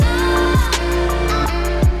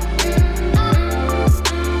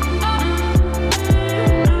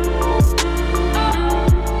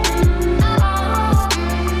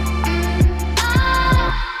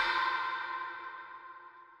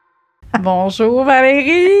Bonjour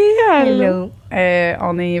Valérie! Hello!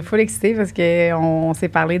 On est full excités parce qu'on s'est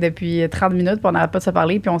parlé depuis 30 minutes puis on n'arrête pas de se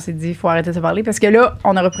parler puis on s'est dit il faut arrêter de se parler parce que là,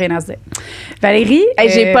 on n'aurait plus rien à se dire. Valérie...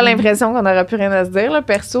 j'ai pas l'impression qu'on n'aurait plus rien à se dire, là.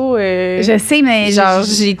 Perso, je sais, mais... genre,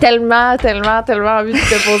 j'ai tellement envie de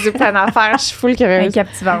te poser plein d'affaires. Je suis full curieuse.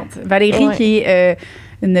 Captivante. Valérie qui est...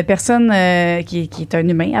 une personne qui est un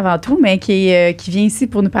humain avant tout, mais qui vient ici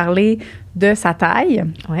pour nous parler de sa taille,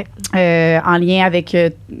 en lien avec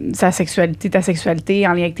ta sexualité,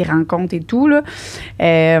 en lien avec tes rencontres et tout.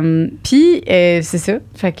 Puis, c'est ça.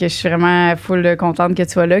 Fait que je suis vraiment full contente que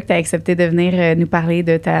tu sois là, que tu as accepté de venir nous parler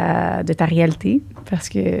de ta réalité. Parce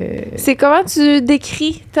que... C'est comment tu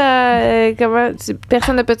décris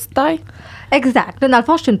personne de petite taille? Exact. Là, dans le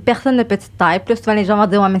fond, je suis une personne de petite taille. Puis là, souvent, les gens vont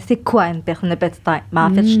dire, ouais, mais c'est quoi une personne de petite taille? Ben,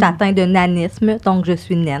 en fait, je suis atteinte de nanisme, donc je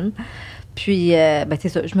suis naine. Puis, c'est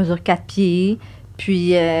ça, je mesure 4 pieds. Puis,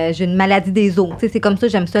 j'ai une maladie des os. Tu sais, c'est comme ça,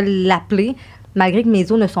 j'aime ça l'appeler. Malgré que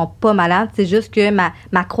mes os ne sont pas malades, c'est juste que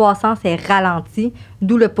ma croissance est ralentie,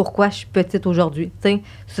 d'où le pourquoi je suis petite aujourd'hui. Tu sais,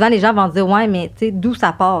 souvent, les gens vont dire, ouais, mais tu sais, d'où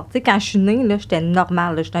ça part? Tu sais, quand je suis née, là, j'étais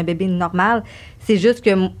normale. J'étais un bébé normal. C'est juste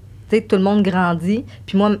que... tout le monde grandit.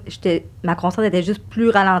 Puis moi, ma croissance était juste plus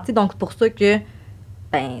ralentie. Donc, c'est pour ça que,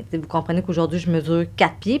 vous comprenez qu'aujourd'hui, je mesure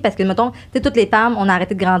 4 pieds. Parce que, mettons, toutes les femmes, on a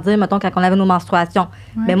arrêté de grandir, mettons, quand on avait nos menstruations.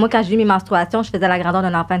 Ouais. Mais moi, quand j'ai eu mes menstruations, je faisais la grandeur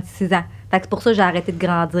d'un enfant de 6 ans. Fait que c'est pour ça que j'ai arrêté de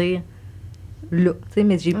grandir là.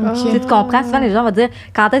 Mais tu comprends? Souvent, les gens vont dire,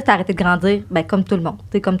 quand est-ce que tu as arrêté de grandir? Ben, comme tout le monde.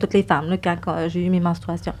 Comme toutes les femmes, là, quand j'ai eu mes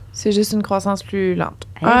menstruations. C'est juste une croissance plus lente.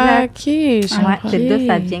 Exact. OK, je comprends. C'est de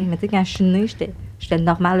là ça vient. Mais tu sais, quand je suis née, j'étais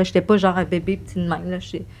normale. Je n'étais pas genre un bébé petit de même.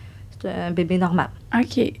 J'étais un bébé normal.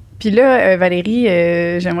 OK. Puis là, Valérie,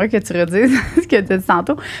 j'aimerais que tu redises ce que tu as dit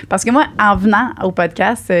tantôt. Parce que moi, en venant au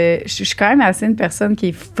podcast, je suis quand même assez une personne qui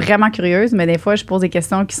est vraiment curieuse, mais des fois, je pose des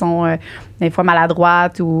questions qui sont des fois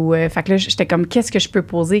maladroites ou... fait que là, j'étais comme, qu'est-ce que je peux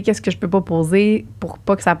poser, qu'est-ce que je peux pas poser pour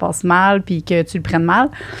pas que ça passe mal puis que tu le prennes mal.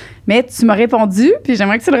 Mais tu m'as répondu, puis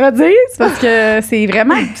j'aimerais que tu le redises parce que c'est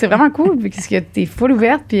vraiment cool parce que tu es full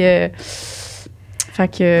ouverte, puis... Fait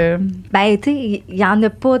que... tu sais, il n'y en a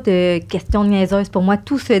pas de questions niaiseuses pour moi.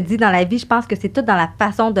 Tout se dit dans la vie. Je pense que c'est tout dans la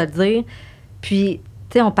façon de le dire. Puis,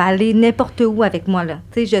 tu sais, on peut aller n'importe où avec moi, là.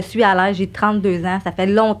 Tu sais, je suis à l'aise, j'ai 32 ans. Ça fait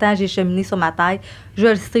longtemps que j'ai cheminé sur ma taille. Je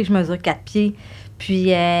le sais, je mesure 4 pieds. Puis,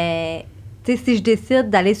 tu sais, si je décide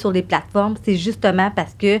d'aller sur les plateformes, c'est justement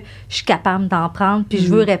parce que je suis capable d'en prendre puis je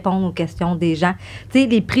veux répondre aux questions des gens. Tu sais,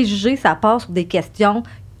 les préjugés, ça part sur des questions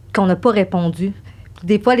qu'on n'a pas répondues.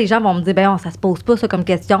 Des fois, les gens vont me dire, ça se pose pas ça comme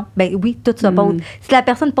question. Ben oui, tout se pose. Si la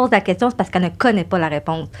personne pose la question, c'est parce qu'elle ne connaît pas la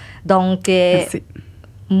réponse. Donc,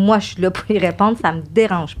 moi, je suis là pour y répondre, ça me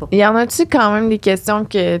dérange pas. Y en a-tu quand même des questions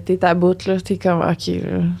que t'es à bout, là? T'es comme, OK, là, tu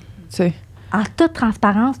sais. En toute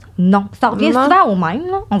transparence, non. Ça revient souvent au même,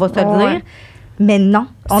 là, on va se le dire. Mais non.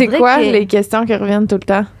 C'est quoi les questions qui reviennent tout le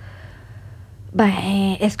temps?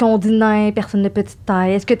 Est-ce qu'on dit nain, personne de petite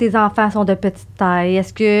taille? Est-ce que tes enfants sont de petite taille?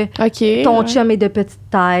 Est-ce que ton chum est de petite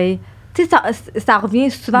taille? Tu sais, ça revient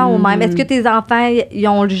souvent au même. Est-ce que tes enfants, ils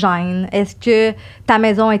ont le gène? Est-ce que ta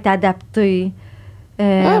maison est adaptée?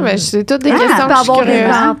 Mais c'est toutes des questions que je suis avoir des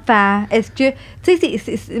enfants. Est-ce que... Tu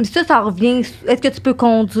sais, ça revient... Est-ce que tu peux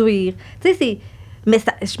conduire? Tu sais, mais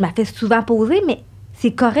ça, je m'en fais souvent poser, mais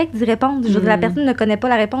c'est correct d'y répondre. Je veux dire, la personne ne connaît pas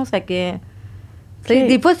la réponse, fait que... Okay.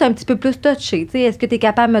 Des fois, c'est un petit peu plus touché. Est-ce que tu es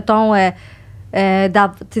capable, mettons,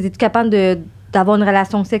 es-tu capable d'avoir une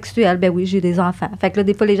relation sexuelle? Ben oui, j'ai des enfants. Fait que là,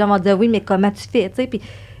 des fois, les gens vont dire, oui, mais comment tu fais? Puis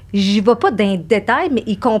j'y vais pas dans les détails, mais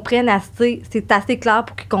ils comprennent assez. C'est assez clair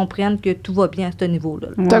pour qu'ils comprennent que tout va bien à ce niveau-là.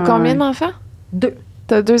 T'as combien d'enfants? 2.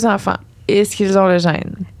 T'as 2 enfants. Est-ce qu'ils ont le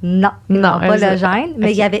gène? Non, ils n'ont pas le gène,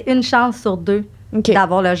 mais il y avait une chance sur 2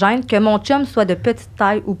 d'avoir le gène. Que mon chum soit de petite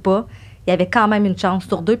taille ou pas, il y avait quand même une chance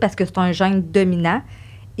sur 2 parce que c'est un gène dominant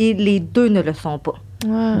et les 2 ne le sont pas.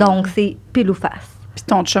 Wow. Donc, c'est pile ou face. Puis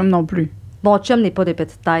ton chum non plus? Mon chum n'est pas de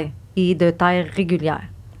petite taille. Il est de taille régulière.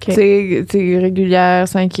 Okay. C'est régulière,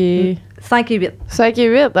 5 et... 5 et 8. 5 et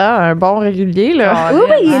 8, un bon régulier, là. Oui,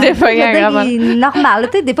 il est normal.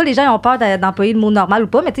 Des fois, les gens ont peur d'employer le mot normal ou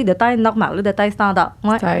pas, mais de taille normale, là, de taille standard.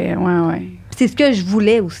 Ouais. C'est ce que je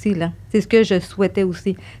voulais aussi, là. C'est ce que je souhaitais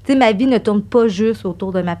aussi. Ma vie ne tourne pas juste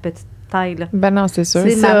autour de ma petite taille, là. Ben non, c'est sûr.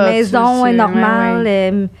 Ma maison est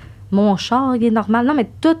normale, mon char il est normal. Non, mais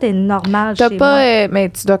tout est normal chez moi. Mais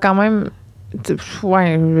tu dois quand même...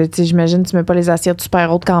 j'imagine que tu mets pas les assiettes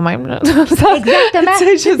super hautes quand même, là.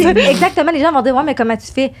 Exactement. Exactement. Les gens vont dire, mais comment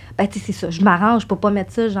tu fais? C'est ça. Je m'arrange pour pas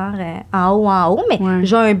mettre ça, genre, en haut. Mais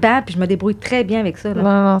j'ai un banc, puis je me débrouille très bien avec ça, là.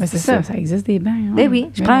 Non, mais c'est ça. Ça existe des bancs. Ben oui.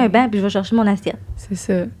 Je prends un banc, puis je vais chercher mon assiette. C'est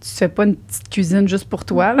ça. Tu fais pas une petite cuisine juste pour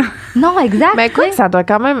toi, là. Non, exact. Mais quoi, ça doit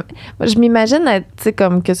quand même. Je m'imagine être, tu sais,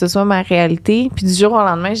 comme que ce soit ma réalité. Puis du jour au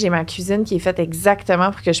lendemain, j'ai ma cuisine qui est faite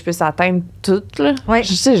exactement pour que je puisse atteindre tout, là. Ouais.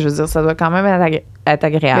 Je sais, je veux dire, ça doit quand même être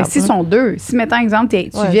agréable. Mais s'ils sont deux, si, mettons, exemple, tu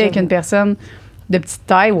vis avec une personne de petite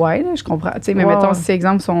taille, ouais, là, je comprends. Tu sais, mais mettons, si,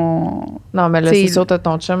 exemple, Non, mais là, c'est sûr, t'as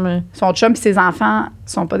ton chum. Son chum et ses enfants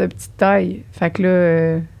sont pas de petite taille. Fait que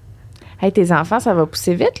là. Hey, tes enfants, ça va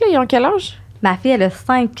pousser vite, là. Ils ont quel âge? Ma fille, elle a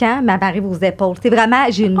 5 ans, mais elle m'arrive aux épaules. C'est vraiment,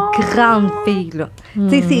 j'ai une grande fille, là. Tu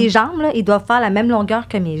sais, ses jambes, là, ils doivent faire la même longueur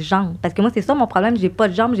que mes jambes. Parce que moi, c'est ça mon problème, j'ai pas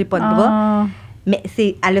de jambes, j'ai pas de bras. Mais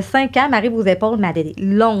elle a 5 ans, elle m'arrive aux épaules, mais elle a des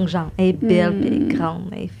longues jambes. Elle est belle, puis elle est grande,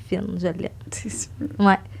 elle est fine, je l'aime. C'est sûr.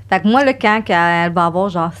 Ouais. Fait que moi, là, quand elle va avoir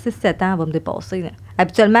genre 6-7 ans, elle va me dépasser, là.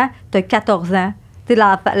 Habituellement, t'as 14 ans. Tu sais,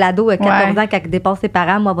 l'ado a 14 ans, quand elle dépasse ses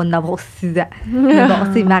parents, moi, elle va en avoir 6 ans. Mais bon,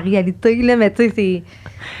 c'est ma réalité, là, mais tu sais,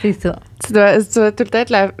 c'est ça. Tu dois tout le temps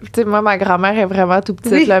être la. Tu sais, moi, ma grand-mère est vraiment tout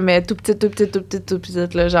petite, là, mais tout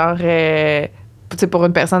petite, là, genre. Tu sais, pour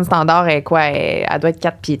une personne standard, elle doit être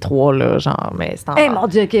 4 pieds 3, là, genre, mais standard. Eh mon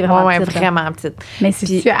Dieu, OK, vraiment petite. Vraiment petite. Mais c'est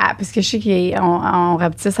sûr, parce que je sais qu'on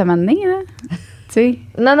rapetisse à un moment donné, là. Tu sais.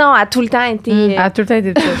 Non, elle a tout le temps été. Elle a tout le temps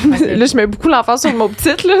été petite. Là, je mets beaucoup l'enfant sur le mot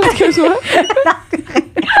petite, là, excuse-moi.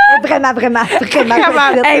 Vraiment petite.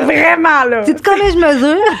 Hey, vraiment, là. Sais-tu combien je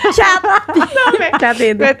mesure? 4. Non, mais 4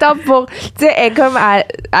 et 2. mettons pour. Tu sais, elle est comme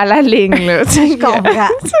à la ligne, là. Je comprends.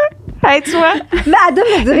 Hey, tu vois? Mais elle doit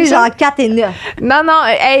mesurer genre 4 et 9. Non,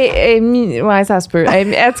 ouais, ça se peut.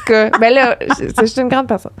 En tout cas, ben là, je suis une grande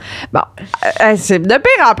personne. Bon, c'est de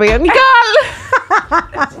pire en pire. Nicole!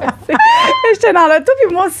 J'étais dans l'auto,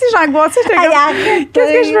 puis moi aussi, j'angoissais. J'étais comme, Arrête.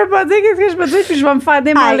 qu'est-ce que je peux pas dire? Puis je vais me faire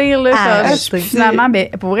démolir, là. Arrête. Puis finalement, ben,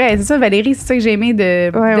 pour vrai, c'est ça, Valérie, c'est ça que j'ai aimé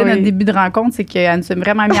dès notre début de rencontre, c'est qu'elle nous a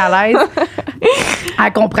vraiment mis à l'aise.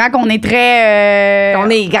 Elle comprend qu'on est très... On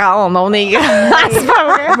est grande. C'est pas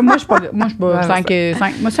vrai? Moi, je suis pas 5 et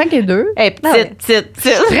 5. Moi, 5 et 2. Hey, petite. Très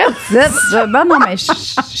petite. Non, mais je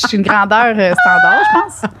suis une grandeur standard, je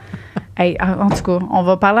pense. Hey, en tout cas, on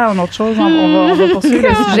va parler d'une autre chose. On va poursuivre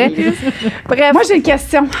le sujet. Bref. Moi, j'ai une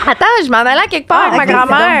question. Attends, je m'en allais à quelque part avec ma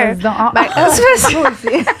grand-mère.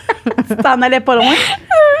 Tu t'en allais pas loin?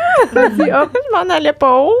 Vas-y, hop, je m'en allais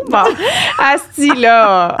pas haut. Bon, asti,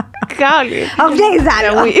 là.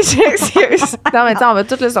 Reviens-en, oui, j'excuse. Non, mais on va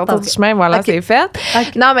tout le sortir du chemin. Voilà, c'est fait.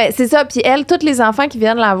 Okay. Non, mais c'est ça. Puis elle, tous les enfants qui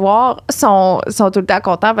viennent la voir sont tout le temps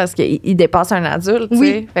contents parce qu'ils dépassent un adulte. Oui. Tu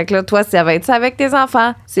sais. Fait que là, toi, ça va être ça avec tes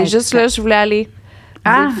enfants. C'est juste là, je voulais aller.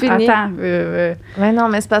 Fini. Attends. Mais non,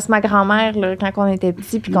 mais c'est parce que ma grand-mère, là, quand on était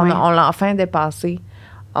petits, puis qu'on l'a enfin dépassé.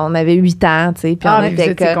 On avait 8 ans, tu sais, puis on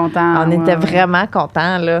était contents. On était vraiment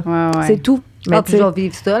contents, là. Ouais. C'est tout. Mais puis je vais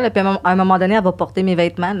vivre ça, là, puis à un moment donné, elle va porter mes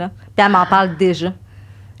vêtements, là. Puis elle m'en parle déjà.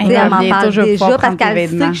 Elle m'en parle déjà parce qu'elle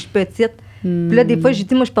sait que je suis petite. Puis là, des fois, j'ai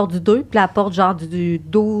dit, moi, je porte du 2, puis elle porte genre du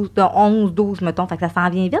 12, de 11, 12, mettons. Fait que ça s'en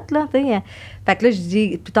vient vite, là, tu sais. Fait que là, je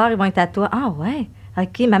dis, plus tard, ils vont être à toi. Ah, ouais.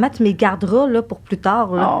 OK, maman, tu me les garderas là, pour plus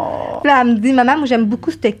tard. Là. Oh. Puis là, elle me dit, maman, moi, j'aime beaucoup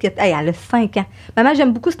cette kit. Hey, elle a 5 ans. Maman,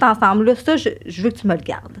 j'aime beaucoup cet ensemble-là. Ça, je veux que tu me le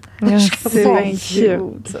gardes. C'est bien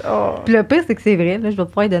cute. Oh. Puis le pire, c'est que c'est vrai. Là, je vais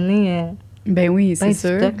pouvoir lui donner. Ben oui, c'est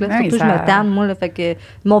sûr. Stock, là. Surtout, je me tanne, moi. Là, fait que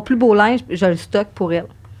mon plus beau linge, je le stocke pour elle.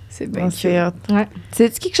 C'est bien cute. Ouais.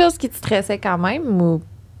 C'est-tu quelque chose qui te stressait quand même ou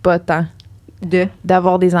pas tant?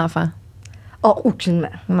 D'avoir des enfants? Oh, aucunement.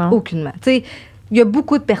 Non. Aucunement. Tu sais, il y a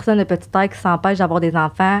beaucoup de personnes de petite taille qui s'empêchent d'avoir des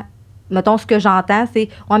enfants. Mettons, ce que j'entends, c'est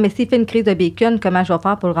 « Ouais, mais s'il fait une crise de bacon, comment je vais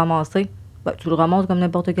faire pour le ramasser? » Ben, tu le ramasses comme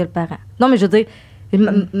n'importe quel parent. Non, mais je veux dire,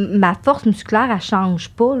 ma force musculaire, elle change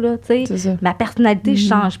pas, là, tu sais. Ma personnalité ne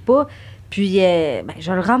change pas. Puis,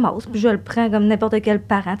 je le ramasse, puis je le prends comme n'importe quel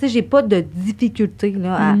parent. Tu sais, j'ai pas de difficulté,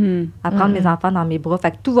 là, à prendre mes enfants dans mes bras.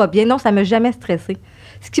 Fait que tout va bien. Non, ça m'a jamais stressé.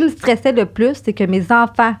 Ce qui me stressait le plus, c'est que mes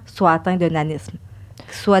enfants soient atteints de nanisme,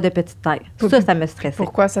 soit de petite taille. Ça me stressait.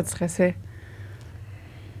 Pourquoi ça te stressait?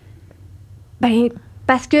 Ben,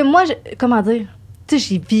 parce que moi, comment dire, tu sais,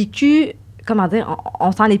 j'ai vécu, comment dire,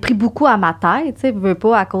 on s'en est pris beaucoup à ma tête, tu sais, veux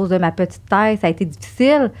pas, à cause de ma petite taille, ça a été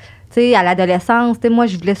difficile. Tu sais, à l'adolescence, tu sais, moi,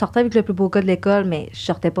 je voulais sortir avec le plus beau gars de l'école, mais je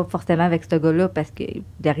sortais pas forcément avec ce gars-là parce que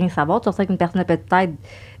de rien savoir, tu sortais avec une personne de petite taille.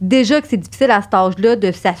 Déjà que c'est difficile à cet âge-là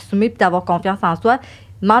de s'assumer puis d'avoir confiance en soi.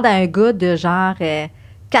 Demande à un gars de genre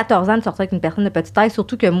 14 ans de sortir avec une personne de petite taille,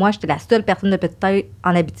 surtout que moi, j'étais la seule personne de petite taille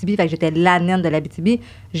en Abitibi, fait que j'étais la naine de l'Abitibi.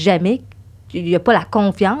 Jamais. Il n'y a pas la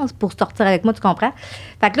confiance pour sortir avec moi, tu comprends?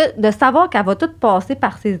 Fait que là, de savoir qu'elle va tout passer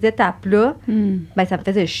par ces étapes-là, ben ça me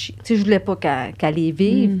faisait chier. Tu sais, je voulais pas qu'elle les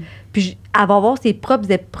vive. Puis elle va avoir ses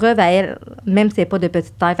propres épreuves à elle, même si elle n'est pas de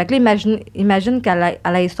petite taille. Fait que là, imagine qu'elle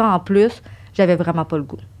ait ça en plus, j'avais vraiment pas le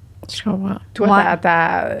goût. Je comprends. Toi,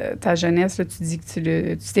 ta jeunesse, là, tu dis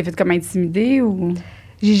que tu t'es fait comme intimider ou...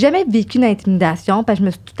 J'ai jamais vécu d'intimidation parce que je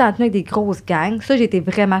me suis tout le temps tenue avec des grosses gangs. Ça, j'ai été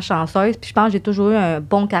vraiment chanceuse. Puis je pense que j'ai toujours eu un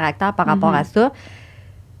bon caractère par rapport à ça.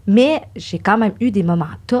 Mais j'ai quand même eu des moments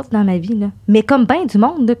tough dans ma vie, là. Mais comme bien du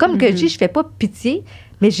monde, là. Comme que je dis, je fais pas pitié,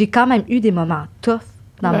 mais j'ai quand même eu des moments tough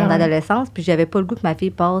dans mon adolescence. Puis j'avais pas le goût que ma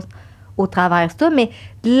fille passe au travers de ça. Mais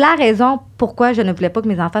la raison pourquoi je ne voulais pas que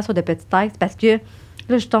mes enfants soient de petite taille, c'est parce que,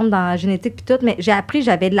 là, je tombe dans la génétique puis tout, mais j'ai appris que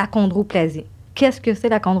j'avais de l'achondroplasie. Qu'est-ce que c'est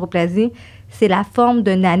l'achondroplasie? C'est la forme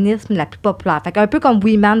de nanisme la plus populaire. Fait un peu comme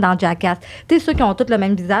Weeman dans Jackass. Tu sais, ceux qui ont tous le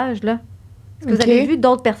même visage, là. Est-ce que vous avez vu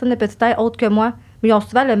d'autres personnes de petite taille autres que moi? Mais ils ont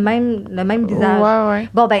souvent le même visage. Ouais.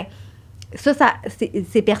 Bon, ben ça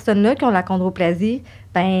ces personnes-là qui ont l'achondroplasie,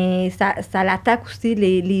 ben ça l'attaque aussi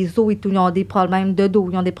les os et tout. Ils ont des problèmes de dos,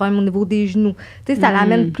 ils ont des problèmes au niveau des genoux. Tu sais, ça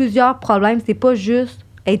l'amène plusieurs problèmes. C'est pas juste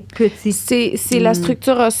être petit. C'est la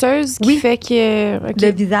structure osseuse qui fait que...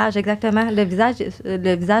 Le visage, exactement. Le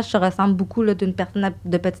visage se ressemble beaucoup là, d'une personne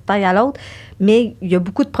de petite taille à l'autre, mais il y a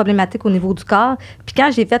beaucoup de problématiques au niveau du corps. Puis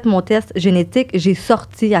quand j'ai fait mon test génétique, j'ai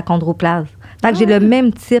sorti achondroplase. Donc, j'ai le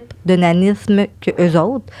même type de nanisme que eux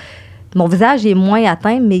autres. Mon visage est moins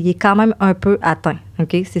atteint, mais il est quand même un peu atteint.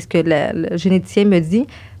 OK? C'est ce que le généticien me dit.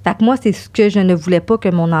 Fait que moi, c'est ce que je ne voulais pas que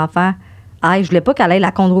mon enfant ait. Je voulais pas qu'elle ait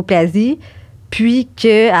l'achondroplasie, puis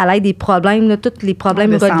qu'elle ait des problèmes, là, tous les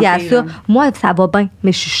problèmes reliés à ça. Là. Moi, ça va bien,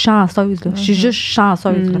 mais je suis chanceuse. Là. Je suis juste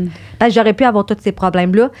chanceuse. Là. Parce que j'aurais pu avoir tous ces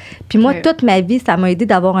problèmes-là. Puis moi, toute ma vie, ça m'a aidé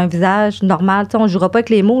d'avoir un visage normal. T'sais, on ne jouera pas avec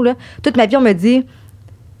les mots. Là. Toute ma vie, on me dit,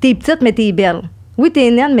 t'es petite, mais t'es belle. Oui, t'es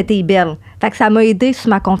naine, mais t'es belle. Fait que ça m'a aidé sur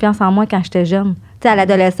ma confiance en moi quand j'étais jeune. Tu sais, à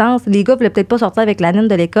l'adolescence, les gars voulaient peut-être pas sortir avec la naine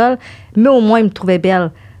de l'école, mais au moins, ils me trouvaient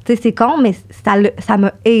belle. Tu sais, c'est con, mais ça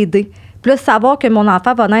m'a aidé. Puis là, savoir que mon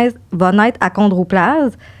enfant va naître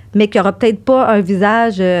achondroplase, mais qu'il n'aura peut-être pas un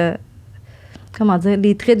visage, comment dire,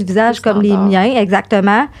 les traits de visage comme les miens,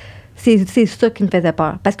 exactement, c'est ça qui me faisait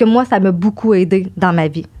peur. Parce que moi, ça m'a beaucoup aidé dans ma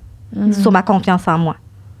vie, sur ma confiance en moi.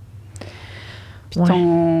 Puis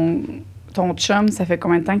ton chum, ça fait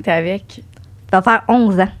combien de temps que tu es avec? Ça va faire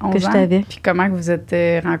 11 ans que je suis avec. Puis comment que vous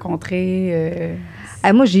êtes rencontrés?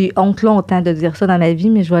 Moi, j'ai honte longtemps de dire ça dans ma vie,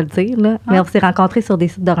 mais je vais le dire. Là. Mais on s'est rencontrés sur des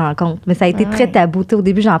sites de rencontres. Mais ça a été très tabou. T'sais, au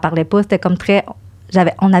début, j'en parlais pas. C'était comme très...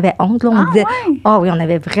 On avait honte. Là. On disait... Oui, on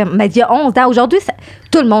avait vraiment... Mais il y a 11 ans. Aujourd'hui,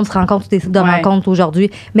 tout le monde se rencontre sur des sites de rencontres aujourd'hui.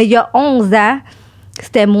 Mais il y a 11 ans,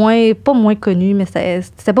 c'était pas moins connu, mais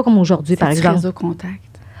c'était pas comme aujourd'hui, par exemple. Réseau Contact.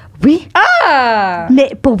 Oui. Ah!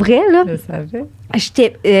 Mais pour vrai, là... Je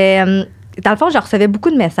savais. Dans le fond, je recevais beaucoup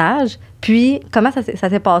de messages. Puis, comment ça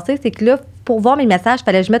s'est passé? C'est que là, pour voir mes messages, il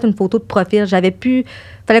fallait que je mette une photo de profil.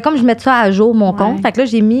 Fallait comme je mette ça à jour, mon compte. Fait que là,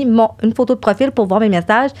 j'ai mis une photo de profil pour voir mes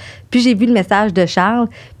messages. Puis, j'ai vu le message de Charles.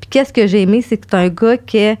 Puis, qu'est-ce que j'ai aimé? C'est que c'est un gars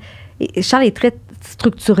Charles est très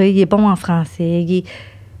structuré. Il est bon en français.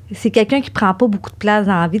 C'est quelqu'un qui prend pas beaucoup de place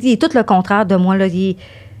dans la vie. Il est tout le contraire de moi, là.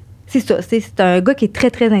 C'est ça. C'est un gars qui est très,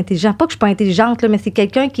 très intelligent. Pas que je suis pas intelligente, là, mais c'est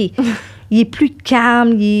quelqu'un qui... Il est plus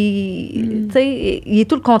calme, il est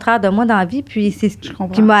tout le contraire de moi dans la vie, puis c'est ce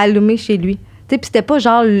qui m'a allumé chez lui. Puis c'était pas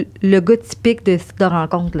genre le gars typique de site de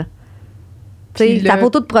rencontre, là. Sa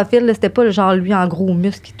photo de profil, là, c'était pas genre lui en gros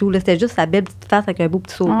muscle et tout, là, c'était juste sa belle petite face avec un beau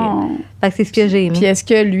petit sourire. Fait que c'est ce que j'ai aimé. Puis est-ce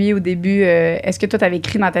que lui, au début, est-ce que toi, t'avais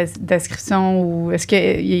écrit dans ta description ou est-ce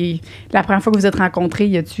que la première fois que vous êtes rencontrés,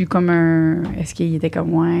 y a-tu comme est-ce qu'il était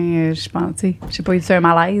comme je pense, tu sais, je sais pas, y a-tu un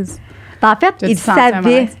malaise? En fait, il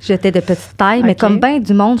savait que j'étais de petite taille, mais comme bien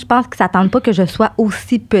du monde, je pense qu'ils ne s'attendent pas que je sois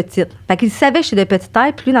aussi petite. Fait qu'il savait que je suis de petite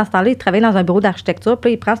taille, puis lui, dans ce temps-là, il travaillait dans un bureau d'architecture,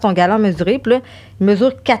 puis là, il prend son galon mesuré, puis là, il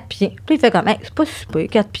mesure 4 pieds. Puis là, il fait comme, c'est pas super,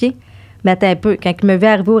 4 pieds. Mais attends un peu, quand il me vit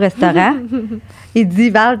arriver au restaurant, il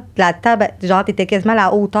dit, Val, la table, genre, t'étais quasiment à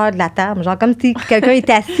la hauteur de la table. Genre, comme si quelqu'un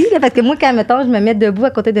était assis, là, parce que moi, quand, mettons, je me mets debout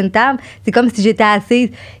à côté d'une table, c'est comme si j'étais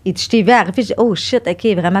assise. Et je t'ai vu arriver, je dis, oh shit, OK,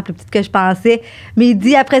 elle est vraiment plus petite que je pensais. Mais il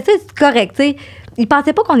dit, après ça, c'est correct, tu sais. Il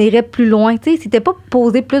pensait pas qu'on irait plus loin, tu sais. Il s'était pas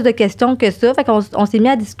posé plus de questions que ça. Fait qu'on s'est mis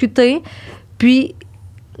à discuter. Puis,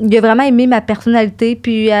 il a vraiment aimé ma personnalité,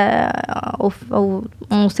 puis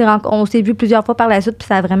on s'est vu plusieurs fois par la suite, puis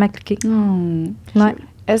ça a vraiment cliqué. Ouais.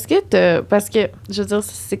 Est-ce que parce que, je veux dire,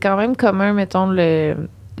 c'est quand même commun, mettons,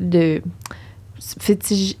 de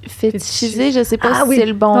fétichiser, je sais pas si c'est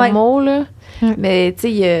le bon mot, là. Mais, tu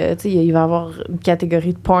sais, il va y avoir une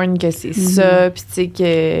catégorie de porn que c'est ça, puis tu sais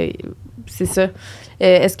que c'est ça.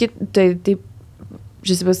 Est-ce que t'as été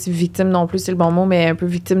je sais pas si victime non plus, c'est le bon mot, mais un peu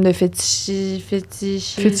victime de fétichisme.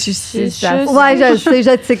 Ouais,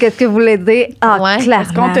 je sais qu'est-ce que vous voulez dire. Ah, Ouais. clairement.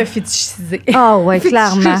 Est-ce qu'on t'a fétichisé? Ah, ouais,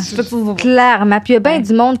 clairement. Clairement. Puis il y a bien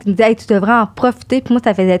du monde qui me dit, hey, tu devrais en profiter. Puis moi,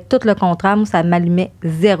 ça faisait tout le contraire. Moi, ça m'allumait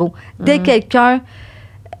zéro. Dès que quelqu'un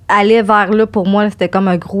allait vers là, pour moi, là, c'était comme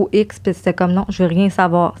un gros X. Puis c'était comme, non, je veux rien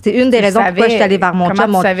savoir. C'est une des raisons pourquoi je suis allée vers mon chum.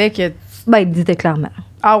 Comment tu savais que... Ben, il disait clairement.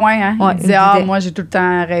 Ah ouais, hein? Ouais, il disait, il disait. moi, j'ai tout le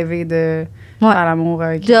temps rêvé de faire l'amour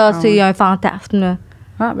avec... Là, c'est un fantasme, là.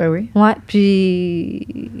 Ah, ben oui. Ouais, puis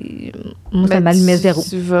moi, ça Ben, m'allumait zéro.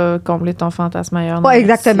 Tu vas combler ton fantasme ailleurs. Ouais,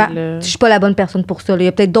 exactement. Je suis pas la bonne personne pour ça. Là. Il y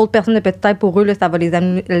a peut-être d'autres personnes de petite taille pour eux, là, ça va les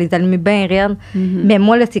allumer bien raides. Mais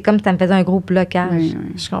moi, là, c'est comme ça me faisait un gros blocage. Oui,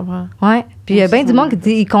 Je comprends. Ouais. Puis il y a bien du monde qui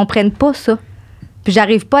dit ils comprennent pas ça. Puis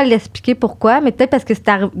j'arrive pas à l'expliquer pourquoi, mais peut-être parce que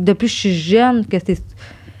depuis que je suis jeune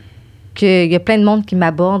qu'il y a plein de monde qui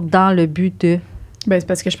m'aborde dans le but de... Ben, c'est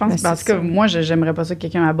parce que je pense, en tout cas, moi, j'aimerais pas ça que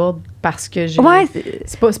quelqu'un m'aborde parce que j'ai... Ouais,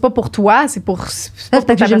 c'est pas pour toi, c'est pour... C'est parce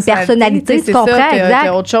que j'ai une personnalité, tu comprends, exact.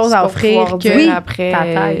 T'as autre chose à offrir que après, ta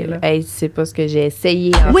taille. Là. Hey, c'est pas ce que j'ai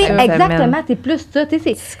essayé. Oui, exactement. C'est plus ça. Tu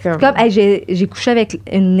sais, c'est comme hey, j'ai couché avec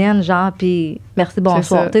une naine, genre, puis merci,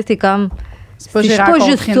 bonsoir. Tu sais, c'est comme... C'est pas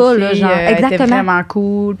juste ça, là, genre. Elle était Exactement. vraiment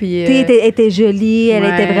cool. Puis, elle était jolie, elle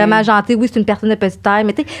était vraiment gentille. Oui, c'est une personne de petite taille,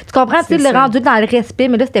 mais tu comprends, tu le rendu dans le respect,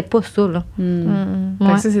 mais là, c'était pas ça, là.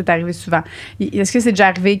 Fait que ça, c'est arrivé souvent. Est-ce que c'est déjà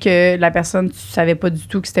arrivé que la personne, tu savais pas du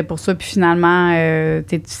tout que c'était pour ça, puis finalement,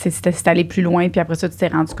 c'est allé plus loin, puis après ça, tu t'es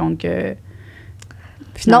rendu compte que...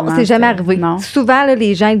 Non, c'est jamais arrivé. Non. Souvent, là,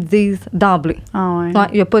 les gens le disent d'emblée. Ah ouais.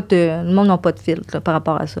 Y a pas de, le monde n'a pas de filtre là, par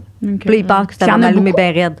rapport à ça. Okay. Puis là, ils pensent que ça va m'allumer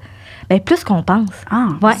bien raide. Ben, plus qu'on pense. Ah,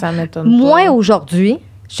 ouais. Ça m'étonne pas. Moins aujourd'hui,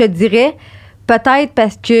 je te dirais, peut-être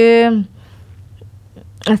parce que,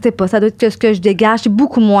 je sais pas, ça doit être ce que je dégage, c'est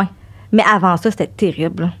beaucoup moins. Mais avant ça, c'était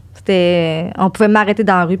terrible. On pouvait m'arrêter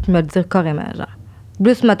dans la rue puis me le dire carrément, genre.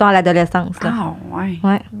 Plus, mettons, à l'adolescence, là. Ah, ouais.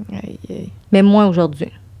 Ouais. Aïe. Mais moins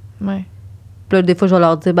aujourd'hui. Ouais. Puis là, des fois, je vais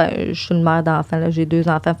leur dire, ben, je suis une mère d'enfants, là, j'ai 2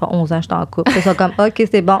 enfants, ça fait 11 ans, je suis en couple. Ils sont comme, OK,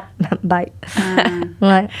 c'est bon, bye.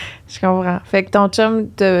 Ouais. Je comprends. Fait que ton chum,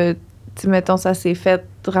 mettons, ça s'est fait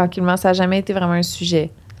tranquillement, ça n'a jamais été vraiment un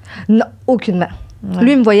sujet. Non, aucunement. Ouais.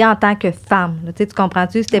 Lui, il me voyait en tant que femme. Là, tu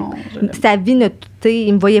comprends-tu? Sa vie,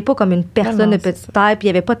 il me voyait pas comme une personne de petite taille, puis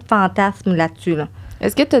il n'y avait pas de fantasme là-dessus. Là.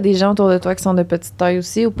 Est-ce que tu as des gens autour de toi qui sont de petite taille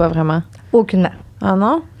aussi ou pas vraiment? Aucunement. Ah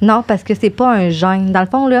non? Non, parce que c'est pas un gène. Dans le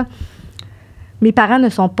fond, là, mes parents ne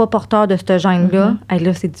sont pas porteurs de ce gène-là. Hey,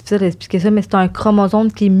 là, c'est difficile d'expliquer ça, mais c'est un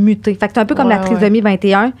chromosome qui est muté. Fait que c'est un peu comme la trisomie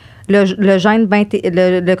 21. Le gène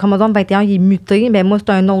le chromosome 21, il est muté, mais moi, c'est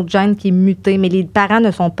un autre gène qui est muté. Mais les parents ne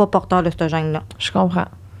sont pas porteurs de ce gène-là. Je comprends.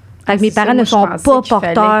 Fait que mes parents ne sont pas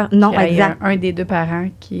porteurs. Non, exact. Un des deux parents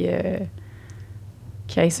qui ait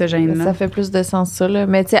ce gène-là. Ça fait plus de sens, ça. Là.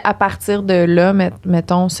 Mais tu sais, à partir de là,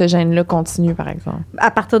 mettons, ce gène-là continue, par exemple. À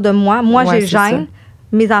partir de moi, j'ai le gène.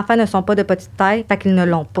 Mes enfants ne sont pas de petite taille, fait qu'ils ne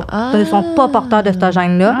l'ont pas. Ils ne sont pas porteurs de ce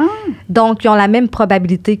gène-là. Donc, ils ont la même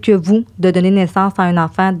probabilité que vous de donner naissance à un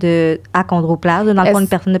enfant achondroplase, dans le fond, une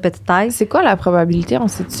personne de petite taille. C'est quoi la probabilité? On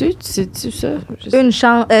sait-tu? Tu sais-tu ça? Une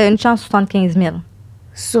chance 75 000.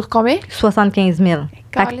 Sur combien? 75 000.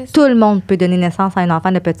 Fait que tout le monde peut donner naissance à un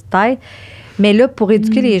enfant de petite taille. Mais là, pour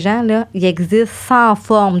éduquer les gens, là, il existe 100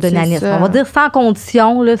 formes de nanisme. On va dire 100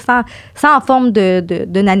 conditions, là, 100 formes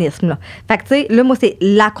de nanisme. Là. Fait que, tu sais, là, moi, c'est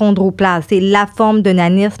l'achondroplase. C'est la forme de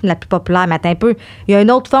nanisme la plus populaire. Mais attends un peu. Il y a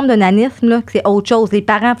une autre forme de nanisme, là, que c'est autre chose. Les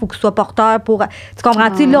parents, il faut qu'ils soient porteurs pour... Tu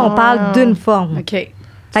comprends-tu? Là, on parle d'une forme. OK.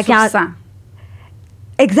 Fait sur 100.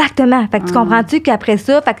 Exactement. Fait que tu comprends-tu qu'après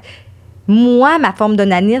ça... Fait que, moi, ma forme de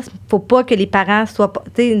nanisme, faut pas que les parents soient...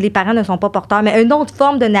 Tu sais, les parents ne sont pas porteurs. Mais une autre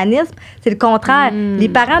forme de nanisme, c'est le contraire. Les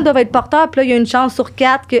parents doivent être porteurs, puis là, il y a une chance sur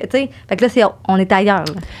 4 que... Tu sais, fait que là, on est ailleurs.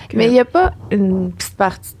 Là. Mais il n'y a pas une petite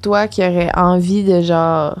partie de toi qui aurait envie de,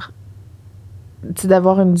 genre... Tu sais,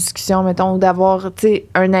 d'avoir une discussion, mettons, ou d'avoir, tu sais,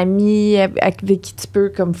 un ami avec qui tu peux,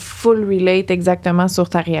 comme, full relate exactement sur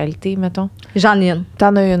ta réalité, mettons? J'en ai une.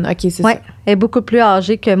 T'en as une, OK, c'est ça. Oui, elle est beaucoup plus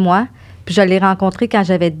âgée que moi. Puis je l'ai rencontrée quand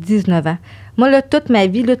j'avais 19 ans. Moi, là, toute ma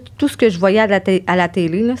vie, là, tout ce que je voyais à la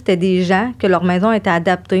télé, là, c'était des gens que leur maison était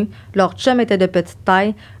adaptée, leur chum était de petite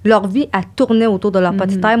taille, leur vie a tourné autour de leur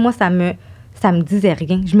petite taille. Moi, ça me disait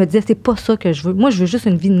rien. Je me disais, c'est pas ça que je veux. Moi, je veux juste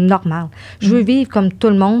une vie normale. Je veux vivre comme tout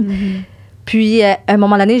le monde. Puis, à un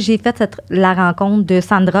moment donné, j'ai fait la rencontre de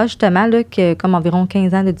Sandra, justement, là, qui a comme environ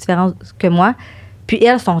 15 ans de différence que moi. Puis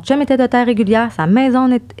elle, son chum était de taille régulière, sa maison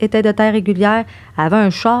était de taille régulière, elle avait un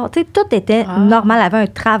char, tu sais, tout était normal, elle avait un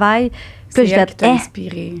travail. C'est elle qui t'a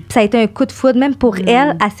inspiré. Ça a été un coup de foudre, même pour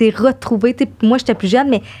elle s'est retrouvée. Moi, j'étais plus jeune,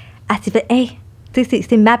 mais elle s'est fait, hey, tu sais,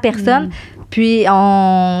 c'est ma personne. Puis,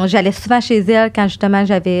 j'allais souvent chez elle quand, justement,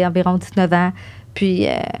 j'avais environ 19 ans. Puis,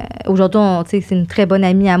 aujourd'hui, c'est une très bonne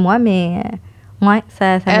amie à moi, mais ouais,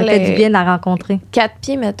 ça me fait du bien de la rencontrer. 4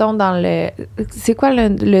 pieds, mettons, dans le... C'est quoi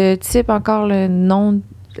le type encore, le nom...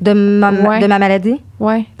 De ma maladie?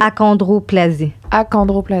 Oui. Achondroplasie.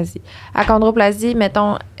 Achondroplasie,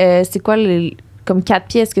 mettons, c'est quoi comme 4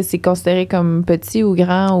 pieds, est-ce que c'est considéré comme petit ou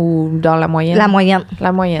grand ou dans la moyenne? La moyenne.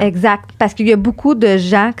 La moyenne. Exact. Parce qu'il y a beaucoup de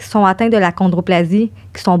gens qui sont atteints de l'achondroplasie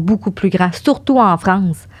qui sont beaucoup plus grands, surtout en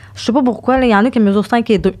France. Je sais pas pourquoi, il y en a qui mesurent 5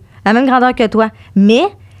 et 2, la même grandeur que toi. Mais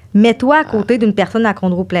mets-toi à côté d'une personne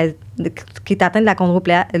qui est atteinte de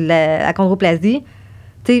l'achondroplasie.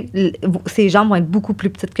 Ses jambes vont être beaucoup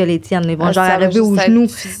plus petites que les tiennes. Ils vont arriver aux genoux.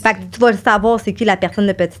 Fait que tu vas le savoir c'est qui la personne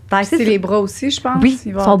de petite taille. C'est les bras aussi, je pense. Oui,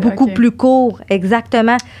 ils sont beaucoup plus courts.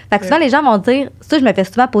 Exactement. Fait que souvent, les gens vont dire, ça, je me fais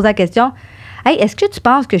souvent poser la question, « Hey, est-ce que tu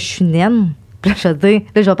penses que je suis naine? » Puis là, je vais dire,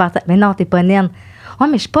 je vais partir, « Mais non, t'es pas naine. »« Ouais,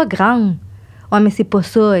 mais je suis pas grande. »« Ouais, mais c'est pas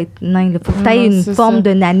ça, être naine. Il faut que tu aies une forme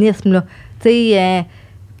de nanisme. » Là, tu sais...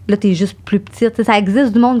 Là, t'es juste plus petite. T'sais, ça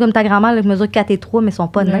existe du monde comme ta grand-mère qui mesure 4 et 3, mais ils sont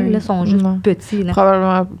pas nains, ils sont juste petits. Là.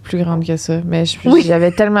 Probablement plus grande que ça. Mais j'avais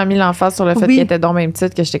tellement mis l'emphase sur le fait qu'elle était donc même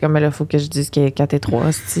petite que j'étais comme, mais là, il faut que je dise qu'elle est 4 et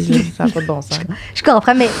 3. Ça n'a pas de bon sens. Je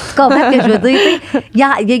comprends, mais tu comprends ce que je veux dire. Il y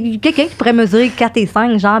a quelqu'un qui pourrait mesurer 4 et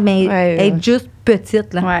 5, genre, mais être juste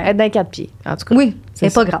petite. Là. Ouais, être dans 4 pieds, en tout cas. Oui,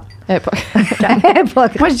 c'est pas grave. Elle est pas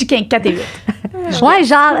grave. Moi, je dis 4 et 8. Ouais,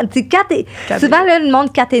 genre, tu sais, 4 et... Souvent, là, le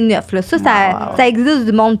monde 4 et 9. Là. Ça existe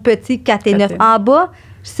du monde petit, 4 et 9. En bas,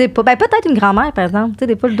 je sais pas. Ben, peut-être une grand-mère, par exemple. Tu sais,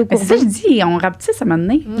 des fois, le dos courbé. C'est ça, je dis, on rapetisse à un moment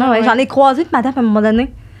donné. Ouais. J'en ai croisé de madame à un moment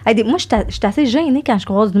donné. Moi, je suis assez gênée quand je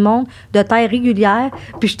croise du monde de taille régulière,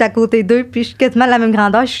 puis je suis à côté d'eux, puis je suis quasiment de la même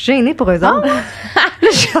grandeur. Je suis gênée pour eux autres.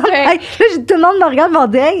 Là, tout le monde me regarde, me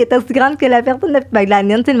dit, hey, elle est aussi grande que la personne. Ben, la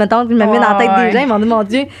mienne, tu sais, mettons, je me mets dans la tête des gens, ils m'ont dit, mon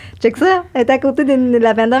Dieu, check ça, elle est à côté de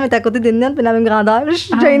la madame, elle est à côté d'une mienne, puis de la même grandeur. Je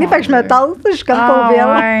suis gênée, fait que je me tasse, je suis comme pauvre.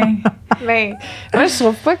 Mais moi, je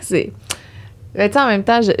trouve pas que c'est. Mais en même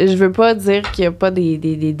temps, je veux pas dire qu'il y a pas des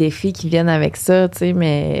défis qui viennent avec ça, tu sais,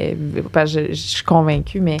 mais je suis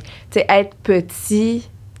convaincue, mais tu sais, être petit,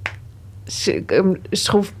 je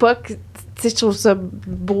trouve pas que, tu sais, je trouve ça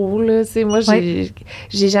beau, là, tu sais, moi,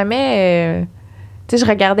 j'ai jamais, tu sais, je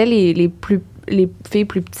regardais les filles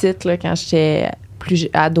plus petites, là, quand j'étais plus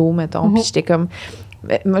ado, mettons, puis j'étais comme...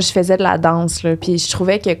 Moi, je faisais de la danse, là, puis je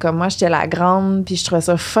trouvais que, comme moi, j'étais la grande, puis je trouvais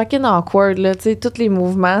ça fucking awkward, là, tu sais, tous les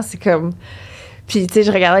mouvements, c'est comme... Puis, tu sais,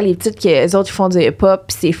 je regardais les petites, les autres, ils font du hip-hop,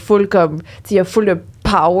 puis c'est full comme... Tu sais, il y a full de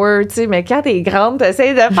power, tu sais, mais quand t'es grande,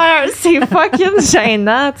 t'essayes de faire... C'est fucking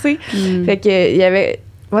gênant, tu sais. Fait que, il y avait...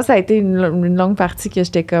 Moi, ça a été une longue partie que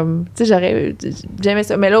j'étais comme... Tu sais, j'aimais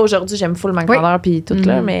ça. Mais là, aujourd'hui, j'aime full ma grandeur, puis tout,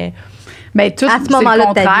 là, mais... Mais tout, à ce moment-là, le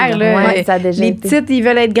contraire. Là, ça a déjà les été. petites, ils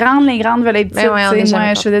veulent être grandes, les grandes veulent être petites.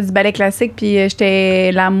 Moi, je faisais du ballet classique, puis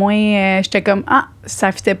j'étais la moins... j'étais comme,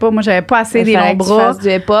 ça fitait pas. Moi, j'avais pas assez des longs bras. Tu fasses du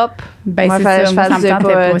hip-hop. Ben, moi, c'est ça. je Moi, ça me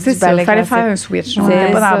tentait pas. C'est ça. Il fallait classique. faire un switch. On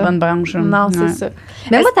n'était pas dans la bonne branche. Non, c'est ça.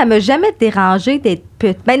 Mais moi, ça m'a jamais dérangé d'être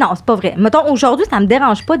petite. Ben non, c'est pas vrai. Mettons, aujourd'hui, ça me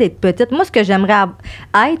dérange pas d'être petite. Moi, ce que j'aimerais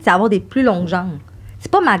être, c'est avoir des plus longues jambes.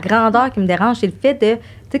 C'est pas ma grandeur qui me dérange, c'est le fait de... Tu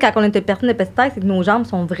sais, quand on est une personne de petite taille, c'est que nos jambes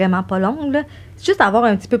sont vraiment pas longues, là. C'est juste avoir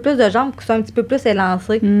un petit peu plus de jambes qui sont un petit peu plus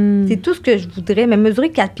élancées. C'est tout ce que je voudrais. Mais mesurer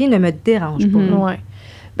 4 pieds ne me dérange pas. Ouais.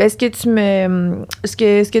 Ben, ce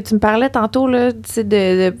que tu me parlais tantôt, là, tu sais,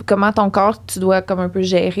 de comment ton corps, tu dois comme un peu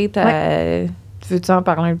gérer ta... Ouais. Veux-tu en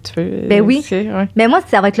parler un petit peu? Ben oui. Mais moi,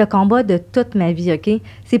 ça va être le combat de toute ma vie, OK?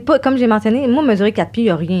 C'est pas, comme j'ai mentionné, moi, mesurer 4 pieds, il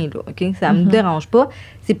n'y a rien, là, OK? Ça me dérange pas.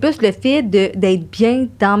 C'est plus le fait d'être bien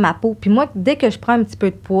dans ma peau. Puis moi, dès que je prends un petit peu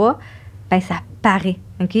de poids, ben ça paraît,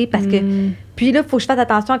 OK? Parce que... Puis là, il faut que je fasse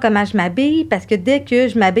attention à comment je m'habille, parce que dès que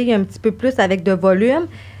je m'habille un petit peu plus avec de volume,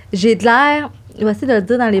 j'ai de l'air... Je vais essayer de le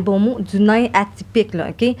dire dans les bons mots, du nain atypique, là,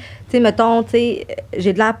 OK? Tu sais, mettons, tu sais,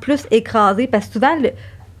 j'ai de l'air plus écrasée, parce que souvent...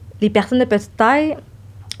 Les personnes de petite taille,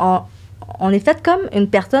 on est fait comme une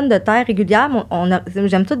personne de taille régulière.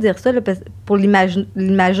 J'aime ça dire ça là, pour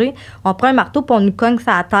l'imager. On prend un marteau puis on nous cogne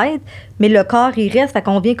sa tête, mais le corps, il reste. Fait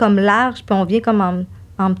qu'on vient comme large puis on vient comme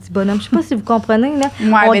en petit bonhomme. Je sais pas si vous comprenez. Là.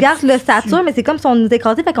 Ouais, on garde le stature, mais c'est comme si on nous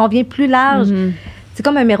écrasait, fait qu'on vient plus large. C'est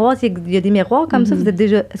comme un miroir. Il y a des miroirs comme ça.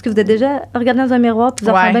 Est-ce que vous êtes déjà regardé dans un miroir puis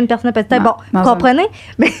vous ressemblez à une personne de petite taille? Bon, vous comprenez?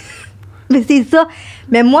 Mais c'est ça.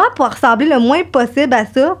 Mais moi, pour ressembler le moins possible à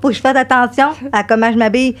ça, faut que je fasse attention à comment je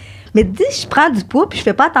m'habille. Mais si je prends du poids puis je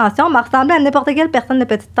fais pas attention, je vais ressembler à n'importe quelle personne de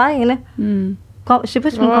petite taille. Là. Je sais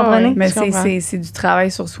pas si vous me comprenez. Mais c'est du travail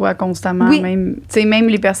sur soi constamment. Oui. Même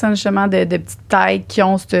les personnes justement de petite taille qui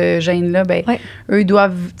ont cette gêne-là, ben, eux, ils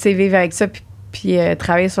doivent vivre avec ça. Puis puis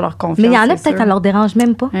travailler sur leur confiance. Mais il y en a peut-être que ça leur dérange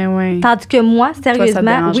même pas. Oui. Tandis que moi,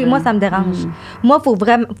 sérieusement, oui, moi, ça me dérange. Moi, il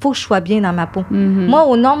faut que je sois bien dans ma peau. Moi,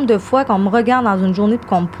 au nombre de fois qu'on me regarde dans une journée et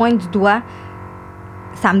qu'on me pointe du doigt,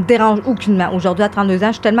 ça me dérange aucunement. Aujourd'hui, à 32 ans,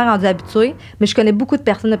 je suis tellement rendue habituée, mais je connais beaucoup de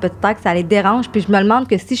personnes de petite taille que ça les dérange, puis je me demande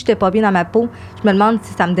que si je n'étais pas bien dans ma peau, je me demande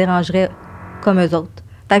si ça me dérangerait comme eux autres.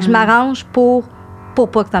 Fait que je m'arrange pour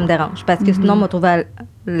pas que ça me dérange, parce que sinon, on m'a trouvé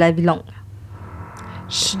la vie longue.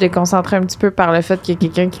 Je suis déconcentrée un petit peu par le fait qu'il y a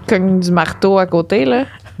quelqu'un qui cogne du marteau à côté, là.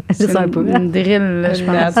 C'est ça un peu. Une drill, là, je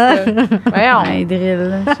pense. Voyons. Un drill,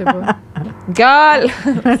 là, je sais pas. Gueule!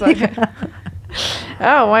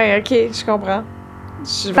 Ah ouais, OK, je comprends.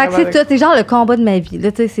 Fait que c'est ça, c'est genre le combat de ma vie.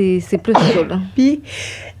 Là, tu sais, c'est plus ça. Là. Puis,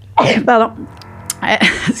 pardon.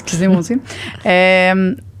 Excusez-moi aussi.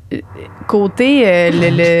 Côté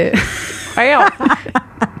le Voyons.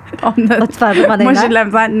 Moi, j'ai de la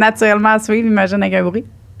misère naturellement à suivre, imagine avec un bruit.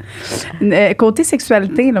 Côté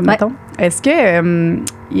sexualité, là, mettons, est-ce que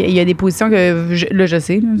il y a des positions que je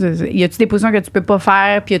sais, y a-tu des positions que tu peux pas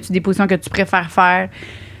faire, puis y a-tu des positions que tu préfères faire?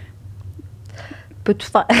 On peut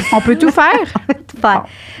tout faire. On peut tout faire? On peut tout faire.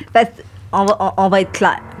 Parce on va être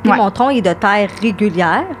clair. Puis mon tronc est de taille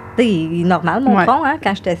régulière. Il est normal, mon tronc. Hein?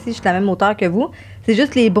 Quand je suis assise, je suis de la même hauteur que vous. C'est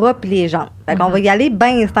juste les bras puis les jambes. Fait qu'on va y aller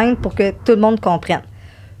bien simple pour que tout le monde comprenne.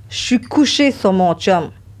 Je suis couchée sur mon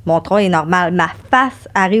chum. Mon tronc est normal. Ma face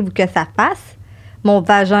arrive où que ça fasse. Mon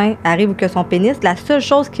vagin arrive où que son pénis. La seule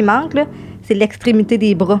chose qui manque, là, c'est l'extrémité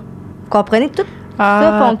des bras. Vous comprenez? Tout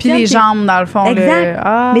ça fonctionne. Puis les jambes, dans le fond. Exact.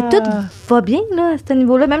 Mais tout va bien, là, à ce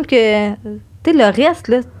niveau-là. Même que, tu sais, le reste,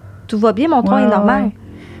 là, tout va bien. Mon tronc est normal. Ouais.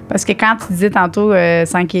 Parce que quand tu disais tantôt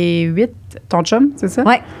 5 et 8, ton chum, c'est ça?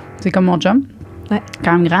 Oui. C'est comme mon chum. Oui.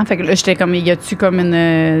 Quand même grand. Fait que là, j'étais comme, y a-tu comme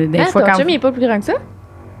une. Des fois, ton quand. chum, il est pas plus grand que ça?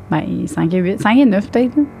 Ben, 5 et 8. 5 et 9,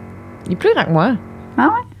 peut-être. Là. Il est plus grand que moi. Ah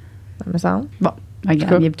ouais? Ça me semble. Bon,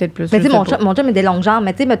 regarde, il est peut-être plus. Mais tu sais, mon chum a des longues jambes.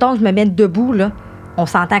 Mais tu sais, mettons, je me mets debout, là. On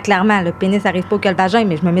s'entend clairement. Le pénis n'arrive pas que le vagin,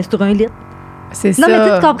 mais je me mets sur un litre. C'est non, ça.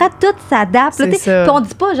 mais tu comprends, tout s'adapte. C'est ça. Puis on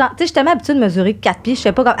dit pas, genre, tu sais, je suis tellement habituée de mesurer 4 pieds, je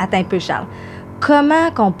sais pas comme. Attends un peu, Charles.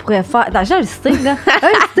 Comment qu'on pourrait faire. Non, je le sais, là.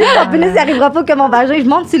 Tu sais, le pénis n'arrivera pas que mon vagin. Je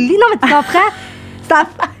monte sur le lit. Non, mais tu comprends? Ça...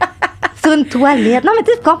 sur une toilette. Non, mais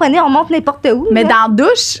tu sais, vous comprenez, on monte n'importe où. Mais là. dans la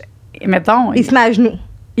douche, mettons. Il se met à genoux.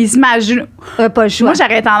 Il se met à genoux. Pas le choix. Moi,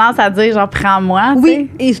 j'aurais tendance à dire, genre, prends-moi. Oui,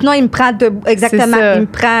 et sinon, il me prend debout. Exactement. Il me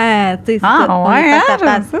prend. Tu sais, ah, ça. Ouais,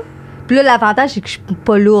 j'aime ça. Puis là, l'avantage, c'est que je suis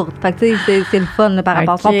pas lourde. Fait que, tu sais, c'est le fun là, par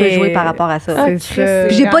rapport à ça. On peut jouer par rapport à ça. C'est ça.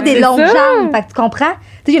 Puis j'ai pas des longues jambes. Fait que tu comprends?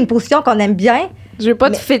 Tu sais, j'ai une position qu'on aime bien. Je veux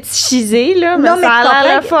pas te fétichiser, là, mais non, ça a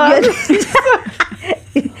l'air le fun.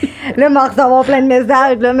 Là, on va recevoir plein de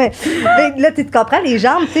messages. Là, mais là, tu comprends, les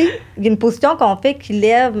jambes, tu sais, il y a une position qu'on fait qui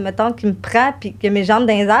lève, mettons, qui me prend, puis que mes jambes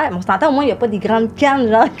dans les airs. On s'entend, au moins, il n'y a pas des grandes cannes,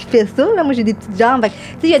 genre, qui fait ça. Là. Moi, j'ai des petites jambes.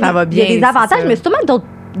 Il y a des avantages, mais c'est sûrement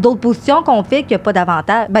d'autres positions qu'on fait qu'il n'y a pas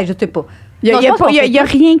d'avantages. Ben, je sais pas. Il n'y a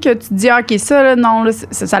rien que tu te dis, OK, ça, là, non, là,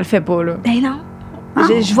 ça le fait pas, là. Ben non.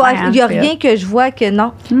 Je vois, il n'y a rien que je vois que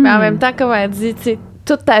non. Mais en même temps, comme elle dit, tu sais,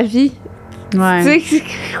 toute ta vie,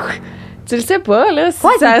 tu le sais pas, là, si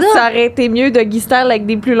ça aurait été mieux de Guistelle avec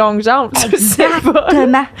des plus longues jambes. Tu le sais pas.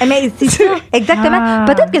 Exactement. Mais c'est ça, exactement.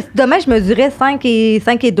 Peut-être que demain, je mesurais 5 et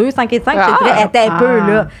 2, 5 et 5, je te dirais, un peu,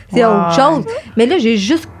 là. C'est autre chose. Mais là, j'ai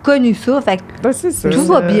juste connu ça. Fait que tout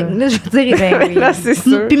va bien. Là, je veux dire, là, c'est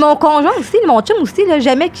sûr. Puis mon conjoint aussi, mon chum aussi, là,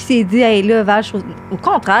 jamais qu'il s'est dit, hey, là, vache, au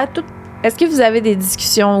contraire, tout. Est-ce que vous avez des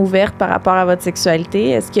discussions ouvertes par rapport à votre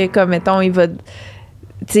sexualité? Est-ce que, comme, mettons, il va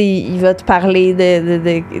te parler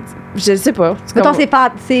de je sais pas. Mettons, c'est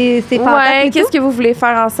fantastique. Ouais, qu'est-ce que vous voulez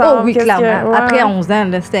faire ensemble? Oh oui, clairement. Après 11 ans,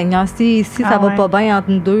 là, Seigneur, si ça va pas bien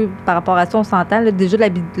entre nous deux par rapport à ça, on s'entend. Là, déjà,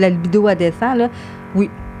 la libido, elle descend. Là. Oui.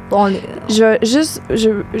 Je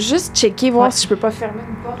veux juste checker, voir si je peux pas fermer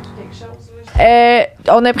une porte ou quelque chose.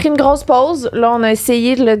 On a pris une grosse pause. Là, on a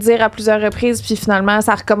essayé de le dire à plusieurs reprises, puis finalement,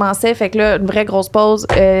 ça recommençait. Fait que là, une vraie grosse pause.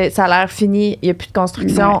 Ça a l'air fini. Il n'y a plus de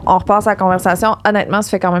construction. Ouais. On repasse à la conversation. Honnêtement, ça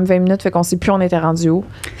fait quand même 20 minutes. Fait qu'on sait plus on était rendu où.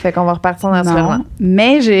 Fait qu'on va repartir naturellement.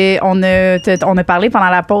 Mais on a parlé pendant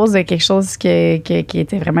la pause de quelque chose qui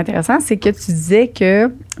était vraiment intéressant. C'est que tu disais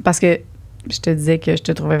que... Parce que je te disais que je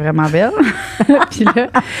te trouvais vraiment belle. Puis là...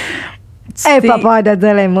 pas peur de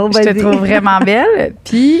dire les mots. Je te trouve vraiment belle.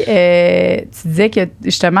 Puis, tu disais que,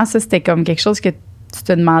 justement, ça, c'était comme quelque chose que tu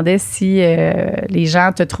te demandais si les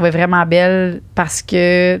gens te trouvaient vraiment belle parce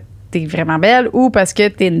que t'es vraiment belle ou parce que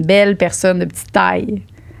t'es une belle personne de petite taille.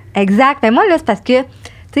 Exact. Mais moi, là, c'est parce que,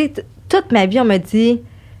 tu sais, toute ma vie, on me dit...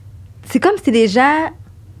 C'est comme si les gens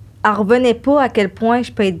en revenaient pas à quel point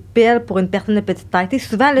je peux être belle pour une personne de petite taille. Tu sais,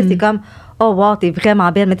 souvent, là, c'est comme... Oh, wow, t'es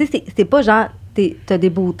vraiment belle. Mais tu sais, c'est pas genre... T'as des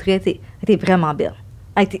beaux traits. T'sais. t'es vraiment belle.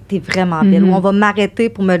 Hey, t'es vraiment belle. Ou on va m'arrêter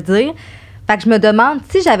pour me le dire. Fait que je me demande,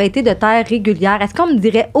 si j'avais été de taille régulière, est-ce qu'on me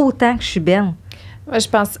dirait autant que je suis belle? Moi, je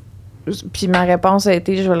pense... Puis ma réponse a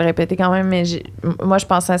été, je vais le répéter quand même, mais moi, je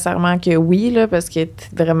pense sincèrement que oui, là, parce que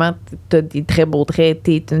vraiment, t'as des très beaux traits,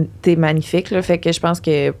 t'es magnifique, là, fait que je pense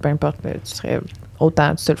que peu importe, tu serais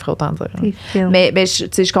autant, tu te le ferais autant dire. Mais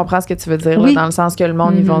je comprends ce que tu veux dire, là, dans le sens que le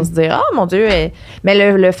monde, ils vont se dire, oh mon Dieu,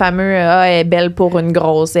 mais le fameux, elle est belle pour une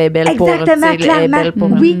grosse, elle est belle pour une... Exactement,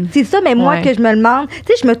 clairement. Oui, c'est ça, mais moi, que je me demande, tu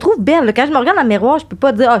sais, je me trouve belle. Là, quand je me regarde dans le miroir, je peux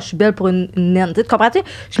pas dire, je suis belle pour une naine. Tu comprends-tu?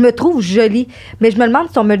 Je me trouve jolie, mais je me demande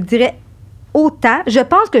si on me le dirait autant. Je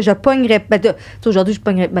pense que je pognerais. Aujourd'hui, je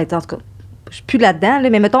pognerais. En tout cas, je suis plus là-dedans, là,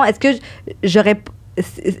 mais mettons, est-ce que j'aurais.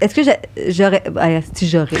 Est-ce que j'aurais. Si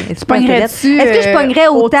j'aurais. Est-ce que je pognerais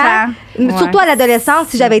autant? Surtout à l'adolescence,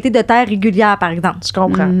 si j'avais été de taille régulière, par exemple. Je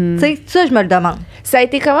comprends. Tu sais, ça, je me le demande. Ça a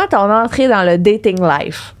été comment ton entrée dans le dating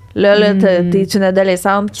life? Là, t'es une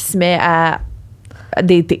adolescente qui se met à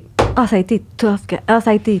dater. Ça a été tough,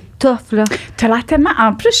 là. T'as l'air tellement...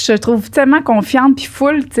 En plus, je te trouve tellement confiante puis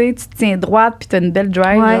full, tu sais, tu te tiens droite puis t'as une belle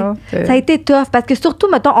drive, là. Ça a été tough parce que surtout,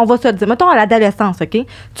 mettons, on va se le dire, mettons à l'adolescence, OK?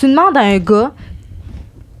 Tu demandes à un gars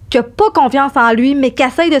qui n'a pas confiance en lui, mais qui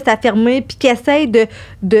essaye de s'affirmer puis qui essaye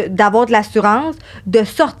d'avoir de l'assurance, de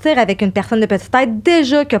sortir avec une personne de petite taille,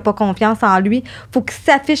 déjà qui n'a pas confiance en lui, faut qu'il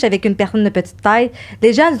s'affiche avec une personne de petite taille.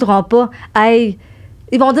 Les gens ne diront pas, hey,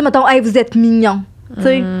 ils vont dire, mettons, hey, vous êtes mignon.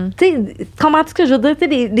 Tu sais, comment est-ce que je veux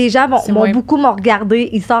dire? Les gens vont beaucoup me regarder,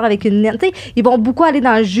 ils sortent avec une naine. Ils vont beaucoup aller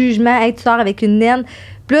dans le jugement, hey, tu sors avec une naine.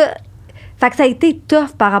 Puis là, fait que ça a été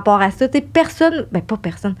tough par rapport à ça. Personne, pas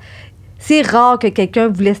personne. C'est rare que quelqu'un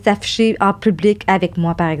voulait s'afficher en public avec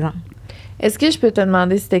moi, par exemple. Est-ce que je peux te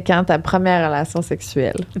demander c'était quand ta première relation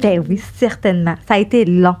sexuelle? Ben oui, certainement. Ça a été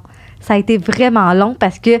long. Ça a été vraiment long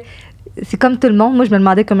parce que c'est comme tout le monde. Moi, je me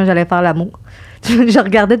demandais comment j'allais faire l'amour. Je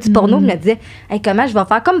regardais du porno, je me disais, hey, comment je vais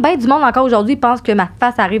faire? Comme bien du monde encore aujourd'hui, pense que ma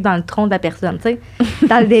face arrive dans le tronc de la personne, tu sais,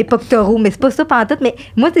 dans les pectoraux. Mais c'est pas ça pantoute, mais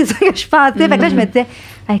moi, c'est ça que je pensais. Fait que là, je me disais,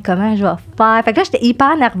 hey, comment je vais faire? Fait que là, j'étais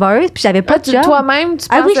hyper nerveuse, puis j'avais pas de job. Toi-même, tu pensais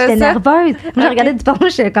ça? Ah oui, j'étais nerveuse. Moi, je regardais du porno, je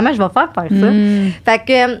disais, comment je vais faire ça? Fait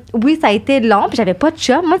que, oui, ça a été long, puis j'avais pas de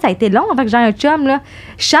chum. Moi, ça a été long avant que j'ai un chum, là.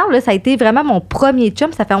 Charles, là, ça a été vraiment mon premier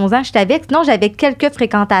chum. Ça fait 11 ans que j'étais avec. Sinon, j'avais quelques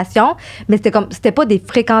fréquentations, mais c'était pas des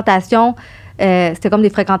fréquentations. C'était comme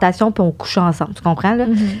des fréquentations, puis on couchait ensemble, tu comprends, là?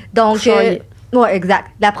 Donc, oui,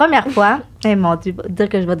 exact. La première fois, mon Dieu, dire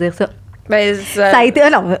que je vais dire ça. Ben, ça a été,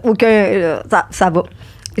 non, aucun, ça va.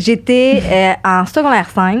 J'étais en secondaire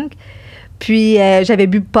 5, puis j'avais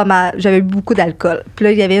bu beaucoup d'alcool. Puis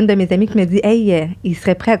là, il y avait une de mes amies qui me dit, hey, il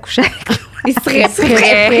serait prêt à coucher avec nous. Il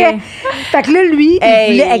serait prêt. Fait que là, lui,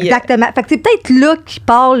 il voulait exactement. Fait que c'est peut-être là qu'il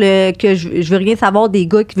parle que je veux rien savoir des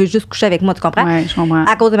gars qui veulent juste coucher avec moi, tu comprends? Oui, je comprends.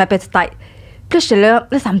 À cause de ma petite taille. Puis là, j'étais là,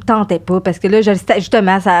 ça me tentait pas parce que là,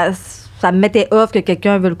 justement, ça me mettait off que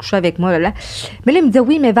quelqu'un veuille coucher avec moi. Là. Mais là, il me disait,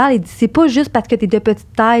 oui, mais Val, il dit, c'est pas juste parce que t'es de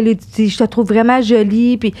petite taille. Là, il dit, je te trouve vraiment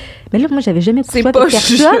jolie. Puis, mais là, moi, j'avais jamais couché avec personne.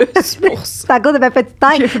 C'est pour ça. C'est à cause de ma petite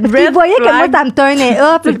taille. Parce qu'il voyait que moi, ça me turnait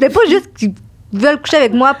off. Je voulais pas juste qu'ils veulent coucher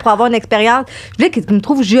avec moi pour avoir une expérience. Je voulais qu'ils me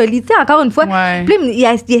trouvent jolie. Tu sais, encore une fois. Ouais. Puis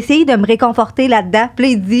là, il essayait de me réconforter là-dedans. Puis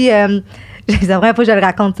là, il dit, c'est la première fois que je le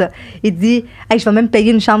raconte ça. Il dit, hey, je vais même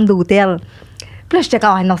payer une chambre d'hôtel. Puis là, j'étais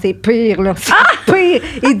comme, non, c'est pire, là. C'est pire.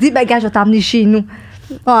 Il dit, ben, gars, je vais t'emmener chez nous.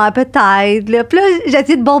 Peut-être, là. Puis là, j'ai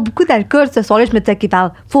essayé de boire beaucoup d'alcool ce soir-là. Je me disais, OK,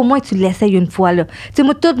 parle, faut au moins que tu l'essayes une fois, là. Tu sais,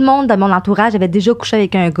 moi, tout le monde dans mon entourage avait déjà couché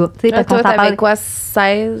avec un gars. Tu sais, parce toi, t'avais quoi,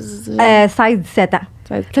 16? 16, 17 ans.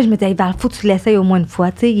 Puis là, je me disais, Val, faut que tu l'essayes au moins une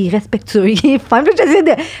fois. Tu sais, il est respectueux, il est fin. Puis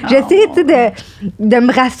j'essayais, tu sais, de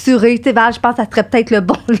me rassurer. Tu sais, Val, je pense que ça serait peut-être le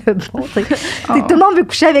bon, tu sais. Tout le monde veut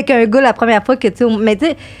coucher avec un gars la première fois que, tu sais, mais tu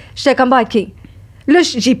sais, j'étais comme, OK. Là,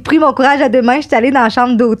 j'ai pris mon courage à deux mains, j'étais allée dans la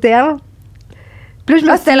chambre d'hôtel. Puis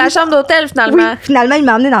là, c'était la chambre d'hôtel, finalement? Oui, finalement, il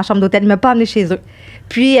m'a emmenée dans la chambre d'hôtel. Il m'a pas emmenée chez eux.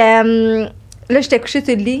 Puis là, j'étais couchée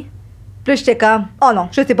sur le lit. Puis là, j'étais comme, oh non,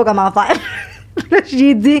 je sais pas comment faire. Puis là,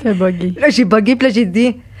 j'ai dit... T'as bugué. Là, j'ai bugué, puis là, j'ai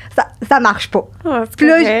dit, ça marche pas. Puis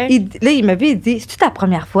là, il m'a vu, il dit, c'est-tu ta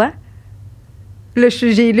première fois? Là,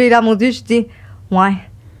 j'ai lu dans mon Dieu, je dis, ouais.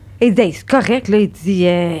 Il dit, hey, c'est correct, là. Il dit,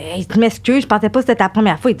 tu m'excuses, je pensais pas que c'était ta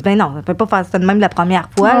première fois. Il dit, ben non, on peut pas faire ça de même la première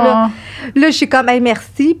fois, là. Là, je suis comme, hey,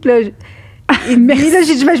 merci. Puis là, il dit, là,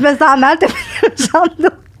 j'ai dit, mais je me sens mal, t'as pris une chambre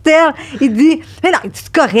d'hôtel. Il dit, mais non,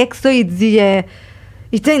 c'est correct, ça. Il dit,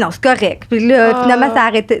 non, c'est correct. Puis là, finalement, ça a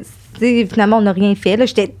arrêté. Finalement, on n'a rien fait, là.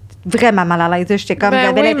 J'étais vraiment mal à l'aise. J'étais comme,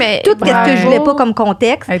 j'avais tout ce que je voulais pas comme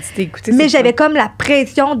contexte. Hey, tu t'es écouté, mais j'avais comme la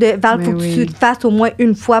pression de, Val, faut que tu le fasses au moins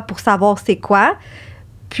une fois pour savoir c'est quoi.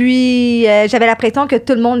 Puis, j'avais l'impression que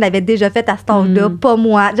tout le monde l'avait déjà fait à cet âge-là, pas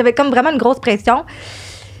moi. J'avais comme vraiment une grosse pression.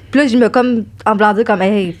 Puis là, je me comme en blanc dire comme,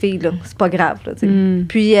 hey, fille, là, c'est pas grave. Là,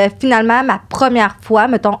 Puis finalement, ma première fois,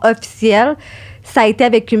 mettons, officielle, ça a été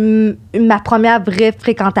avec ma première vraie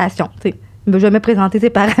fréquentation. T'sais. Il m'a jamais présenté ses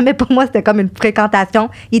parents, mais pour moi, c'était comme une fréquentation.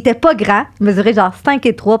 Il était pas grand. Il mesurait genre 5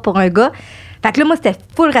 et 3 pour un gars. Fait que là, moi, c'était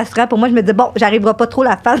full rassurant. Pour moi, je me disais, bon, j'arriverai pas trop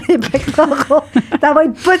la face des pectoraux. Ça va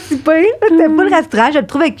être pas si pire. C'était full rassurant. Je le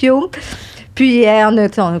trouvais cute. Puis, on a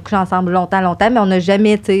couché ensemble longtemps, mais on n'a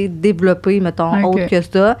jamais, développé, mettons, autre que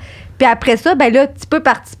ça. Puis après ça, ben là, petit peu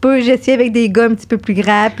par petit peu, j'ai essayé avec des gars un petit peu plus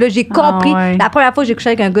grands. Puis là, j'ai compris. La première fois que j'ai couché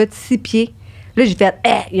avec un gars de 6 pieds, là, j'ai fait,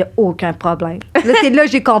 il n'y a aucun problème. Là, c'est là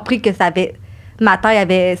que j'ai compris que ça avait... Ma taille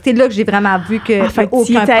avait... C'est là que j'ai vraiment vu que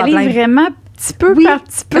aucun problème. Allé vraiment petit peu par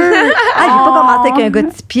petit peu. J'ai pas commencé avec un gars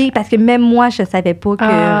de 6 pieds parce que même moi, je savais pas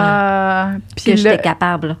que j'étais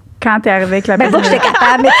capable. Quand t'es arrivée avec la personne. Pas que j'étais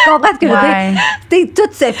capable, mais tu comprends ce que je veux dire?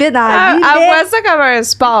 Tout se fait dans la vie. Elle voit ça comme un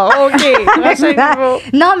sport. OK. Prochain niveau.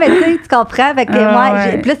 Non, mais tu comprends. Fait que moi,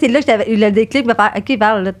 puis là, c'est là que j'avais eu le déclic de faire, OK,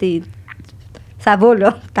 Val, là, ça va,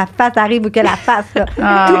 là. Ta face arrive ou que la face, là.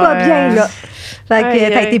 Tout va bien, là. Fait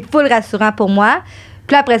que ça a été full rassurant pour moi.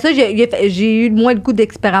 Puis après ça, j'ai eu moins le goût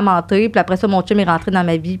d'expérimenter. Puis après ça, mon chum est rentré dans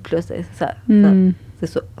ma vie. Puis là, c'est ça. C'est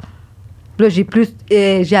ça. Là,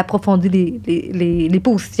 j'ai approfondi les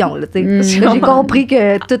positions. Là, là, j'ai compris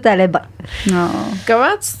que tout allait bien.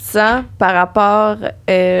 Comment tu te sens par rapport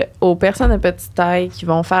aux personnes de petite taille qui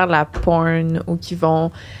vont faire la porn ou qui vont,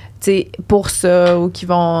 pour ça, ou qui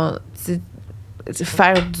vont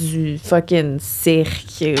faire du fucking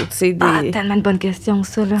cirque? Tellement de bonnes questions,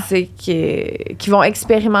 ça. Là. Qui vont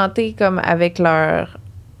expérimenter comme avec leur...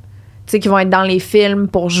 qui vont être dans les films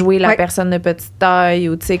pour jouer la personne de petite taille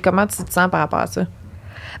ou comment tu te sens par rapport à ça?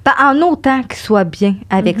 Ben, en autant qu'ils soient bien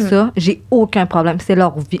avec ça, j'ai aucun problème. C'est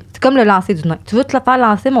leur vie. C'est comme le lancer du nain. Tu veux te le faire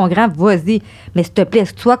lancer, mon grand, vas-y. Mais s'il te plaît,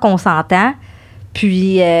 est-ce que toi consentant?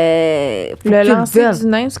 Puis, le lancer du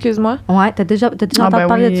nain, excuse-moi. Oui, t'as déjà entendu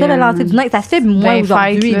parler de ça, le lancer du nain. Ça se fait moins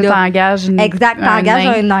aujourd'hui. T'engages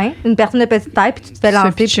un nain, une personne de petite taille, puis tu te fais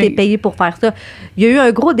lancer, puis t'es payé pour faire ça. Il y a eu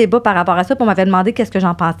un gros débat par rapport à ça, puis on m'avait demandé qu'est-ce que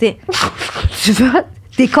j'en pensais. Tu vois,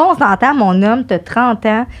 t'es consentant, mon homme, t'as 30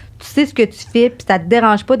 ans, tu sais ce que tu fais, puis ça te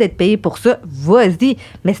dérange pas d'être payé pour ça, vas-y.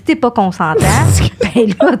 Mais si t'es pas consentant, ben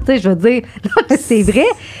là, tu sais, je veux dire, non, c'est vrai,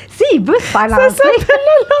 s'il veut se faire lancer...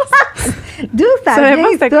 D'où ça vient,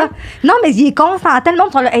 ça? Non, mais il est consentant. Le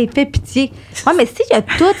monde sont là, hey, fais pitié. Ouais, mais s'il a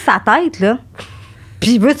toute sa tête, là,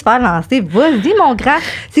 puis il veut se faire lancer, vas-y, mon grand.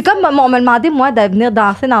 C'est comme on m'a demandé, moi, de venir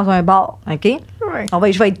danser dans un bar, OK?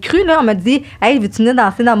 Ouais. Je vais être crue, là. On m'a dit, hey, veux-tu venir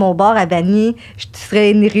danser dans mon bar à Vanier? Je te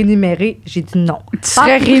serais rémunérée. J'ai dit non. Tu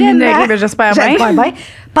serais rémunérée, mais j'espère bien.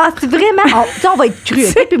 Penses-tu vraiment? On va être crue,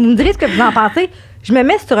 OK? Puis vous me direz ce que vous en pensez. Je me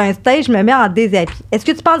mets sur un stage, je me mets en déshabillé. Est-ce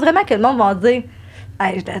que tu penses vraiment que le monde va dire...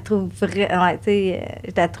 Hey, je la trouve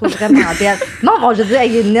vraiment belle. Non, bon, je dis,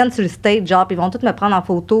 il y a une naine sur le stage, genre, puis ils vont tous me prendre en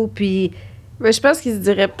photo, puis... Mais je pense qu'ils se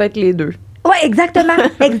diraient peut-être les deux. Oui, exactement.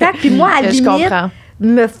 Exact. Puis moi, à la limite,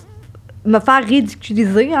 me faire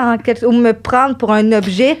ridiculiser ou me prendre pour un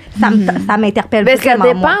objet, ça m'interpelle vraiment.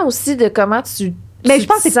 Ça dépend aussi de comment tu... Mais je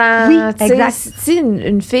pense que c'est... Oui, exact. Si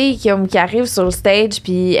une fille qui arrive sur le stage,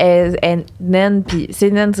 puis elle est naine, puis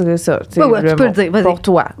c'est naine, c'est ça. Oui, tu peux le dire, vas-y. Pour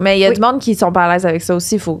toi. Mais il y a du monde qui sont pas à l'aise avec ça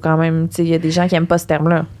aussi. Il faut quand même... Il y a des gens qui aiment pas ce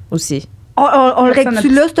terme-là aussi. On le règle-tu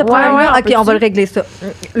là, ce problème-là? OK, on va le régler ça.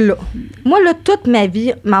 Là. Moi, là, toute ma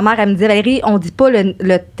vie, ma mère, elle me disait, Valérie, on dit pas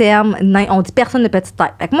le terme nain, on dit personne de petite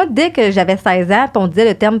taille. Fait que moi, dès que j'avais 16 ans, puis on disait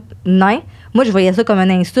le terme nain, moi, je voyais ça comme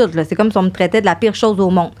une insulte. Là. C'est comme si on me traitait de la pire chose au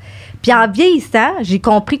monde. Puis en vieillissant, j'ai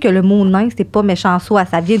compris que le mot nain, c'est pas méchant en soi.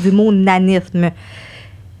 Ça vient du mot nanisme.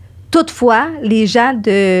 Toutefois, les gens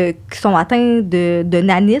qui sont atteints de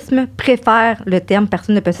nanisme préfèrent le terme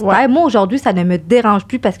personne de petite taille. Moi, aujourd'hui, ça ne me dérange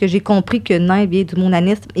plus parce que j'ai compris que nain vient du mot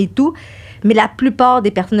nanisme et tout. Mais la plupart des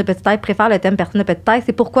personnes de petite taille préfèrent le terme personne de petite taille.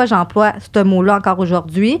 C'est pourquoi j'emploie ce mot-là encore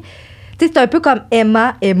aujourd'hui. Tu sais, c'est un peu comme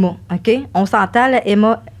Emma, OK? On s'entend, là,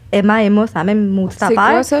 Emma, c'est la même maudite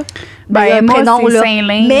affaire. C'est quoi, ça? Ben, Emma, c'est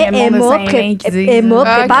Saint-Lin. Mais Emma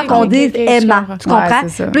préfère qu'on dise Emma. Tu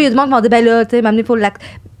comprends? Puis il y a du monde qui vont dire, ben là, tu sais, m'amener,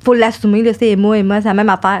 faut l'assumer, là, c'est Emma, c'est la même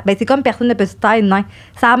affaire. Ben, c'est comme personne de petite taille, nain.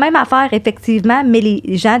 C'est la même affaire, effectivement, mais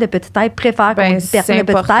les gens de petite taille préfèrent qu'on dise personne de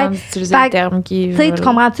petite taille. D'utiliser le terme qui... Tu sais, tu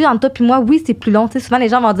comprends-tu, entre toi puis moi, oui, c'est plus long. Tu sais, souvent, les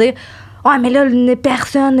gens vont dire, ouais, mais là, une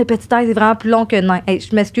personne de petite taille, c'est vraiment plus long que nain. Hey,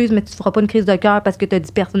 je m'excuse, mais tu ne feras pas une crise de cœur parce que tu as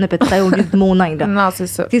dit personne de petite taille au lieu du mot nain. Là. Non, c'est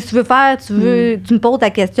ça. Si tu veux tu me poses ta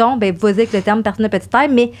question, ben vas-y avec le terme personne de petite taille,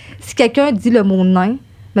 mais si quelqu'un dit le mot nain,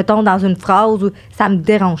 mettons dans une phrase, ça me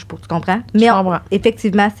dérange pas, tu comprends? Mais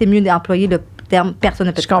effectivement, c'est mieux d'employer le terme personne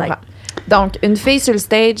de petite taille. Je comprends. Donc, une fille sur le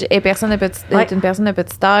stage est une personne de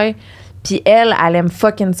petite taille. Puis elle aime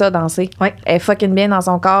fucking ça, danser. Ouais. Elle est fucking bien dans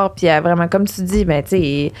son corps. Puis elle vraiment, comme tu dis, ben, tu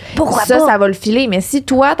sais, Pourquoi ça, pas? ça va le filer. Mais si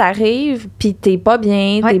toi, t'arrives, puis t'es pas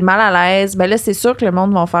bien, t'es mal à l'aise, ben là, c'est sûr que le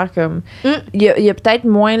monde va faire comme. Il y a peut-être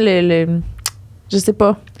moins le. Je sais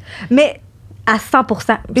pas. Mais à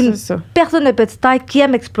 100%, une personne de petite taille qui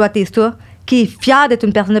aime exploiter ça, qui est fière d'être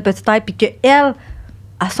une personne de petite taille, puis qu'elle,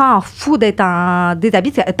 elle s'en fout d'être en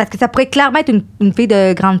déshabillé, parce que ça pourrait clairement être une fille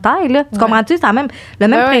de grande taille, là. Tu comprends-tu? C'est le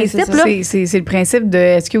même principe, là. C'est le principe de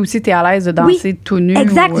est-ce que aussi tu es à l'aise de danser tout nu?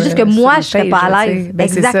 Exact, c'est juste que moi, je serais pas à l'aise. Ben,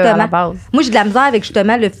 exactement. C'est ça, à la base. Moi, j'ai de la misère avec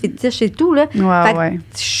justement le fétiche et tout, là. Je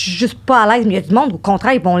suis juste pas à l'aise, mais il y a du monde, au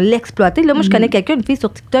contraire, ils vont l'exploiter. Là, moi, je connais quelqu'un, une fille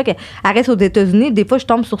sur TikTok, elle reste aux États-Unis, des fois, je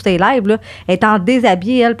tombe sur ses lives, là, elle est en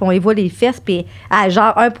déshabillée, elle, puis on y voit les fesses, puis elle a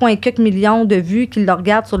genre 1,4 million de vues qui le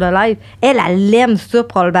regardent sur le live. Elle aime ça,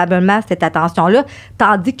 probablement, cette attention-là,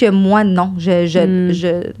 tandis que moi, non. Je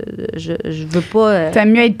veux pas...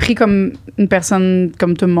 T'aimes mieux être pris comme une personne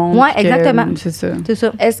comme tout le monde. Oui, exactement. C'est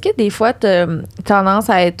ça. Est-ce que des fois, t'as tendance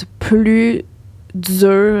à être plus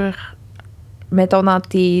dur, mettons, dans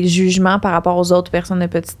tes jugements par rapport aux autres personnes de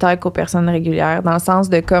petite taille qu'aux personnes régulières, dans le sens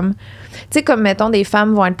de comme... Tu sais, comme, mettons, des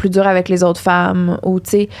femmes vont être plus dures avec les autres femmes, ou, tu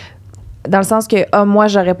sais, dans le sens que, moi,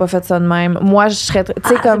 j'aurais pas fait ça de même. Moi, je serais... Tu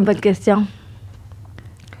sais, comme... C'est une bonne question.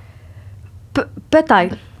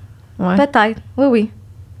 Peut-être. Ouais. Peut-être. Oui.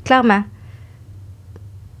 Clairement.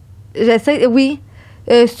 J'essaie, oui.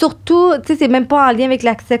 Surtout, tu sais, c'est même pas en lien avec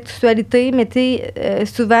la sexualité, mais tu sais,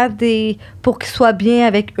 souvent, pour qu'ils soient bien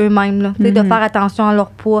avec eux-mêmes, là, tu sais, de faire attention à leur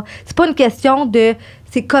poids. C'est pas une question de...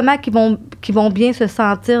 C'est comment qu'ils vont bien se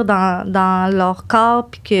sentir dans leur corps,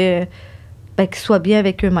 puis qu'ils soient bien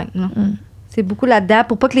avec eux-mêmes, là. C'est beaucoup là-dedans,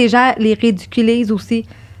 pour pas que les gens les ridiculisent aussi.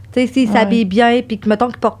 Tu sais, s'ils s'habillent bien, puis que, mettons,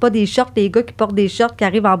 qu'ils portent pas des shorts, les gars qui portent des shorts qui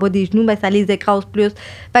arrivent en bas des genoux, ben ça les écrase plus.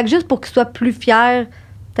 Fait que juste pour qu'ils soient plus fiers,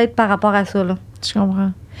 peut-être par rapport à ça, là. Je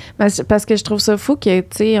comprends. Parce que je trouve ça fou que, tu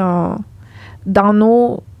sais, dans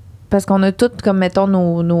nos... Parce qu'on a toutes, comme, mettons,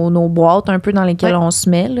 nos boîtes un peu dans lesquelles on se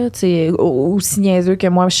met, là, tu sais, aussi niaiseux que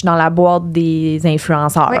moi, je suis dans la boîte des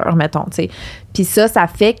influenceurs, mettons, tu sais. Puis ça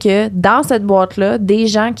fait que, dans cette boîte-là, des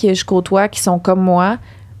gens que je côtoie qui sont comme moi,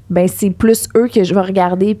 ben c'est plus eux que je vais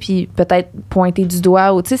regarder puis peut-être pointer du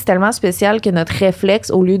doigt. Ou, tu sais, c'est tellement spécial que notre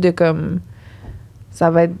réflexe, au lieu de comme... Ça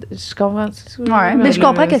va être... Je comprends. Ouais, mais je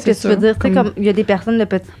comprends qu'est-ce que tu veux dire. Tu sais, comme il y a des personnes de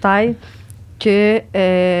petite taille que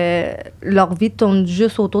leur vie tourne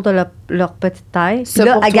juste autour de leur petite taille. Ça,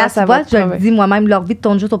 là, pour toi, ça va, je le dis moi-même, leur vie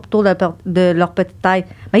tourne juste autour de leur petite taille.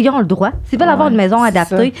 Mais ils ont le droit. S'ils veulent avoir une maison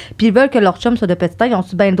adaptée, puis ils veulent que leur chum soit de petite taille, ils ont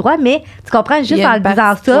bien le droit. Mais tu comprends, juste en le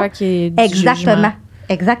disant ça... Exactement.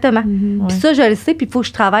 Exactement. Puis ça, je le sais, puis il faut que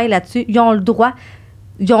je travaille là-dessus. Ils ont le droit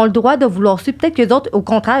de vouloir suivre. Peut-être que les autres, au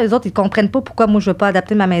contraire, les autres, ils comprennent pas pourquoi moi, je veux pas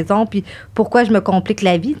adapter ma maison, puis pourquoi je me complique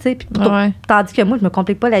la vie, tu sais. Tandis que moi, je me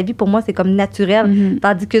complique pas la vie. Pour moi, c'est comme naturel.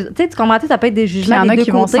 Tandis que, tu sais, tu comprends, ça peut être des jugements des deux côtés. Il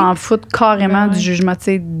y en a qui vont s'en foutre carrément du jugement, tu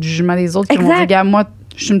sais, du jugement des autres, qui vont dire, regarde, moi,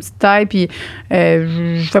 je suis une petite taille, puis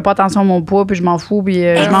je fais pas attention à mon poids, puis je m'en fous, puis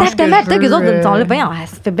je mange ce que je veux. Peut-être que les autres sont là,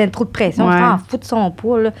 ça fait bien trop de pression, je m'en fous de son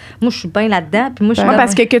poids, là. Moi, je suis bien là-dedans, puis moi, je suis là.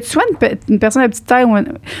 Parce que tu sois une personne de petite taille,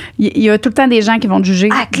 il y a tout le temps des gens qui vont te juger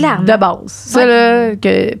de base. Ça, là,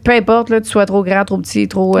 que peu importe, là, tu sois trop grand, trop petit,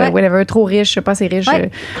 trop whatever, trop riche, je sais pas, c'est riche,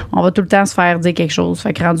 on va tout le temps se faire dire quelque chose.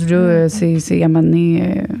 Fait que rendu là, c'est à un moment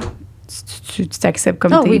donné... Tu t'acceptes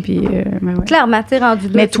comme t'es. Puis, clairement, tu sais, rendu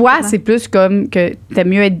là. Mais toi, c'est plus comme que t'aimes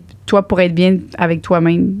mieux être toi pour être bien avec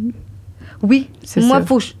toi-même. Oui. Moi,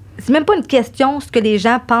 c'est même pas une question ce que les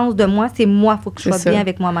gens pensent de moi, c'est moi, il faut que je sois bien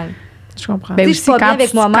avec moi-même. Je comprends. Si je suis pas bien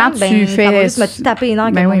avec moi-même, ça va juste me taper les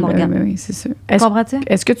nerfs quand on me regarde. Oui, c'est ça. Comprends-tu?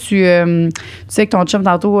 Est-ce que tu sais que ton chum,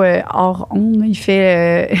 tantôt, hors onde, il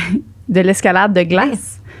fait de l'escalade de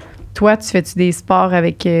glace? Toi, tu fais-tu des sports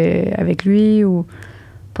avec lui ou...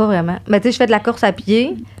 Pas vraiment. Mais tu sais, je fais de la course à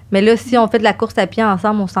pied. Mais là, si on fait de la course à pied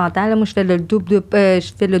ensemble, on s'entend. Là, moi, je fais le double de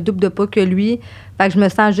pas que lui. Fait que je me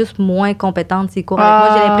sens juste moins compétente s'il court avec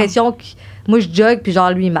moi. J'ai l'impression que moi, je jogue, puis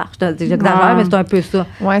genre, lui, il marche. J'exagère, mais c'est un peu ça.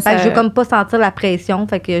 Fait que je veux comme pas sentir la pression.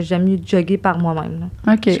 Fait que j'aime mieux jogger par moi-même.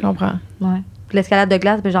 Là. OK. Je comprends. Ouais. Puis l'escalade de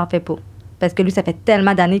glace, ben, j'en fais pas. Parce que lui, ça fait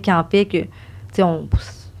tellement d'années qu'il en fait que, tu sais,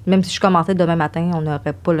 même si je commençais demain matin, on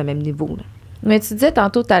n'aurait pas le même niveau, là. Mais tu disais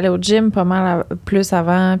tantôt que tu allais au gym pas mal plus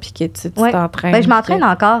avant, puis que tu t'entraînes. Ben, je m'entraîne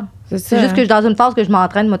encore. C'est juste que je suis dans une phase que je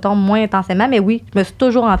m'entraîne, mettons, moins intensément. Mais oui, je me suis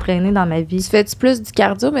toujours entraînée dans ma vie. Tu fais-tu plus du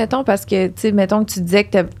cardio, mettons, parce que, tu sais, mettons que tu disais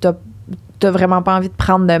que t'as vraiment pas envie de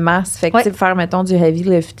prendre de masse. Fait que, tu sais, faire, mettons, du heavy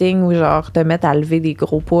lifting ou genre te mettre à lever des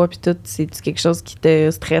gros poids puis tout, c'est quelque chose qui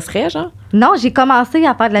te stresserait, genre? Non, j'ai commencé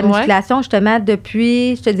à faire de la musculation, justement,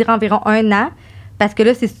 depuis, je te dirais, environ 1 an. Parce que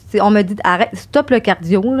là, on me dit, arrête, stop le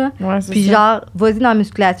cardio, là. Ouais, puis genre, vas-y dans la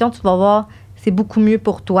musculation, tu vas voir, c'est beaucoup mieux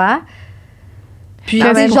pour toi. Puis,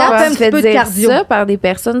 genre, fais un petit peu de cardio. Ça par des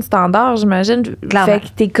personnes standards, j'imagine. Clairement. Fait que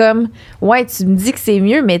t'es comme, ouais, tu me dis que c'est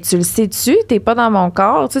mieux, mais tu le sais-tu? T'es pas dans mon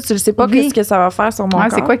corps, tu le sais pas qu'est-ce que ça va faire sur mon corps.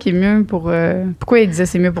 C'est quoi qui est mieux pour... pourquoi il disait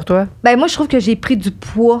c'est mieux pour toi? Ben moi, je trouve que j'ai pris du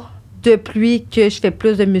poids depuis que je fais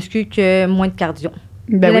plus de muscu que moins de cardio.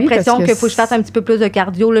 Ben j'ai l'impression qu'il faut que je fasse un petit peu plus de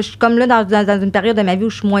cardio. Là, je suis comme là dans une période de ma vie où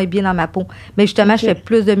je suis moins bien dans ma peau. Mais justement, je fais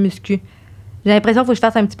plus de muscu. J'ai l'impression qu'il faut que je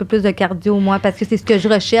fasse un petit peu plus de cardio, moi, parce que c'est ce que je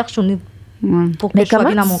recherche pour que je sois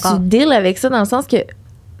bien dans mon corps. Mais comment tu deals avec ça dans le sens que, tu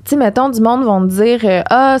sais, mettons, du monde vont te dire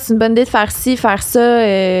c'est une bonne idée de faire ci, faire ça.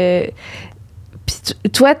 Puis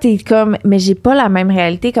toi, t'es comme, mais j'ai pas la même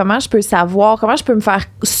réalité. Comment je peux savoir? Comment je peux me faire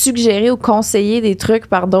suggérer ou conseiller des trucs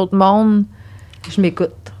par d'autres mondes? Je m'écoute.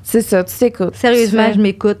 C'est ça, tu t'écoutes. Sérieusement, je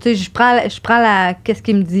m'écoute. Tu sais, je prends qu'est-ce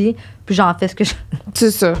qu'il me dit, puis j'en fais ce que je...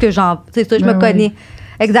 C'est ça. C'est ça, je me connais.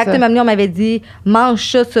 Exactement. Nous, on m'avait dit, mange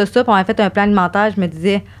ça, ça, ça. Puis on avait fait un plan alimentaire. Je me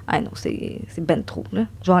disais, ah non, c'est ben trop, là.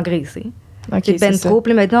 Je vais engraisser. Okay, c'est ben trop.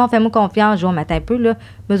 Puis maintenant, fais-moi confiance. Je vais mettre un peu, là.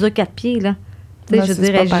 Mesure 4 pieds, là. Tu sais, je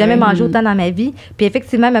dirais, j'ai jamais mangé autant dans ma vie. Puis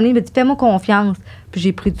effectivement, ma il me dit, fais-moi confiance. Puis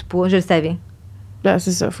j'ai pris du poids, je le savais. Ben,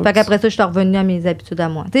 c'est ça. Fait qu'après ça, je suis revenue à mes habitudes à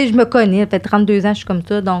moi. Tu sais, je me connais. Ça fait 32 ans, je suis comme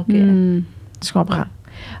ça, donc... Je comprends.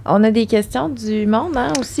 On a des questions du monde,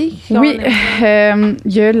 hein, aussi? Oui.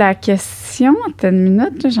 Il y a la question... Attends une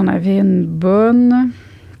minute, là, j'en avais une bonne.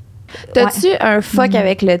 T'as-tu un fuck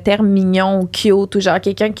avec le terme mignon ou cute? Ou genre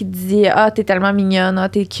quelqu'un qui te dit « Ah, t'es tellement mignonne, ah,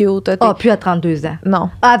 t'es cute. » plus à 32 ans. Non.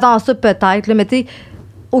 Avant ça, peut-être, là, mais tu sais,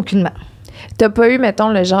 aucunement. T'as pas eu, mettons,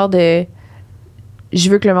 le genre de... Je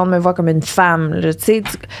veux que le monde me voit comme une femme, tu sais.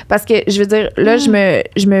 Parce que, je veux dire, là,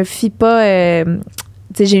 je me fie pas... tu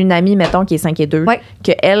sais, j'ai une amie, mettons, qui est 5'2",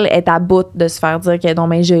 qu'elle est à bout de se faire dire qu'elle est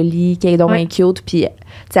donc bien jolie, qu'elle est donc bien cute, puis,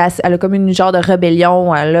 tu sais, elle a comme une genre de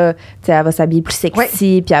rébellion, elle va s'habiller plus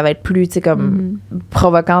sexy, puis elle va être plus, tu sais, comme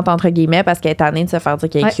provocante, entre guillemets, parce qu'elle est tannée de se faire dire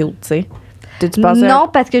qu'elle est cute, tu sais. Tu penses non,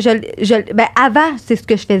 parce que ben, avant, c'est ce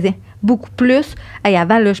que je faisais. Beaucoup plus.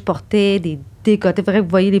 Avant, là, je portais des décolletés. Faudrait que vous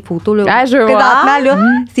voyez les photos, là. Ah, je vois. Présentement, là,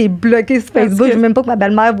 c'est bloqué sur Facebook. Je veux même pas que ma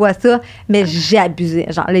belle-mère voit ça, mais j'ai abusé.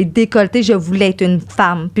 Genre, les décolletés, je voulais être une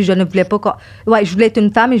femme, puis je ne voulais pas... je voulais être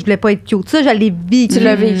une femme et je voulais pas être cute. Ça, je l'ai vécu. Tu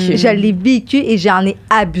l'as vécu. Je l'ai vécu et j'en ai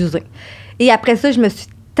abusé. Et après ça, je me suis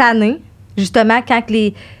tannée, justement, quand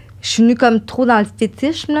je suis venue comme trop dans le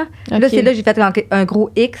fétichisme. Là, là c'est là que j'ai fait un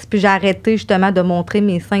gros X, puis j'ai arrêté justement de montrer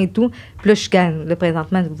mes seins et tout. Puis là, je suis là,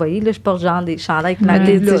 présentement, vous voyez, là, je porte genre des chandails avec ma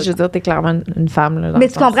tête. Je veux dire, t'es clairement une femme. Là, mais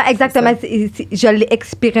tu comprends, exactement. Je l'ai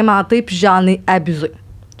expérimenté, puis j'en ai abusé.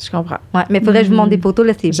 Je comprends. Ouais, mais il faudrait que je vous montre des photos,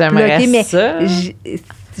 là, c'est bloqué, mais ça.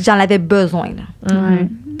 J'en avais besoin. Là. Mm-hmm.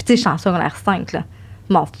 Puis tu sais, je suis en secondaire 5, là.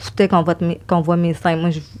 Je m'en foutais qu'on voit mes seins.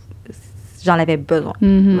 Moi, j'en avais besoin.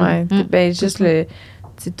 Ouais, ben juste le...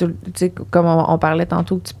 Tu sais, comme on parlait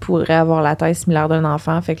tantôt, que tu pourrais avoir la taille similaire d'un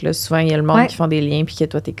enfant. Fait que là, souvent, il y a le monde qui font des liens, puis que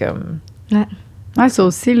toi, t'es comme... Ouais, c'est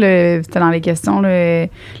aussi, c'était dans les questions,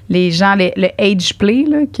 les gens, le age play,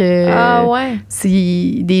 là, que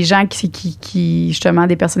c'est des gens qui, justement,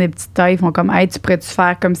 des personnes de petite taille font comme, hey, tu pourrais-tu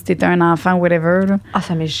faire comme si t'étais un enfant, whatever, là. Ah,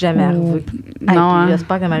 ça m'est jamais arrivé. Non,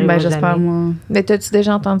 j'espère que ça m'arrivera jamais. J'espère, moi. Mais t'as-tu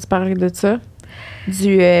déjà entendu parler de ça?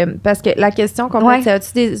 Parce que la question complète, c'est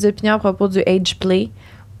as-tu des opinions à propos du age play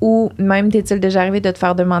ou même t'est-il déjà arrivé de te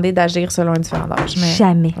faire demander d'agir selon un différent âge?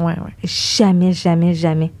 Jamais. Ouais. Jamais, jamais,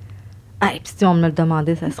 jamais. Puis si on me le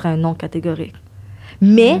demandait, ça serait un non catégorique.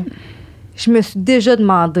 Mais je me suis déjà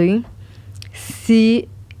demandé si,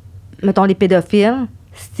 mettons, les pédophiles,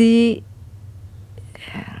 si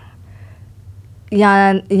il y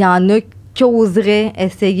en a qui oseraient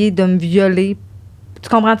essayer de me violer. Tu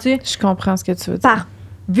comprends-tu? Je comprends ce que tu veux dire.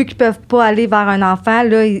 Vu qu'ils peuvent pas aller vers un enfant,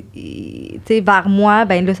 là, vers moi,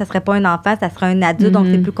 ben là, ça serait pas un enfant, ça serait un adulte, donc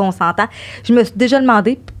c'est plus consentant. Je me suis déjà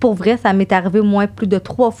demandé, pour vrai, ça m'est arrivé au moins plus de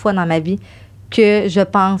 3 fois dans ma vie que je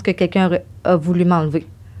pense que quelqu'un a voulu m'enlever.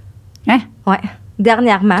 Hein? Ouais.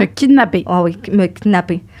 Dernièrement. Te kidnapper. Ah oui, me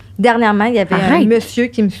kidnapper. Dernièrement, il y avait un monsieur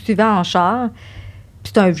qui me suivait en char, puis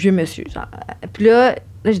c'était un vieux monsieur, genre. Puis là,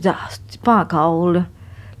 je dis, c'est pas encore, là.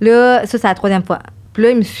 Là, ça, c'est la 3e fois. Puis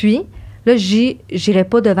là, il me suit. Là, j'irai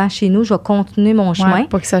pas devant chez nous, je vais continuer mon chemin.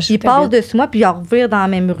 Pour que ça il passe dessus moi, puis il revire dans la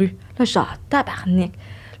même rue. Là, je dis, tabarnak.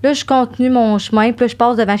 Là, je continue mon chemin, puis là, je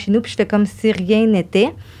passe devant chez nous, puis je fais comme si rien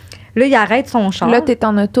n'était. Là, il arrête son char. Là, t'es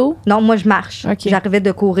en auto? Non, moi, je marche. OK. J'arrivais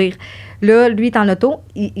de courir. Là, lui, il est en auto.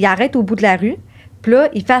 Il arrête au bout de la rue. Puis là,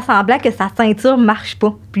 il fait semblant que sa ceinture marche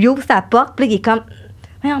pas. Puis il ouvre sa porte. Puis là, il est comme...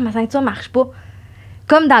 Non, ma ceinture marche pas.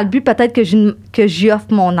 Comme dans le but, peut-être que j'y offre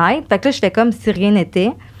mon aide. Fait que là, je fais comme si rien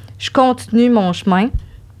n'était. Je continue mon chemin.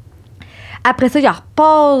 Après ça, il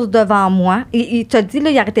repasse devant moi. Il te dit, là,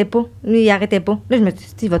 il arrêtait pas. Il arrêtait pas. Là, je me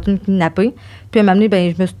suis dit, il va tout me kidnapper. Puis à un moment donné,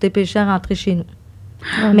 ben, je me suis dépêchée à rentrer chez nous.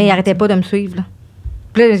 Mais il arrêtait pas de me suivre, là.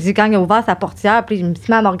 Puis là, quand il a ouvert sa portière, puis il me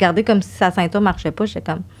met à me regarder comme si sa ceinture marchait pas.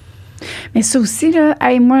 J'étais comme... Mais ça aussi, là,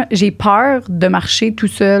 hey, moi, j'ai peur de marcher tout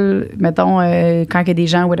seul, mettons, quand il y a des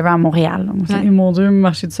gens, whatever, à Montréal. Ouais. Mon Dieu,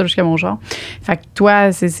 marcher tout seul jusqu'à mon genre. Fait que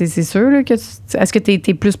toi, c'est sûr là, que est-ce que t'es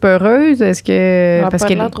plus peureuse? Est-ce que... Parce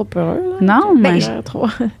que trop peureuse. Non, mais... trop...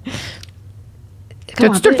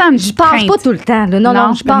 T'as-tu tout le temps Je pense pas tout le temps. Là.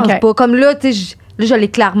 Non, je pense pas. Comme là, tu sais, je l'ai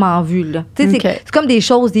clairement vu. Là. C'est comme des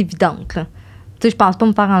choses évidentes. Là. Tu sais, je pense pas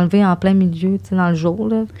me faire enlever en plein milieu, tu sais, dans le jour.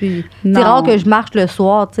 Là. Puis, c'est rare que je marche le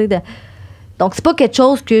soir, tu sais. Donc, c'est pas quelque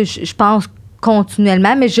chose que je pense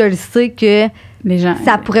continuellement, mais je le sais que les gens,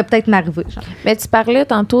 ça pourrait peut-être m'arriver. Genre. Mais tu parlais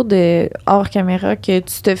tantôt de hors caméra que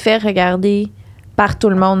tu te fais regarder par tout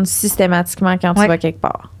le monde systématiquement quand tu vas quelque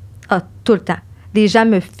part. Ah, tout le temps. Les gens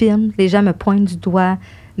me filment, les gens me pointent du doigt,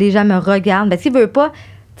 les gens me regardent. Ben, s'ils veulent pas,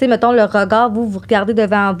 tu sais, mettons, le regard, vous regardez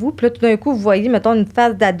devant vous, puis là, tout d'un coup, vous voyez, mettons, une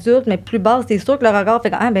face d'adulte, mais plus basse, c'est sûr que le regard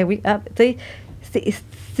fait « Ah, ben oui, ah, tu sais, c'est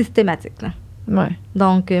systématique, là. » Ouais.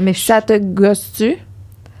 Donc, mais ça te gosse-tu?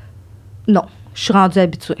 Non, je suis rendue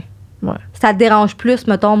habituée. Ouais. Ça dérange plus,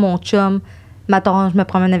 mettons, mon chum, mettons, je me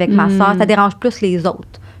promène avec ma soeur, ça dérange plus les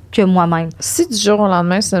autres que moi-même. Si du jour au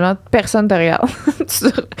lendemain, seulement personne te regarde,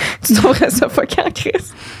 tu trouverais ça fucking en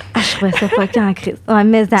crise? Ah, je trouverais ça fucking en crise. Ouais,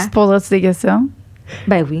 mais ça. Tu te poseras-tu des questions?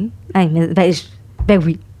 Ben oui. Hey, ben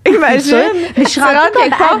oui. Imagine! Mais je suis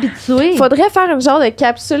rendue habituée. Faudrait faire une genre de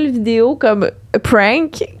capsule vidéo comme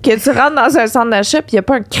prank, que tu rentres dans un centre d'achat puis il n'y a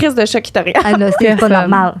pas un crise de chat qui te regarde. Ah non, c'est pas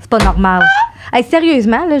normal. C'est pas normal. Hey,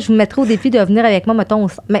 sérieusement, là, je vous mettrais au défi de venir avec moi, mettons,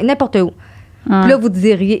 n'importe où. Puis là, vous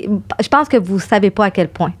diriez... Je pense que vous savez pas à quel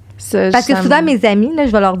point. Parce que souvent, mes amis, là,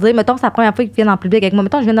 je vais leur dire, mettons, c'est la première fois qu'ils viennent en public avec moi.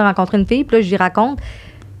 Mettons, je viens de rencontrer une fille, puis là, je lui raconte.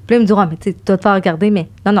 Puis là, ils me diront, mais tu dois te faire regarder, mais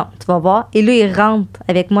non, tu vas voir. Et là, ils rentrent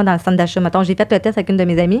avec moi dans le centre d'achat. Mettons, j'ai fait le test avec une de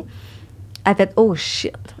mes amies. Elle a fait, oh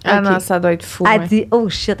shit. Ah okay. Non, ça doit être fou. Elle dit, oh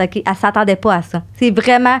shit, OK. Elle s'attendait pas à ça. C'est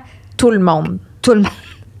vraiment. Tout le monde. Tout le monde.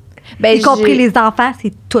 Ben, y compris les enfants,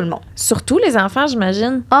 c'est tout le monde. Surtout les enfants,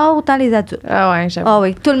 j'imagine. Ah, autant les adultes. Ah ouais, j'avoue. Ah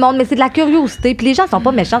oui, tout le monde. Mais c'est de la curiosité. Puis les gens sont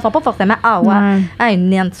pas méchants, sont pas forcément, ah ouais, ah, une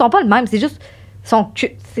naine. Ils sont pas le même. C'est juste.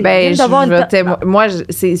 Ben, moi,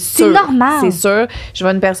 c'est sûr. C'est normal. C'est sûr. Je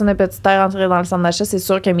vois une personne de petite taille entrer dans le centre d'achat, c'est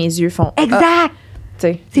sûr que mes yeux font. Exact.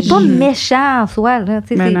 C'est pas méchant en soi. Là,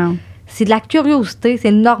 mais non. C'est de la curiosité,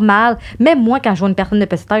 c'est normal. Même moi, quand je vois une personne de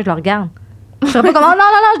petite taille, je le regarde. Je serais pas comme, non,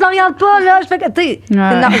 je le regarde pas, là. Je fais que, tu sais,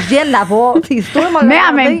 je viens de l'avoir. Mais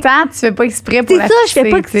en même temps, tu fais pas exprès pour la c'est ça, je fais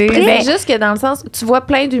pas exprès. Mais juste que dans le sens, tu vois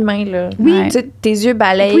plein d'humains, là. Oui. Tu sais, tes yeux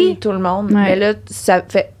balayent tout le monde. Ouais. Mais là, ça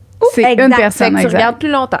fait. C'est une personne. Fait que tu regardes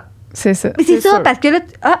plus longtemps. C'est ça. Mais c'est ça, parce que là,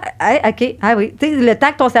 OK, ah oui. Tu sais, le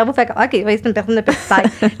temps que ton cerveau fait, OK, oui, c'est une personne de petite taille.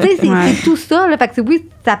 Tu sais, c'est tout ça, là. Fait que oui,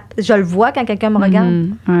 je le vois quand quelqu'un me regarde.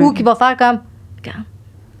 Ou qu'il va faire comme, regarde.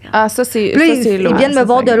 Ah, ça, c'est loin. Ils viennent me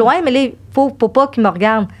voir de loin, mais là, il faut pas qu'ils me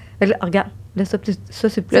regardent. Là, regarde. Là, ça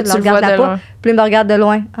c'est petit. Là, regarde là pas. Puis il me regarde de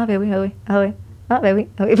loin. Ah, ben oui, ah oui, ah oui. Ah, ben oui.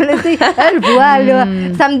 Ah oui. Puis là, tu sais, elle voit, là.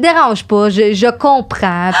 Ça me dérange pas. Je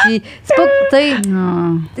comprends. Puis c'est pas, tu sais,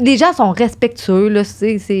 les gens sont respectueux, là.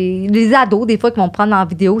 C'est les ados, des fois, qui vont me prendre en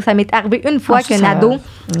vidéo. Ça m'est arrivé une fois qu'un ado,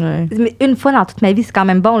 mais une fois dans toute ma vie, c'est quand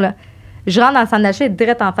même bon, là. Je rentre dans le centre d'achat, elle est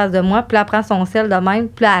direct en face de moi, puis elle prend son sel de même,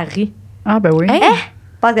 puis là, elle rit. Ah, ben oui.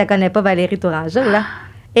 Je pense qu'elle connaît pas Valérie Tourangeau, là.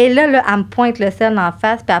 Et là, elle me pointe le sel en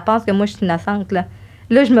face, puis elle pense que moi, je suis innocente, là.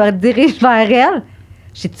 Là, je me dirige vers elle.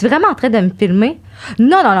 J'étais vraiment en train de me filmer?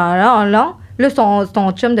 Non. Là,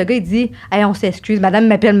 son chum de gars, il dit, hey, on s'excuse. Madame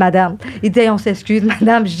m'appelle madame. Il dit, hey, on s'excuse,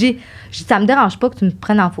 madame. Je dis, ça me dérange pas que tu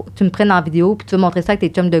me prennes en vidéo, puis tu veux montrer ça avec tes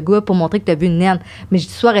chums de gars pour montrer que tu as vu une naine. Mais je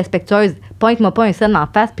dis, sois respectueuse. Pointe-moi pas un sel en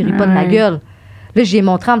face, puis ris pas de ma gueule. Là, j'ai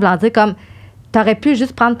montré en blanc dire comme, t'aurais pu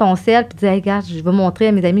juste prendre ton sel puis dire, hey, regarde, je vais montrer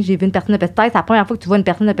à mes amis que j'ai vu une personne de petite taille. C'est la première fois que tu vois une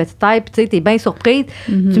personne de petite taille, puis tu sais, t'es bien surprise.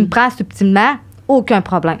 Tu me prends subtilement, aucun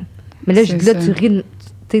problème. Mais là, je dis, là, tu ris,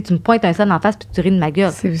 tu me pointes un sel en face puis tu ris de ma gueule.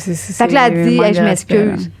 Fait que là, elle dit, hey, je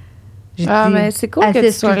m'excuse. Mais c'est cool que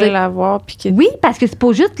tu sois allée la voir. Oui, parce que c'est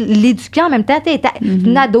pas juste l'éduquer en même temps. T'es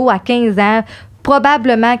une ado à 15 ans,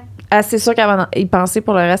 probablement. Ah, c'est sûr qu'elle va y penser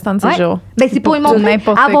pour le restant de ses jours. Ben, c'est pour y montrer. Elle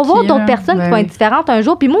va voir d'autres personnes qui vont être différentes un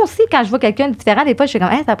jour. Puis moi aussi, quand je vois quelqu'un de différent, des fois, je fais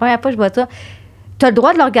comme, hey, c'est la première fois que je vois ça. t'as le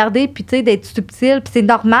droit de le regarder, puis tu sais, d'être subtil, puis c'est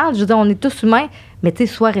normal. Je veux dire, on est tous humains, mais tu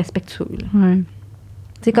sais, sois respectueux. Ouais. Tu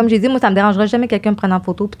sais, comme j'ai dit, moi, ça me dérangera jamais quelqu'un me prenne en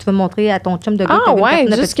photo, puis tu veux montrer à ton chum de gars que t'as vu une personne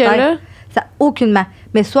de petite taille. jusque-là. Ça, aucunement.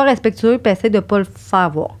 Mais sois respectueux, puis essaie de pas le faire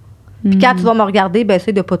voir. Puis quand tu vas me regarder, ben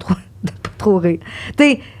essaie de pas trop rire.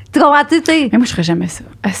 Tu comprends, tu sais. Mais moi, je ferais jamais ça.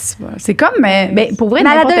 C'est comme, mais pour vrai, Mais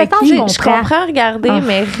à n'importe l'adolescence, qui. Je comprends regarder,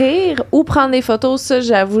 mais rire ou prendre des photos, ça,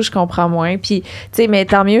 j'avoue, je comprends moins. Puis, tu sais, mais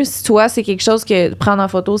tant mieux si toi, c'est quelque chose que prendre en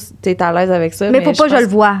photo, t'es à l'aise avec ça. Mais faut pas que je le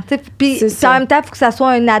vois. Puis en même temps, il faut que ça soit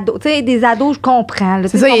un ado. Tu sais, des ados, je comprends. Là,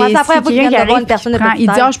 C'est ça, ça après, si quelqu'un qui arrive, une personne il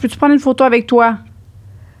dit, je peux-tu prendre une photo avec toi?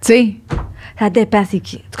 Tu sais. Ça dépend c'est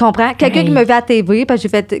qui. Tu comprends? Quelqu'un qui me vit à la TV, parce que j'ai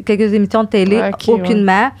fait quelques émissions de télé,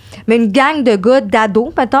 aucunement. Mais une gang de gars,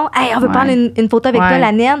 d'ados, mettons, on veut prendre une photo avec toi,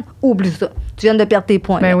 la naine, oublie ça. Tu viens de perdre tes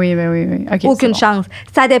points. Ben oui. Okay, aucune chance.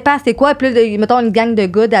 Ça dépend c'est quoi. Puis là, mettons une gang de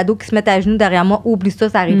gars, d'ados qui se mettent à genoux derrière moi, oublie ça,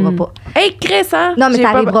 ça arrivera pas. Hey, Chris, hein? Non, mais ça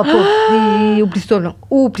arrivera pas. Oublie ça, là.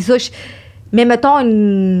 Oublie ça. Mais mettons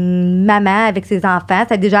une maman avec ses enfants,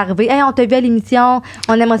 ça a déjà arrivé. Hey, on t'a vu à l'émission,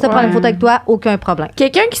 on aimerait ça prendre une photo avec toi, aucun problème.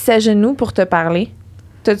 Quelqu'un qui s'agenouille pour te parler,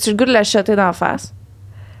 t'as-tu le goût de la shotter d'en face?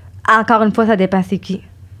 Encore une fois, ça dépend c'est qui.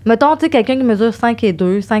 Mettons, tu sais, quelqu'un qui mesure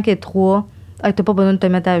 5'2", 5'3", t'as pas besoin de te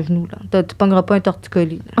mettre à genoux, là. Tu pogneras pas un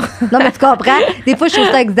torticolis. Non, mais tu comprends? Des fois, je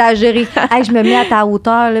trouve ça exagéré. Hey, je me mets à ta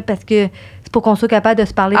hauteur, là, parce que pour qu'on soit capable de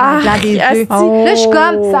se parler dans le blanc des yeux. Là, je suis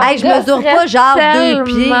comme, je mesure pas genre 2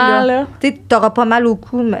 pieds. Tu sais, t'auras pas mal au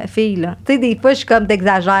cou, ma fille. Là. Tu sais, des fois, je suis comme,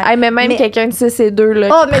 t'exagères. Mais même quelqu'un de 6 et 2 là,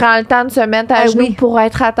 qui prend le temps de se mettre à genoux pour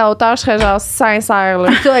être à ta hauteur, je serais genre sincère. Là.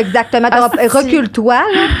 C'est ça, exactement. Recule-toi,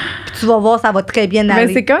 là, puis tu vas voir, ça va très bien aller.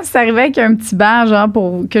 Mais c'est comme si t'arrivais avec un petit banc, genre,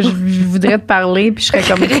 pour que je voudrais te parler, puis je serais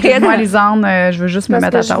comme, moi, Lisande, je veux juste me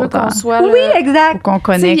mettre à ta hauteur. Oui, exact. Pour qu'on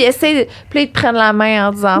connecte. Puis ils te prennent la main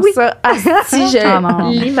en disant ça. Si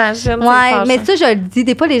je l'imagine. Ouais, mais ça, je le dis.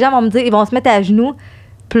 Des fois, les gens vont me dire, ils vont se mettre à genoux.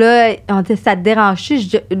 Puis là, on dit, ça te dérange-tu?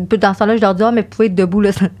 Dans ce temps-là, je leur dis, mais vous pouvez être debout, là.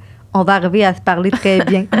 On va arriver à se parler très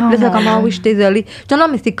bien. Là, c'est comme, oui, je suis désolée. Je dis, non,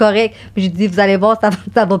 mais c'est correct. Puis j'ai dit, vous allez voir, ça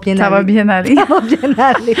va bien aller. Ça va bien aller. Ça va bien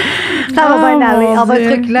aller. Ça va bien aller. On va se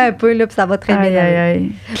reculer un peu, là, puis ça va très bien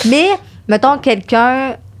aller. Mais, mettons,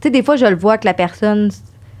 quelqu'un, tu sais, des fois, je le vois que la personne,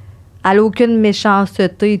 elle n'a aucune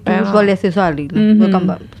méchanceté et tout. Je vais laisser ça aller.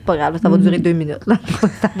 Comme, c'est pas grave, ça va durer 2 minutes. Là.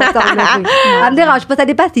 Ça me dérange pas. Ça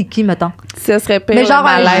dépend c'est qui, mettons. Ça serait pire. Mais genre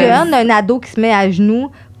un jeune, un ado qui se met à genoux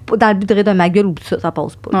dans le but de rire de ma gueule ou ça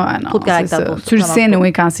passe pas. Ouais, non, trop de caractère pour ça. Tu le sais,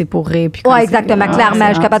 Noé, quand c'est pour rire. Oui, exactement, clairement.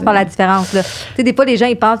 Je suis capable de faire la différence. Tu sais, des fois, les gens,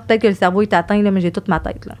 ils pensent peut-être que le cerveau est atteint, là, mais j'ai toute ma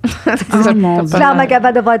tête. Là. Mon Dieu. Clairement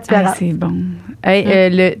capable de faire la différence. C'est bon.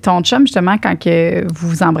 Hey, ton chum, justement, quand que vous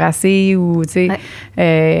vous embrassez, ou, tu sais,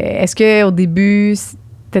 est-ce qu'au début,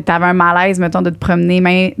 t'avais un malaise, mettons, de te promener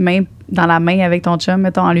main dans la main avec ton chum,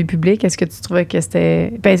 mettons, en lieu public? Est-ce que tu trouvais que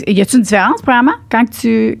c'était... y a-t-il une différence, premièrement,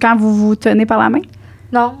 quand vous vous tenez par la main?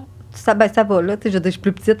 Non, ça va, là. Je dis, je suis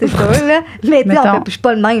plus petite et ça, là. Mais tu sais, je suis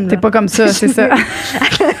pas le même. T'es pas comme ça, c'est ça.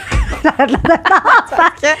 Attends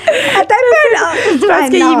parce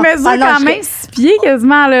qu'il mesure quand même 6 pieds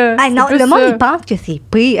quasiment, là. Non, le monde, il pense que c'est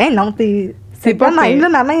pire. Non, c'est pas même, là.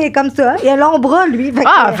 Ma main est comme ça. Il a long bras, lui. Fait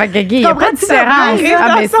que, il y a pas de différence.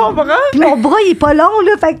 Son bras. Puis mon bras, il est pas long,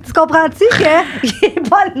 là. Fait que tu comprends-tu qu'il est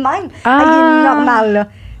pas le même? Il est normal, là.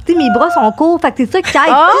 Tu sais, mes bras sont courts, fait que c'est ça qui aide.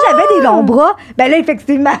 Si j'avais des longs bras, ben là,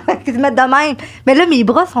 effectivement, ils se mettent de même. Mais là, mes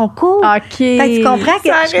bras sont courts. OK. Fait que tu comprends que...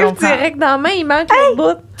 Ça arrive direct dans la main, il manque le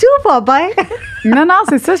bout. Tout va bien. Non,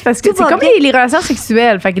 c'est ça. C'est parce que c'est comme les relations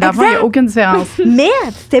sexuelles. Fait que dans le fond, il n'y a aucune différence. Mais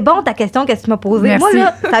c'était bon ta question, qu'est-ce que tu m'as posée. Merci. Moi,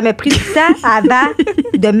 là, ça m'a pris du temps avant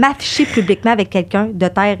de m'afficher publiquement avec quelqu'un de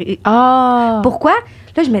terre. Pourquoi?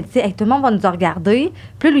 Là, je me disais, tout le monde va nous regarder.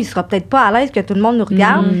 Puis là, lui, il sera peut-être pas à l'aise que tout le monde nous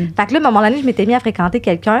regarde. Fait que là, à un moment donné, je m'étais mis à fréquenter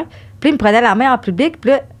quelqu'un. Puis là, il me prenait la main en public.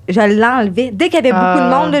 Puis là, je l'enlevais. Dès qu'il y avait beaucoup de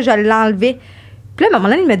monde, là, je l'enlevais. Puis là, à un moment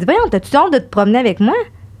donné, il me dit, voyons, t'as-tu honte de te promener avec moi?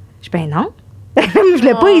 Je dis, non. Je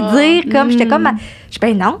voulais pas y dire, comme, j'étais comme, je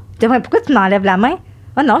dis, non. Je dis, pourquoi tu m'enlèves la main?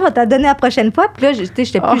 Ah non, je vais te la donner la prochaine fois. Puis là,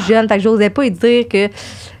 j'étais plus jeune. Fait que j'osais pas y dire que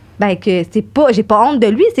c'est pas, j'ai pas honte de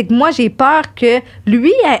lui, c'est que moi, j'ai peur que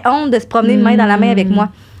lui ait honte de se promener de main dans la main avec moi.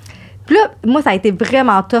 Puis là, moi, ça a été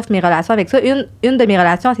vraiment tough, mes relations avec ça. Une de mes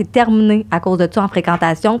relations s'est terminée à cause de ça en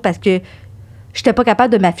fréquentation parce que j'étais pas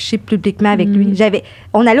capable de m'afficher publiquement avec lui.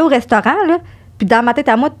 On allait au restaurant, là, puis dans ma tête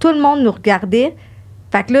à moi, tout le monde nous regardait.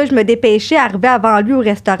 Fait que là, je me dépêchais à arriver avant lui au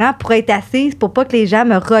restaurant pour être assise, pour pas que les gens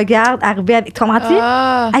me regardent arriver avec... Tu comprends-tu?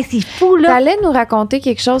 C'est fou, là. T'allais nous raconter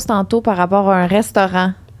quelque chose tantôt par rapport à un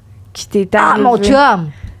restaurant qui t'est arrivé. Mon chum!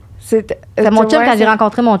 C'est mon chum quand j'ai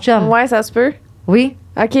rencontré mon chum. Ouais, ça se peut? Oui.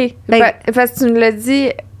 OK. Parce que tu me l'as dit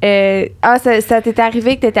ça t'était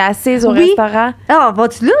arrivé que t'étais assise au restaurant? Ah,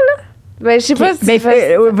 vas-tu là? Ben, je sais pas si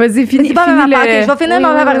vas-y, finis. C'est pas ma part. Je vais finir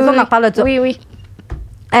ma apparition, on en reparle de ça. Oui.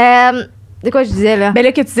 De quoi je disais, là? Ben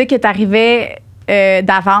là, que tu disais que t'arrivais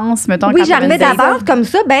d'avance, mettons. Oui, j'arrivais d'avance, comme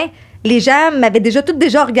ça, ben les gens m'avaient déjà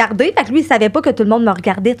regardé. Fait que lui, il savait pas que tout le monde me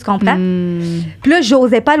regardait, tu comprends? Puis là,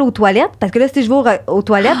 j'osais pas aller aux toilettes. Parce que là, si je vais aux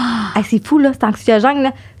toilettes, c'est fou, là, c'est anxiogène,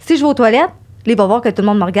 là. Si je vais aux toilettes, là, il va voir que tout le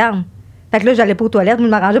monde me regarde. Fait que là, j'allais pas aux toilettes. Moi,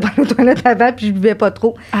 je m'arrangeais pour aller aux toilettes avant, puis je buvais pas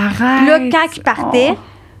trop. Arrête! Puis là, quand il partait,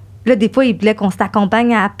 là, des fois, il voulait qu'on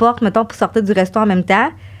s'accompagne à la porte, mettons, pour sortir du resto en même temps.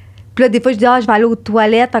 Puis là, des fois, je dis, je vais aller aux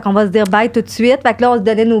toilettes, fait qu'on va se dire bye tout de suite. Fait que là, on se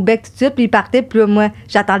donnait nos becs tout de suite, puis il partait, puis là, moi,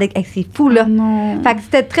 j'attendais. C'est fou, là. Non. Fait que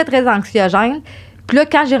c'était très, très anxiogène. Puis là,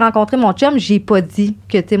 quand j'ai rencontré mon chum, j'ai pas dit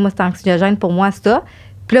que, tu sais, moi, c'était anxiogène pour moi, ça.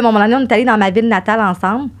 Puis là, à un moment donné, on est allés dans ma ville natale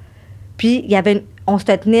ensemble. Puis il y avait on se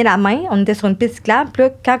tenait la main, on était sur une piste cyclable. Puis là,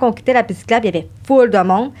 quand on quittait la piste cyclable, il y avait full de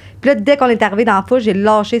monde. Puis là, dès qu'on est arrivé dans la foule, j'ai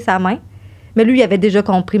lâché sa main. Mais lui, il avait déjà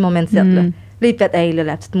compris mon mindset, là. Là, il fait, hey, là,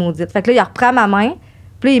 la petite maudite. Fait que là, il reprend ma main.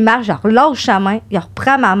 Puis là, il marche, je relâche sa main, il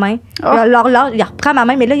reprend ma main, il reprend ma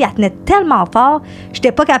main, mais là, il la tenait tellement fort,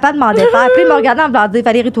 j'étais pas capable de m'en défaire. Puis il me regardait en me disant,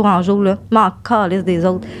 Valérie Tourangeau, là, m'en calisse des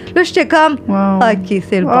autres. Là, j'étais comme, OK,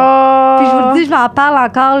 c'est le bon. Puis je vous le dis, je m'en parle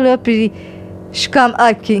encore, là, puis je suis comme,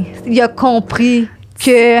 OK, il a compris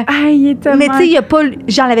que. Ah, il est tellement... Mais tu sais, il a pas,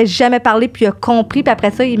 j'en avais jamais parlé, puis il a compris, puis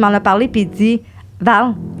après ça, il m'en a parlé, puis il dit,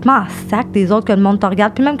 Val, je m'en sac des autres que le monde te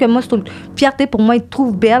regarde. Puis même que moi, c'est une fierté pour moi, il te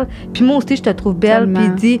trouve belle. Puis moi aussi, je te trouve belle. Tellement. Puis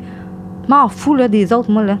il dit, m'en fous là, des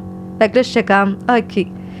autres, moi, là. Fait que là, j'étais comme, OK.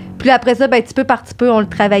 Puis là, après ça, ben, petit peu par petit peu, on le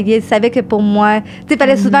travaillait. Il savait que pour moi, tu sais, il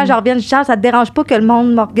fallait souvent que je revienne. Je dis, Charles, ça te dérange pas que le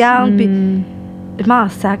monde me regarde. Puis je m'en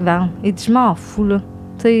sac, Val. Il dit, je m'en fous, là.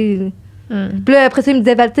 Tu sais. Puis là, après ça, il me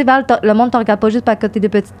disait, Val, le monde ne te regarde pas juste parce que t'es de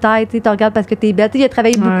petite taille, tu te regarde parce que t'es belle. Tu sais, il a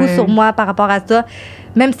travaillé beaucoup sur moi par rapport à ça.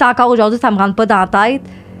 Même si encore aujourd'hui, ça me rentre pas dans la tête.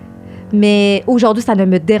 Mais aujourd'hui, ça ne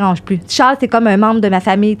me dérange plus. Charles, c'est comme un membre de ma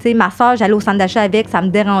famille. Tu sais, ma soeur, j'allais au centre d'achat avec, ça me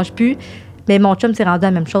dérange plus. Mais mon chum s'est rendu à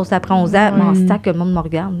la même chose. Après 11 ans, m'en sac que le monde me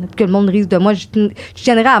regarde. Puis que le monde rise de moi. Je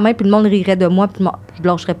tiendrais à la main, puis le monde rirait de moi, puis je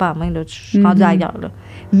lâcherais pas la main. Là. Je suis rendue ailleurs. Là.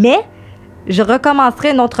 Mais je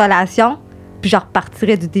recommencerai une autre relation, puis je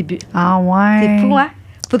repartirai du début. Ah ouais. C'est fou, hein?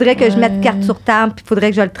 Faudrait que je mette carte sur table, puis faudrait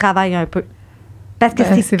que je le travaille un peu. Parce que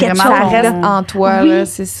c'est quelque chose. Ça reste en toi, oui, là,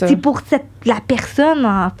 c'est ça. C'est pour la personne,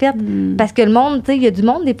 en fait. Parce que le monde, tu sais, il y a du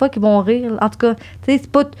monde, des fois, qui vont rire. En tout cas, tu sais,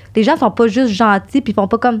 c'est pas... Les gens sont pas juste gentils, puis ils font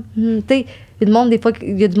pas comme... tu sais, il y a du monde, des fois,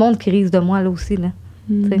 il y a du monde qui rise de moi, là, aussi, là.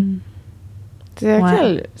 Tu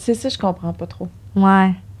sais. C'est ça, je comprends pas trop.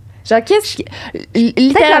 Ouais. Genre,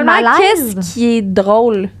 littéralement, qu'est-ce qui est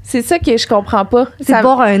drôle? C'est ça que je comprends pas. C'est de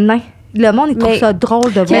voir un nain. Le monde, il trouve ça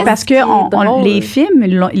drôle de voir. Parce que les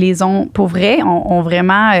films, les ont, pour vrai, ont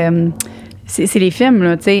vraiment... c'est les films,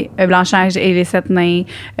 là, tu sais, Blanche-Neige et les 7 nains.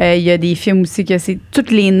 Il y a des films aussi que c'est...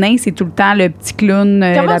 Tous les nains, c'est tout le temps le petit clown,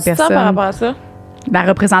 Comment la tu personne. sens par rapport à ça? La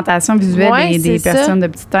représentation visuelle des personnes de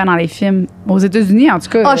petite taille dans les films. Aux États-Unis, en tout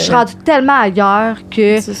cas. Je suis rendue tellement ailleurs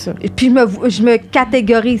que... C'est ça. Puis je me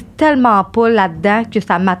catégorise tellement pas là-dedans que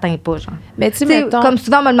ça m'atteint pas, genre. Mais tu sais, comme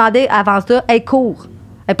souvent, on me demandait avant ça, hey, cours.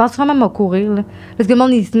 Elle pense vraiment à courir, là. Parce que le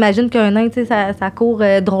monde, il s'imagine qu'un nain, tu sais, ça court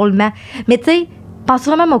drôlement. Mais tu sais, pense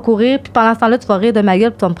vraiment à courir, puis pendant ce temps-là, tu vas rire de ma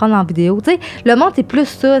gueule, puis tu vas me prendre en vidéo. Tu sais, le monde, c'est plus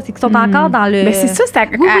ça. C'est qu'ils sont encore dans le... Mais c'est ça, c'est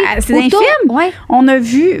dans les films. Ouais. On a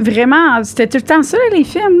vu vraiment... C'était tout le temps ça, là, les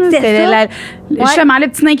films. Là. C'était justement le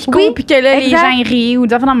petit nain qui court, puis que là, les gens ils rient, ou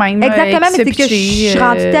de même. Exactement, mais c'est que je suis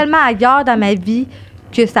rendue tellement ailleurs dans ma vie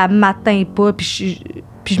que ça m'atteint pas, puis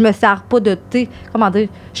je me sers pas de... Tu sais, comment dire?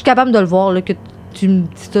 Je suis capable de le voir, là, que tu me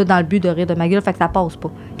dis ça dans le but de rire de ma gueule, fait que ça passe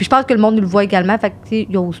pas. Puis je pense que le monde le voit également, fait que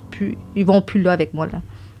ils osent plus, ils vont plus là avec moi, là.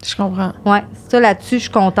 Je comprends. Ouais, ça là-dessus, je suis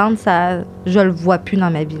contente, je le vois plus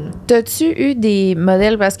dans ma vie, là. T'as-tu eu des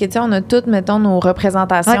modèles, parce que tu sais, on a toutes, mettons, nos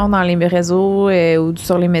représentations dans les réseaux ou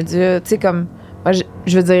sur les médias, tu sais, comme moi,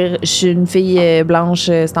 je veux dire, je suis une fille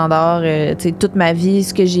blanche standard, tu sais, toute ma vie,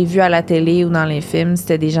 ce que j'ai vu à la télé ou dans les films,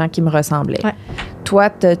 c'était des gens qui me ressemblaient. Ouais. Toi,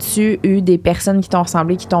 t'as-tu eu des personnes qui t'ont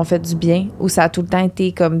ressemblé, qui t'ont fait du bien, ou ça a tout le temps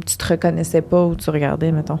été comme tu te reconnaissais pas ou tu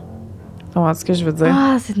regardais, mettons? Tu comprends ce que je veux dire?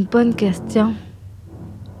 Ah, c'est une bonne question.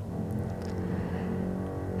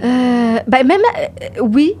 Ben même,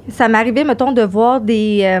 oui, ça m'arrivait, mettons, de voir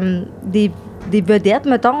des vedettes,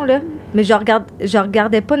 mettons, là, mais je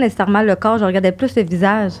regardais pas nécessairement le corps, je regardais plus le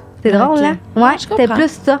visage. C'est drôle, là? Ouais, c'était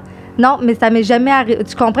plus ça. Non, mais ça m'est jamais arrivé.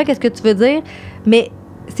 Tu comprends qu'est-ce que tu veux dire? Mais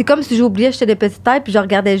c'est comme si j'oubliais que j'étais de petite taille, puis je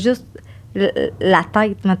regardais juste la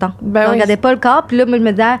tête, mettons. Ben je oui. regardais pas le corps, puis là, moi, je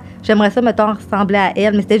me disais, j'aimerais ça, mettons, ressembler à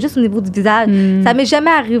elle, mais c'était juste au niveau du visage. Ça m'est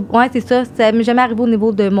jamais arrivé, ouais, c'est ça m'est jamais arrivé au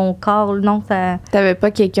niveau de mon corps, non, ça... T'avais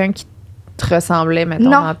pas quelqu'un qui te ressemblait, mettons,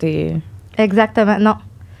 Non. dans tes... Exactement, non.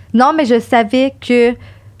 Non, mais je savais que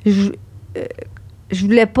je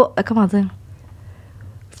voulais pas, comment dire?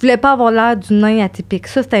 Je voulais pas avoir l'air du nain atypique.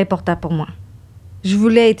 Ça, c'était important pour moi. Je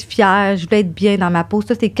voulais être fière, je voulais être bien dans ma peau.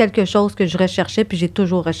 Ça, c'est quelque chose que je recherchais, puis j'ai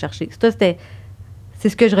toujours recherché. Ça, c'est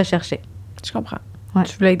ce que je recherchais. Je comprends. Ouais.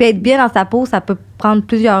 Je voulais Puis être bien dans sa peau, ça peut prendre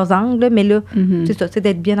plusieurs angles, mais là, c'est ça, c'est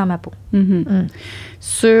d'être bien dans ma peau.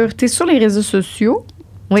 T'es sur les réseaux sociaux?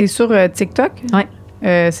 Oui. T'es sur TikTok? Oui.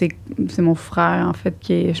 C'est mon frère, en fait,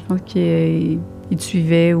 je pense qu'il te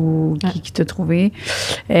suivait ou qui t'a trouvé.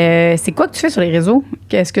 C'est quoi que tu fais sur les réseaux?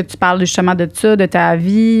 Est-ce que tu parles justement de ça, de ta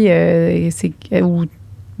vie ou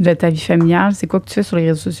de ta vie familiale? C'est quoi que tu fais sur les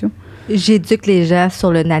réseaux sociaux? J'éduque les gens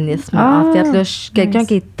sur le nanisme. En fait, là, je suis quelqu'un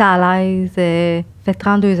qui est à l'aise. Fait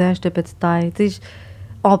 32 ans, j'étais petite taille. Tu sais,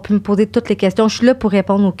 on peut me poser toutes les questions. Je suis là pour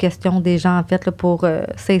répondre aux questions des gens, en fait, là, pour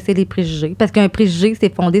cesser les préjugés. Parce qu'un préjugé,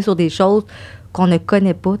 c'est fondé sur des choses qu'on ne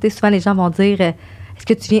connaît pas. Tu sais, souvent, les gens vont dire est-ce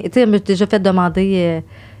que tu viens. Tu sais, je m'ai déjà fait demander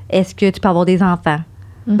est-ce que tu peux avoir des enfants?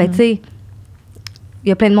 Ben, tu sais, il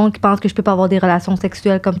y a plein de monde qui pense que je peux pas avoir des relations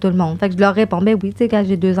sexuelles comme tout le monde. Fait que je leur réponds ben oui, tu sais, quand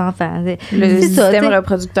j'ai 2 enfants. Le système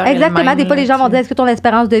reproducteur. Exactement. Des fois, les gens vont dire est-ce que ton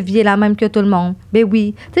espérance de vie est la même que tout le monde? Ben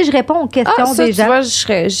oui. Tu sais, je réponds aux questions des gens. Tu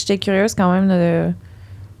vois, j'étais curieuse quand même de.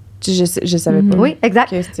 Je savais pas. Oui,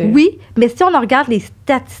 exact. Oui, mais si on regarde les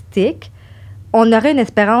statistiques, on aurait une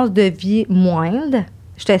espérance de vie moindre.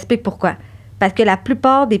 Je t'explique pourquoi. Parce que la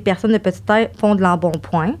plupart des personnes de petite taille font de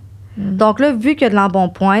l'embonpoint. Donc là, vu qu'il y a de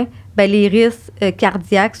l'embonpoint, ben les risques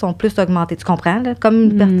cardiaques sont plus augmentés. Tu comprends? Là? Comme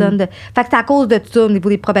une personne de... Fait que c'est à cause de ça au niveau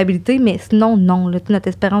des probabilités, mais sinon, non. Là, notre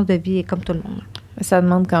espérance de vie est comme tout le monde. Ça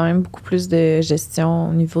demande quand même beaucoup plus de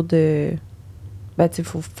gestion au niveau de... Ben, tu sais, il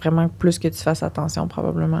faut vraiment plus que tu fasses attention,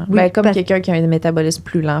 probablement. Oui, ben, comme quelqu'un qui a un métabolisme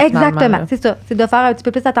plus lent, exactement, c'est ça. C'est de faire un petit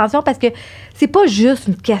peu plus attention parce que c'est pas juste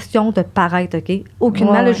une question de paraître, OK?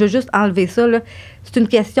 Aucunement, là, je veux juste enlever ça, là. C'est une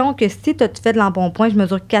question que si tu fais de l'embonpoint, je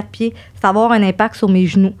mesure 4 pieds, ça va avoir un impact sur mes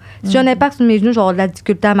genoux. Si j'ai un impact sur mes genoux, je vais avoir de la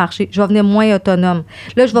difficulté à marcher. Je vais devenir moins autonome.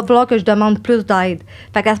 Là, je vais falloir que je demande plus d'aide.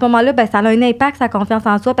 Fait qu'à ce moment-là, ben, ça a un impact sur la confiance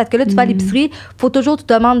en soi parce que là, tu vas à l'épicerie, faut toujours que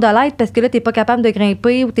tu demandes de l'aide parce que là, tu n'es pas capable de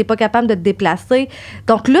grimper ou tu n'es pas capable de te déplacer.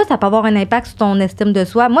 Donc là, ça peut avoir un impact sur ton estime de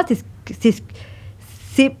soi. Moi,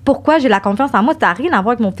 c'est pourquoi j'ai la confiance en moi. Ça n'a rien à voir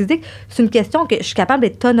avec mon physique. C'est une question que je suis capable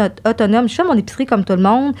d'être autonome. Je fais mon épicerie comme tout le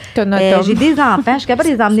monde. J'ai des enfants. Je suis capable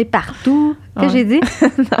de les emmener partout. Qu'est-ce que j'ai dit?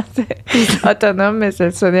 Non, c'est autonome, mais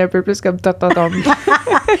ça sonnait un peu plus comme autonome.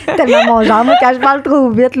 Tellement mon genre. Moi, quand je parle trop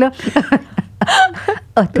vite, là...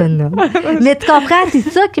 autonome. Mais tu comprends, c'est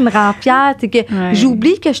ça qui me rend fière. C'est que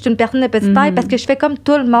j'oublie que je suis une personne de petite taille parce que je fais comme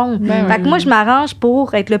tout le monde. Fait que moi, je m'arrange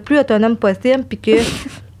pour être le plus autonome possible puis que...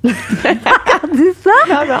 dis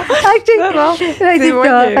ça? Non. C'est ça.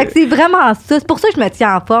 Fait que c'est vraiment ça. C'est pour ça que je me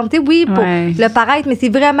tiens en forme. Tu sais, oui, pour le paraître, mais c'est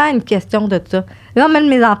vraiment une question de ça. Là, on mène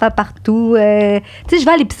mes enfants partout. Tu sais, je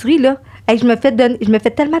vais à l'épicerie, là. Hey, je me fais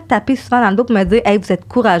tellement taper souvent dans le dos pour me dire, hey, vous êtes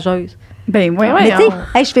courageuse. Ben oui, mais tu sais,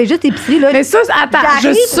 hey, je fais juste épicerie, là. Mais ça, attends,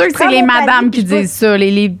 je suis sûre que c'est les madames qui disent ça.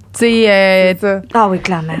 Les tu sais, ah oui,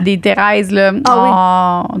 clairement. des Thérèse, là.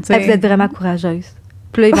 Ah oui. Hey, vous êtes vraiment courageuse.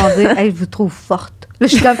 Puis là, ils vont dire, hey, je vous trouve forte. Là,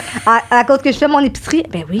 je suis comme, à cause que je fais mon épicerie,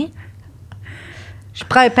 ben oui. Je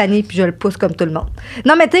prends un panier puis je le pousse comme tout le monde.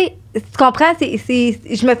 Non, mais tu sais, tu comprends,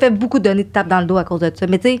 je me fais beaucoup donner de tape dans le dos à cause de ça.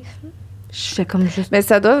 Mais tu sais, je fais comme juste... Mais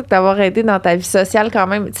ça doit t'avoir aidé dans ta vie sociale quand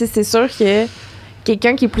même. Tu sais, c'est sûr que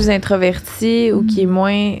quelqu'un qui est plus introverti ou qui est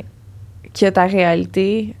moins... qui a ta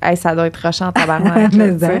réalité, hey, ça doit être rushant en tabarnak.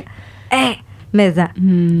 Mais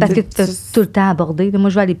parce que tu as tout le temps abordé. Moi,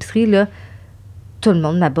 je vais à l'épicerie, là. Tout le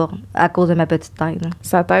monde m'aborde à cause de ma petite taille. Là.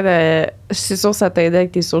 Ça t'aide c'est sûr que ça t'aide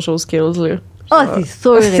avec tes social skills, là. Ah, c'est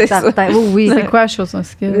sûr et certain. Oui. C'est quoi, social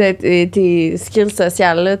skills? Tes skills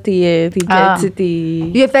sociales, là, tes...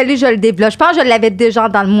 Il a fallu que je le développe. Je pense que je l'avais déjà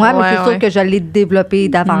dans le moi, mais c'est sûr que je l'ai développé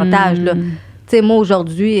davantage, là. Tu sais, moi,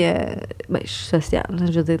 aujourd'hui, je suis sociale.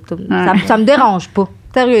 Je veux dire, ça me dérange pas.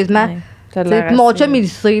 Sérieusement. Mon chum, il le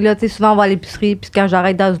sait, là. Tu sais, souvent, on va à l'épicerie, puis quand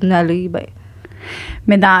j'arrête dans une allée, ben...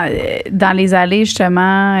 Mais dans les allées,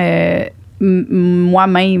 justement,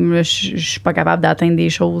 moi-même, je suis pas capable d'atteindre des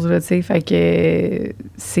choses, là, tu sais. Fait que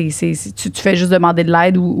tu fais juste demander de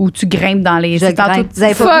l'aide ou tu grimpes dans les... Vous avez pas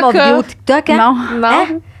vu mon vidéo TikTok, hein? Non. Hein?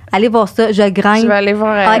 Allez voir ça, je grimpe. Je vais aller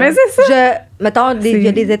voir. Mais c'est ça. Mettons, il y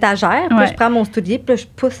a des étagères, puis je prends mon soulier, puis là, je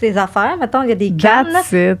pousse les affaires. Mettons, il y a des cannes,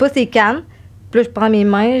 je pousse les cannes, Puis là, je prends mes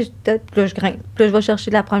mains, puis là, je grimpe. Puis là, je vais chercher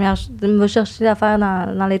l'affaire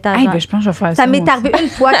dans l'étagère. Hey, ben, je pense que je vais faire ça. Ça m'est arrivé une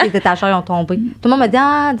fois que les étagères ont tombé. Tout le monde m'a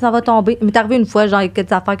dit, ça va tomber. Il m'est arrivé une fois, genre, il y a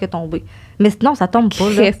des affaires qui ont tombé. Mais sinon, ça tombe pas,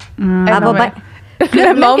 là. Ça va bien. Puis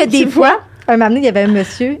là, même que des fois, un moment donné, il y avait un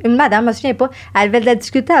monsieur, une madame, je me souviens pas, elle avait de la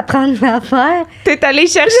difficulté à prendre l'affaire. T'es allée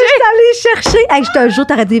chercher? Je suis allée chercher. Hey, je te jure,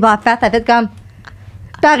 t'aurais dit, va faire. T'as fait comme,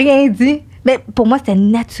 t'as rien dit. Mais pour moi, c'était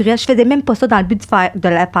naturel. Je faisais même pas ça dans le but de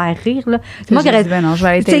la faire rire. Là. C'est moi qui aurais dit, non, je vais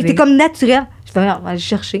aller t'aider. c'était comme naturel. Je fais, on va aller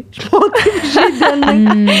chercher. Je montais, j'ai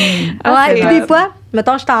donné. Puis des fois,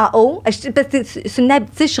 mettons, j'étais en haut. C'est une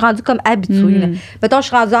habitude, je suis rendue comme habituée. Là. Mettons, je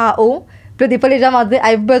suis rendue en haut. Puis là, des fois, les gens vont dire,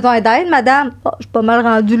 avez-vous besoin d'aide, madame? Oh, je suis pas mal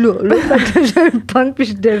rendue là. Fait que je le pogne puis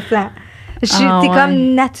je descends. C'est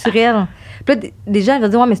comme naturel. Puis là, des gens vont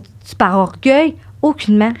dire, ouais, mais c'est par orgueil.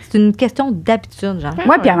 Aucunement. C'est une question d'habitude, genre.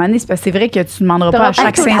 Oui, puis à un moment donné, c'est vrai que tu ne demanderas pas à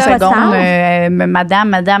chaque 5 secondes,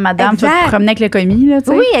 madame, tu vas te promener avec le commis, là,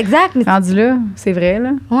 tu sais. Oui, exact. Mais rendu là, c'est vrai,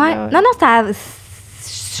 là. Ouais. Non,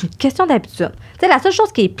 c'est une question d'habitude. Tu sais, la seule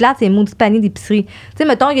chose qui est plate, c'est les maudits paniers d'épicerie. Tu sais,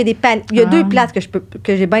 mettons, il y a deux places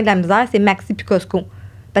que j'ai bien de la misère, c'est Maxi puis Costco.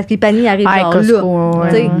 Parce que les paniers arrivent genre Costco, là.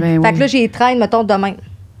 Fait que là, j'ai les traînes, mettons, demain.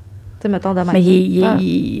 Mais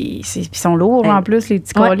ils sont lourds, en plus, les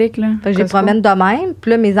petits coliques, là. Fait que je les promène de même. Puis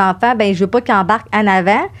là, mes enfants, je veux pas qu'ils embarquent en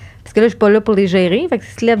avant. Parce que là, je suis pas là pour les gérer. Fait que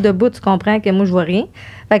s'ils se lèvent debout, tu comprends que moi, je vois rien.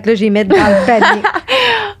 Fait que là, je les mets dans le panier.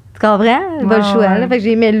 Tu comprends? Pas le choix, là. Fait que je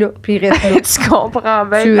les mets là. Puis ils restent là. Tu comprends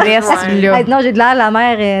bien. Tu restes là. Non, j'ai de l'air la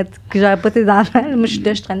mère que j'aurais pas tes enfants. Moi, je suis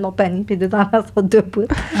là, je traîne mon panier. Puis les deux enfants sont debout.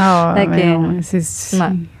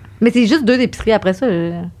 Mais c'est juste 2 épiceries après ça.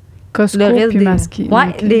 Costco le reste puis masqué.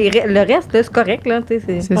 Ouais, le reste, là, c'est correct, là.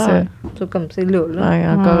 C'est ça. C'est comme, c'est là. Ouais,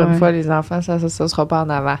 encore une fois, les enfants, ça sera pas en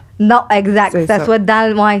avant. Non, exact. Ça soit dans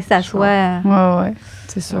le... Ouais, ça soit... Ouais.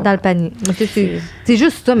 C'est ça. Dans le panier. C'est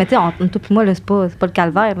juste ça. Mais tu sais, toi puis moi, là, c'est pas le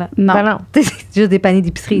calvaire, là. Non. Ben non. C'est juste des paniers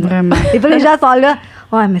d'épicerie. Vraiment. Et puis les gens sont là.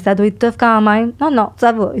 Ouais, mais ça doit être tough quand même. Non,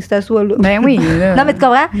 ça va. Ils s'assoient là. Ben oui. Là. Non, mais tu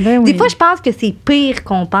comprends? Ben Des fois, je pense que c'est pire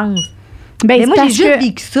qu'on pense. Mais moi, j'ai juste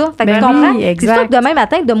vécu ça. Fait que tu comprends? C'est sûr que demain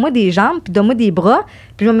matin, donne-moi des jambes, puis donne-moi des bras,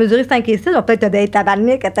 puis je vais mesurer 5 et 6. On va peut-être te dire,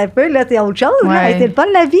 tabarnak, à ta peu, là, c'est autre chose. Là, c'est le fun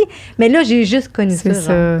de la vie. Mais là, j'ai juste connu ça. C'est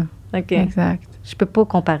ça. OK. Exact. Je peux pas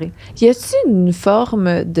comparer. Y a-t-il une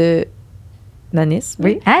forme de nanisme?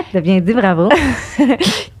 Oui. Ah, tu l'as bien dit, bravo.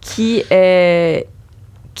 qui est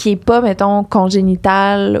pas, mettons,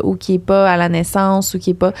 congénital ou qui est pas à la naissance ou qui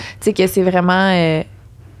est pas... Tu sais, que c'est vraiment...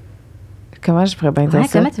 comment je pourrais bien dire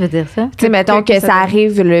ça? Comment tu veux dire ça? Tu sais, mettons que ça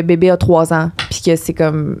arrive, le bébé a 3 ans, puis que c'est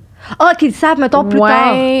comme... Ah, qu'ils le savent, mettons, plus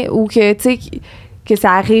tard. Ou que, tu sais, que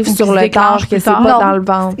ça arrive ou sur le corps, que c'est pas dans le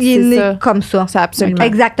ventre. Il est né comme ça. C'est absolument.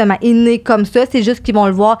 Exactement. Il est né comme ça. C'est juste qu'ils vont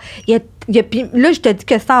le voir. Puis là, je te dis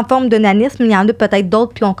que c'est en forme de nanisme. Il y en a peut-être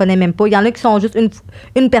d'autres, puis on connaît même pas. Il y en a qui sont juste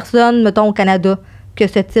une personne, mettons, au Canada, que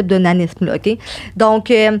ce type de nanisme-là, OK?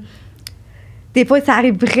 Donc... des fois, ça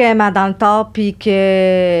arrive vraiment dans le tard, puis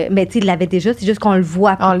que... Mais tu sais, il l'avait déjà, c'est juste qu'on le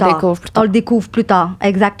voit plus tard. On le découvre plus tard,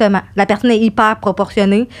 exactement. La personne est hyper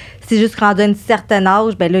proportionnée. C'est juste rendu à un certain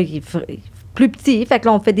âge, ben là, il est plus petit. Fait que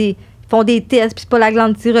là, ils font des tests, puis c'est pas la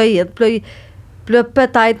glande thyroïde. Puis là,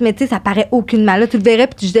 peut-être, mais tu sais, ça paraît aucunement. Là, tu le verrais,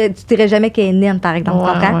 puis tu dirais jamais qu'elle est naine, par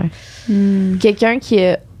exemple. Quelqu'un qui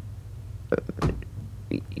est...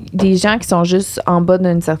 des gens qui sont juste en bas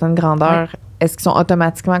d'une certaine grandeur... Est-ce qu'ils sont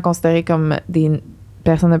automatiquement considérés comme des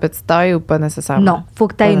personnes de petite taille ou pas nécessairement? Non, il faut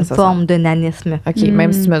que tu aies une forme de nanisme. OK,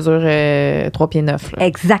 même si tu mesures 3 pieds 9. Là.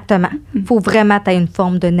 Exactement. Il faut vraiment que tu aies une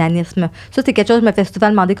forme de nanisme. Ça, c'est quelque chose que je me fais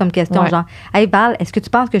souvent demander comme question, genre, « Hey Val, est-ce que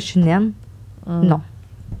tu penses que je suis naine? Non.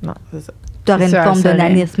 Non, c'est ça. Tu aurais une forme de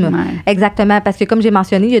nanisme. Ouais. Exactement, parce que comme j'ai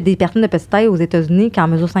mentionné, il y a des personnes de petite taille aux États-Unis qui en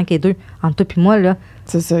mesurent 5 et 2. Entre toi et moi, là,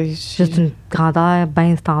 c'est ça. Juste une grandeur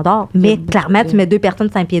bien standard. Mais clairement, tu mets 2 personnes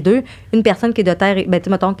de 5 pieds 2, une personne qui est de terre, ben, tu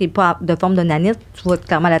mettons, qui n'est pas de forme de nanisme, tu vois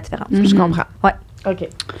clairement la différence. Je comprends. Ouais. OK.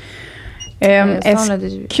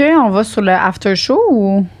 Est-ce qu'on va sur le after show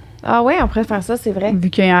ou... Ah oui, on pourrait faire ça, c'est vrai.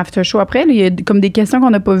 Vu qu'il y a un after show après, il y a comme des questions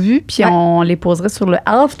qu'on n'a pas vues, puis on les poserait sur le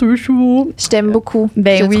after show. Je t'aime beaucoup.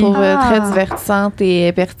 Ben je trouve très divertissante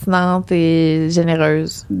et pertinente et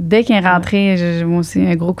généreuse. Dès qu'elle est rentrée, j'ai moi aussi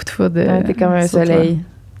un gros coup de foudre. T'es comme un soleil.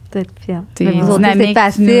 T'es fière. T'es dynamique, c'est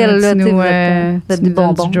facile, là, tu nous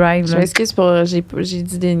donnes du drive. Je m'excuse pour... J'ai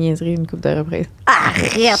dit des niaiseries une couple de reprises.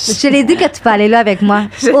 Arrête! Je t'ai dit que tu peux aller là avec moi.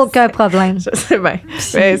 Aucun problème. Je sais bien.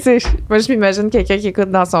 Mais moi, je m'imagine quelqu'un qui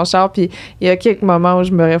écoute dans son char, puis il y a quelques moments où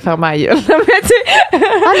je me referme ma gueule. Mais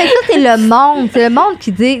ça, c'est le monde. C'est le monde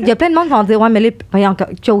qui dit... Il y a plein de monde qui vont dire, ouais, mais là, voyons,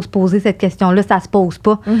 qui ose poser cette question-là, ça se pose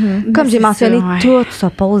pas. Comme j'ai mentionné, tout se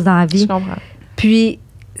pose dans la vie. Je comprends. Puis...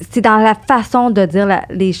 c'est dans la façon de dire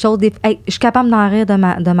les choses. Hey, je suis capable d'en rire de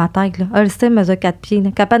ma tête. Là. Elle sait, mesure 4 pieds. Là.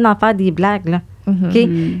 Capable d'en faire des blagues. Là. OK?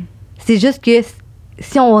 C'est juste que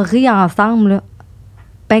si on rit ensemble, là,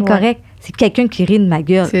 ben correct, c'est quelqu'un qui rit de ma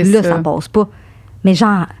gueule. Là, ça passe pas. Mais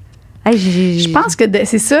genre... Hey, je pense que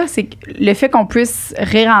c'est ça, c'est que le fait qu'on puisse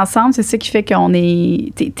rire ensemble, c'est ça qui fait qu'on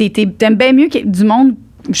est... T'aimes bien mieux que du monde,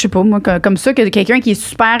 je sais pas, moi, comme ça, que quelqu'un qui est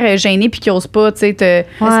super gêné puis qui ose pas, tu sais,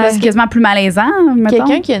 c'est quasiment plus malaisant, mettons.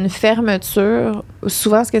 Quelqu'un qui a une fermeture,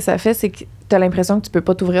 souvent, ce que ça fait, c'est que t'as l'impression que tu peux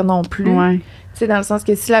pas t'ouvrir non plus. Ouais. Tu sais, dans le sens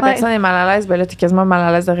que si la personne est mal à l'aise, ben là, t'es quasiment mal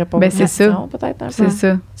à l'aise de répondre aux questions, peut-être. C'est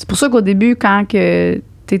ça. C'est pour ça qu'au début, quand que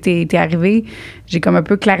t'es arrivé, j'ai comme un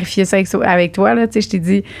peu clarifié ça avec toi, là, tu sais, je t'ai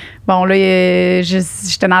dit, bon, là,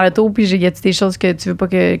 j'étais dans l'auto, puis y a-tu des choses que tu veux pas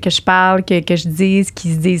que je parle, que je dise,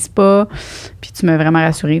 qui se disent pas, puis tu m'as vraiment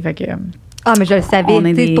rassurée, fait que... Ah, mais je le savais,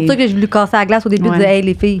 c'est pour ça que je voulais casser la glace au début, de dire, hey,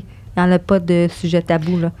 les filles, il n'y en a pas de sujet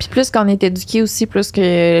tabou, là. Puis plus qu'on est éduqué aussi, plus que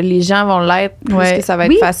les gens vont l'être, plus que ça va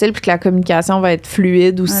être facile, puis que la communication va être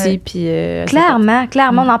fluide aussi, puis... clairement,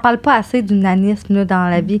 on n'en parle pas assez du nanisme, là, dans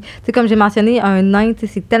la vie. Tu sais, comme j'ai mentionné, un nain, tu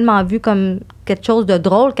sais, c'est tellement vu comme quelque chose de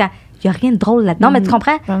drôle quand il n'y a rien de drôle là-dedans. Non, mais tu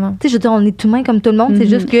comprends? Tu sais, je veux dire, on est humain comme tout le monde, c'est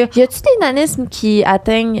juste que... Y a-tu des nanismes qui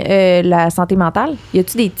atteignent la santé mentale? Y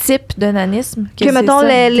a-tu des types de nanisme? Que mettons,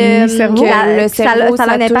 le cerveau, ça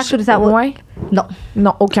a un impact sur le cerveau. Ouais.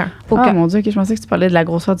 Non, aucun. Ah, mon Dieu, OK, je pensais que tu parlais de la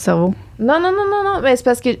grosseur du cerveau. Non. Mais c'est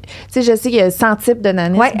parce que, tu sais, je sais qu'il y a 100 types de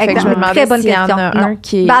nanisme. Oui, exactement. Très bonne question. Y en a un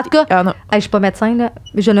qui est... Ben, en tout cas, je suis pas médecin, là,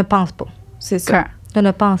 mais je ne pense pas. C'est ça. Je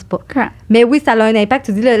ne pense pas. Mais oui, ça a un impact.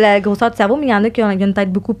 Tu dis la grosseur du cerveau, mais il y en a qui ont une tête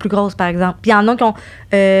beaucoup plus grosse, par exemple. Puis il y en a qui ont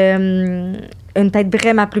une tête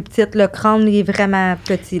vraiment plus petite. Le crâne, il est vraiment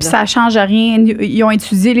petit. Là. Ça change rien. Ils ont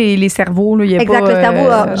étudié les cerveaux. Là. Il y a exact. Pas, le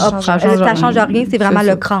cerveau, ça change rien. C'est vraiment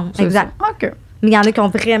le crâne. Exact. OK. Mais il y en a qui ont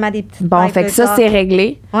vraiment des petites Bon, fait que ça, c'est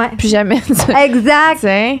réglé. Ouais. Puis jamais...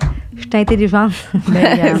 Exact. Je suis intelligente.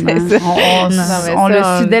 On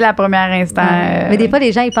l'a su dès la première instant. Mais des fois,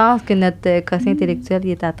 les gens, ils pensent que notre quotient intellectuel,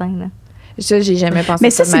 il est atteint. Là. Ça, j'ai jamais pensé. Mais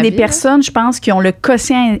ça, c'est des personnes, je pense, qui ont le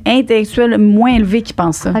quotient intellectuel moins élevé qui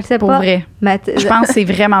pensent ça. C'est pour pas vrai. Je pense que c'est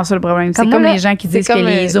vraiment ça le problème. C'est comme les gens qui disent que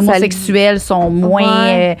les homosexuels sont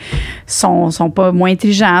moins, sont pas moins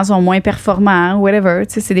intelligents, sont moins performants, whatever.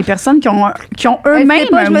 Tu sais, c'est des personnes qui ont eux-mêmes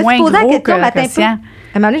un moins gros quotient.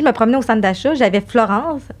 À un moment donné, je me promenais au centre d'achat. J'avais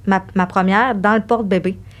Florence, ma première, dans le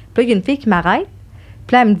porte-bébé. Puis là, il y a une fille qui m'arrête.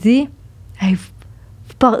 Puis là, elle me dit, hey,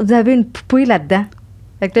 vous avez une poupée là-dedans.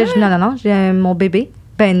 Fait que là, je dis, non, j'ai mon bébé.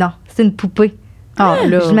 Ben non, c'est une poupée. Oh,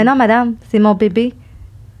 là. Je dis, mais non, madame, c'est mon bébé.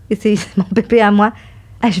 Et c'est mon bébé à moi.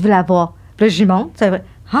 Hey, je veux la voir. Puis là, j'y monte. C'est vrai.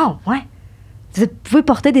 Ah, ouais. Vous pouvez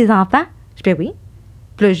porter des enfants? Je dis, ben oui.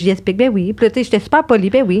 Puis là, j'y explique, ben oui. Puis là, tu sais, j'étais super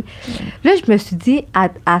polie, ben oui. Là, je me suis dit,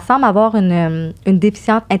 elle semble avoir une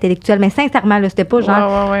déficience intellectuelle. Mais sincèrement, là, c'était pas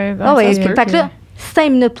genre. Ouais. Fait que là,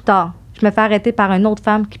 5 minutes plus tard, je me fais arrêter par une autre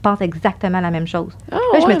femme qui pense exactement la même chose. Là,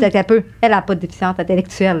 je me suis dit, un peu, elle n'a pas de déficience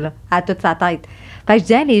intellectuelle, là, elle a toute sa tête. Fait que je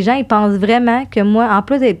dis, hey, les gens, ils pensent vraiment que moi, en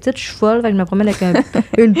plus d'être petite, je suis folle, fait que je me promène avec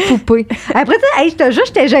une poupée. Après ça, hey, je te jure,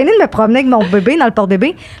 j'étais gênée de me promener avec mon bébé dans le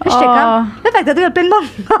porte-bébé. Là, j'étais comme. Là, fait que plein de monde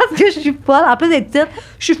pense que je suis folle. En plus d'être petite,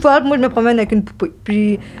 je suis folle, moi, je me promène avec une poupée.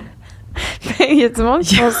 Puis. Il y a du monde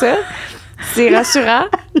qui font ça. C'est rassurant.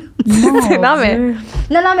 Non,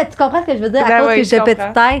 mais tu comprends ce que je veux dire? À cause que j'ai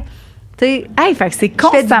petite taille. Hey, fait que c'est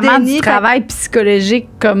constamment du travail psychologique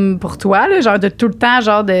comme pour toi, là, genre de tout le temps,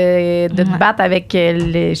 genre de te battre avec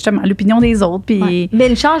justement l'opinion des autres. Puis... Ouais. Mais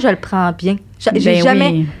une chance, je le prends bien. J'ai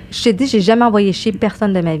jamais, je t'ai dit, j'ai jamais envoyé chier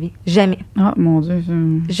personne de ma vie. Jamais. Oh mon Dieu.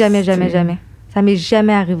 Jamais. Ça m'est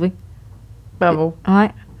jamais arrivé. Bravo.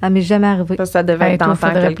 Ouais, ça m'est jamais arrivé. Ça devait être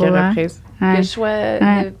tentant quelques reprises. Ouais. Que je sois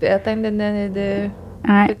atteinte de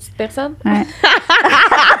petite personne. Ouais.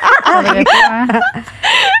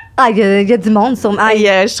 Il y a du monde sur moi.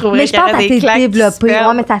 Je trouverais mais je pense que ça s'est développé.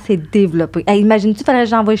 Ouais, mais ça s'est développé. Hey, imagine-tu, fallait que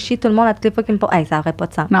j'envoie chier tout le monde à toutes les fois qui me parle. Hey, ça n'aurait pas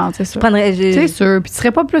de sens. Non, c'est sûr. C'est sûr. Puis tu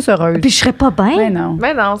serais pas plus heureuse. Puis je serais pas bien. Mais non.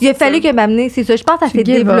 Il a fallu que m'amener, c'est ça. Je pense que ça s'est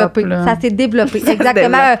développé. Ça s'est développé.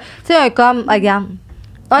 Exactement. Tu sais, un comme, regarde.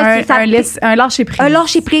 Un lâcher-prise. Un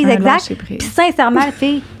lâcher-prise, exact. Puis sincèrement,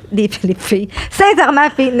 les filles,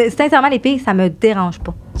 sincèrement, les filles, ça me dérange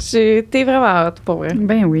pas. T'es vraiment hot, pour vrai.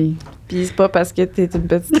 Ben oui. Puis c'est pas parce que t'es une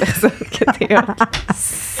petite personne que t'es hot.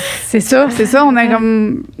 C'est ça, on a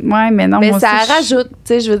comme... Ouais, mais non, mais moi ça aussi, rajoute, tu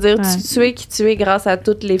sais, je veux dire, tu es qui tu es grâce à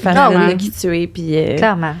toutes les familles qui tu es, puis...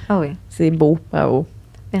 Clairement, oui. C'est beau, bravo.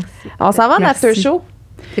 Merci. On s'en va en after show.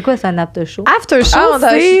 C'est quoi, c'est un after show? After show,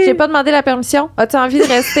 J'ai pas demandé la permission. As-tu envie de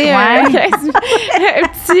rester un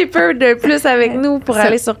petit peu de plus avec nous pour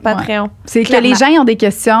aller sur Patreon? C'est que les gens ils ont des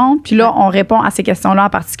questions, puis là, on répond à ces questions-là en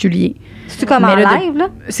particulier. C'est comme en live, là?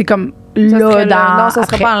 C'est comme là, dans... Non, ça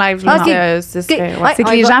serait pas en live. Là, c'est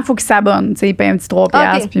que les gens, il faut qu'ils s'abonnent. Ils payent un petit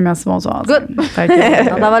 3$, puis merci, bonsoir. Good.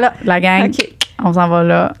 On s'en va là. La gang, on s'en va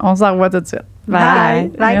là. On s'en revoit tout de suite.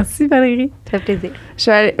 Bye. Merci, Valérie. Ça fait plaisir. Je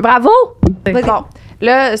suis allée... Bravo! Bon,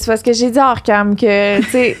 là, c'est parce que j'ai dit hors cam que, tu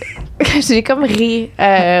sais, j'ai comme ri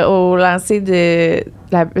au lancer de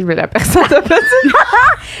la personne de petite.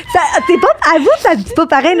 Ça dit pas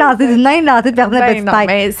pareil, lancer du nain, lancer de personne de petite taille.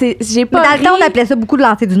 Mais j'ai pas dans le temps, on appelait ça beaucoup de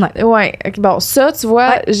lancer du nain. Ouais. Bon, ça, tu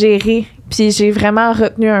vois, j'ai ri. Puis j'ai vraiment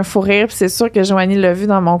retenu un fou rire. Puis c'est sûr que Joanie l'a vu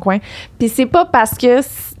dans mon coin. Puis c'est pas parce que, tu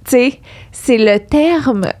sais, c'est le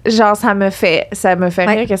terme, genre, ça me fait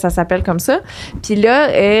rire que ça s'appelle comme ça. Puis là,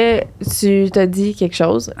 tu t'as dit quelque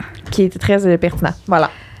chose qui était très pertinent. Voilà.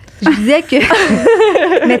 Je disais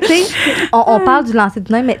que... mais tu sais, on parle du lancer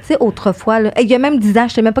du nain, mais tu sais, autrefois, il y a même 10 ans,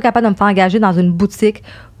 je n'étais même pas capable de me faire engager dans une boutique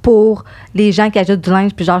pour les gens qui achètent du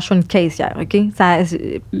linge, puis genre, je suis une caissière, OK?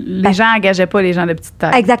 Les gens n'engageaient pas les gens de petite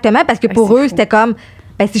taille. Exactement, parce que pour eux, c'était comme...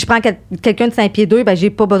 Ben, si je prends quelqu'un de 5 pieds 2, ben,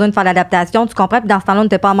 j'ai pas besoin de faire l'adaptation, tu comprends? Puis dans ce temps-là, on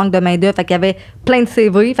n'était pas en manque de main-d'œuvre. Fait qu'il y avait plein de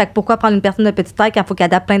CV. Fait que pourquoi prendre une personne de petite taille quand il faut qu'elle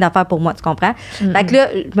adapte plein d'affaires pour moi, tu comprends? Fait que là,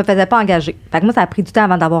 je me faisais pas engager. Fait que moi, ça a pris du temps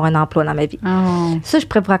avant d'avoir un emploi dans ma vie. Oh. Ça, je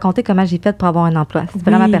pourrais vous raconter comment j'ai fait pour avoir un emploi. C'est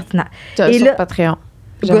vraiment pertinent. Et sur Patreon.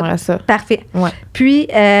 J'aimerais ça. Parfait. Ouais. Puis,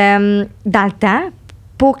 dans le temps,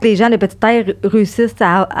 pour que les gens de petite taille réussissent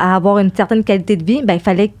à avoir une certaine qualité de vie, ben, il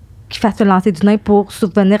fallait qu'ils fassent le lancer du nain pour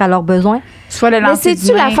subvenir à leurs besoins. Soit le lancer du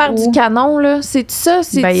nain. Mais c'est-tu l'affaire du canon, là? C'est-tu ça?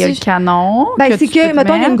 Ben, il y a le canon. Ben, c'est que,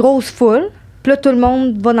 mettons, il y a une grosse foule. Puis là, tout le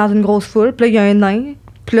monde va dans une grosse foule. Puis là, il y a un nain.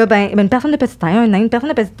 Puis là, ben, une personne de petite taille, un nain, une personne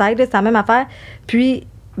de petite taille, là, c'est la même affaire. Puis,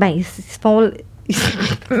 ben, ils se font...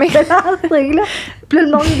 Mais lancer, là. Puis là,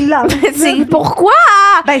 le monde, il lance. C'est pourquoi?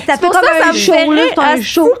 Ben, ça fait comme un show, là. C'est un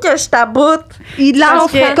show. Que je taboute. Il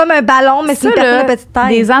lance comme un ballon, mais c'est une personne de petite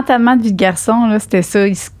taille. Les entamements de vie de garçon, là, c'était ça.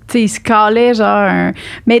 Ils se calaient, genre un...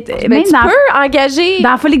 Mais même tu peux engager...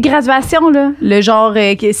 Dans la folie de graduation, là, le genre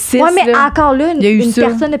 6, ouais, mais là, encore là, une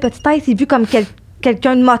personne de petite taille, c'est vu comme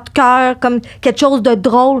quelqu'un de moteur, comme quelque chose de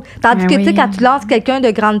drôle. Tandis que, tu sais, quand tu lances quelqu'un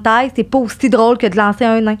de grande taille, c'est pas aussi drôle que de lancer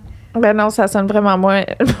un nain. Ben non, ça sonne vraiment moins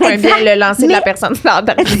bien le lancer de la personne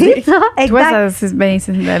standardisée. C'est ça, exact. Toi, c'est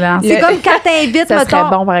le lancer. C'est comme quand t'invites, ça serait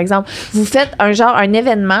mettons... bon, par exemple. Vous faites un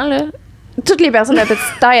événement, là. Toutes les personnes de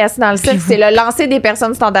petite taille assises dans le cirque, c'est le lancer des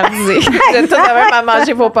personnes standardisées. Vous êtes toutes même à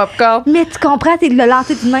manger vos popcorn. Mais tu comprends, c'est le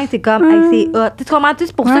lancer du nain, c'est comme, hey, c'est hot. Tu comprends,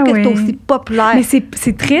 c'est pour ça que c'est aussi populaire. Mais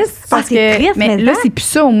c'est triste parce c'est triste, mais là, c'est plus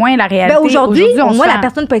ça, au moins, la réalité. Ben aujourd'hui au moins, la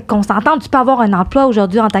personne peut être consentante. Tu peux avoir un emploi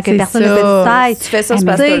aujourd'hui en tant que personne de petite taille. Si tu fais ça, c'est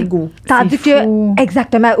parce que t'as le goût. Tandis que,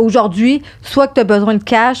 exactement, aujourd'hui, soit que tu as besoin de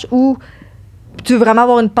cash ou tu veux vraiment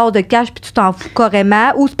avoir une part de cash puis tu t'en fous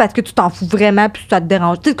carrément, ou c'est parce que tu t'en fous vraiment puis ça te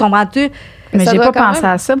dérange. Tu comprends-tu? Mais j'ai pas pensé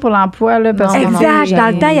à ça pour l'emploi, là. Parce exact. Dans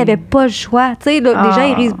le temps, il n'y avait pas le choix. Tu sais, les gens,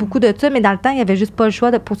 ils risent beaucoup de ça, mais dans le temps, il n'y avait juste pas le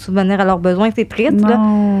choix pour subvenir à leurs besoins. C'est triste, là.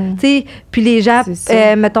 Tu sais, puis les gens,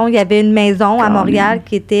 mettons, il y avait une maison à Montréal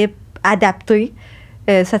qui était adaptée.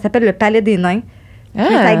 Ça s'appelle le Palais des Nains.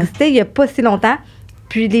 Ça existait il n'y a pas si longtemps.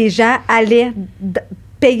 Puis les gens allaient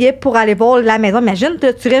payer pour aller voir la maison. Imagine,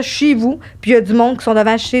 tu restes chez vous, puis il y a du monde qui sont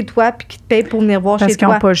devant chez toi, puis qui te payent pour venir voir chez toi. Parce qu'ils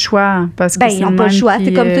n'ont pas le choix. Ils n'ont pas le choix.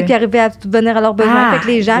 C'est comme ça qu'ils arrivaient à subvenir à leurs besoins. Fait que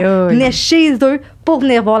les gens venaient chez eux pour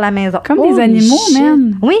venir voir la maison. Comme des animaux,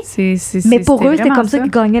 man. Oui. Mais pour eux, c'était comme ça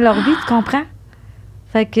qu'ils gagnaient leur vie, tu comprends?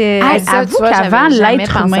 Fait que... avoue qu'avant,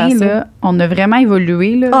 l'être humain, là, on a vraiment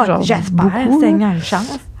évolué. Là, j'espère, Seigneur, une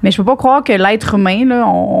chance. Mais je peux pas croire que l'être humain, là,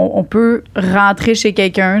 on peut rentrer chez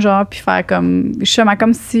quelqu'un, genre, puis faire comme... Justement,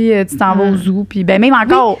 comme si tu t'en vas au zoo. Puis ben, même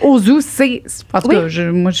encore, au zoo, c'est... En tout cas,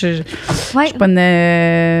 moi, je suis pas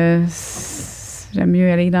une... J'aime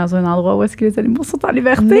mieux aller dans un endroit où est-ce que les animaux sont en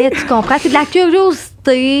liberté. Mais tu comprends, c'est de la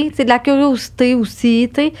curiosité. C'est de la curiosité aussi,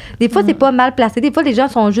 tu sais. Des fois, c'est pas mal placé. Des fois, les gens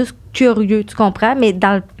sont juste curieux, tu comprends? Mais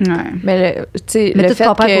dans le... Mais tu sais, le fait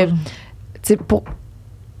que... Tu sais, pour...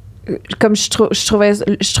 Comme je trouvais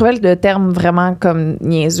le terme vraiment comme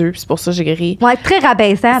niaiseux, puis c'est pour ça que j'ai ri. Ouais, très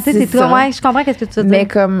rabaissant, tu sais, c'est ça. Ouais, je comprends qu'est-ce que tu veux dire. Mais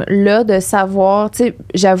comme là, de savoir, tu sais,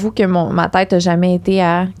 j'avoue que ma tête n'a jamais été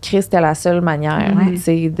à Christ, c'était la seule manière, tu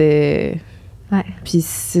sais, de... Ouais. Puis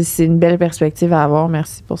c'est une belle perspective à avoir,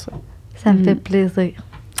 merci pour ça. Ça me fait plaisir.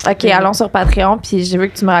 OK, allons sur Patreon, puis je veux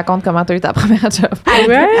que tu me racontes comment tu as eu ta première job.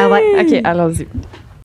 Ah ouais? OK, allons-y.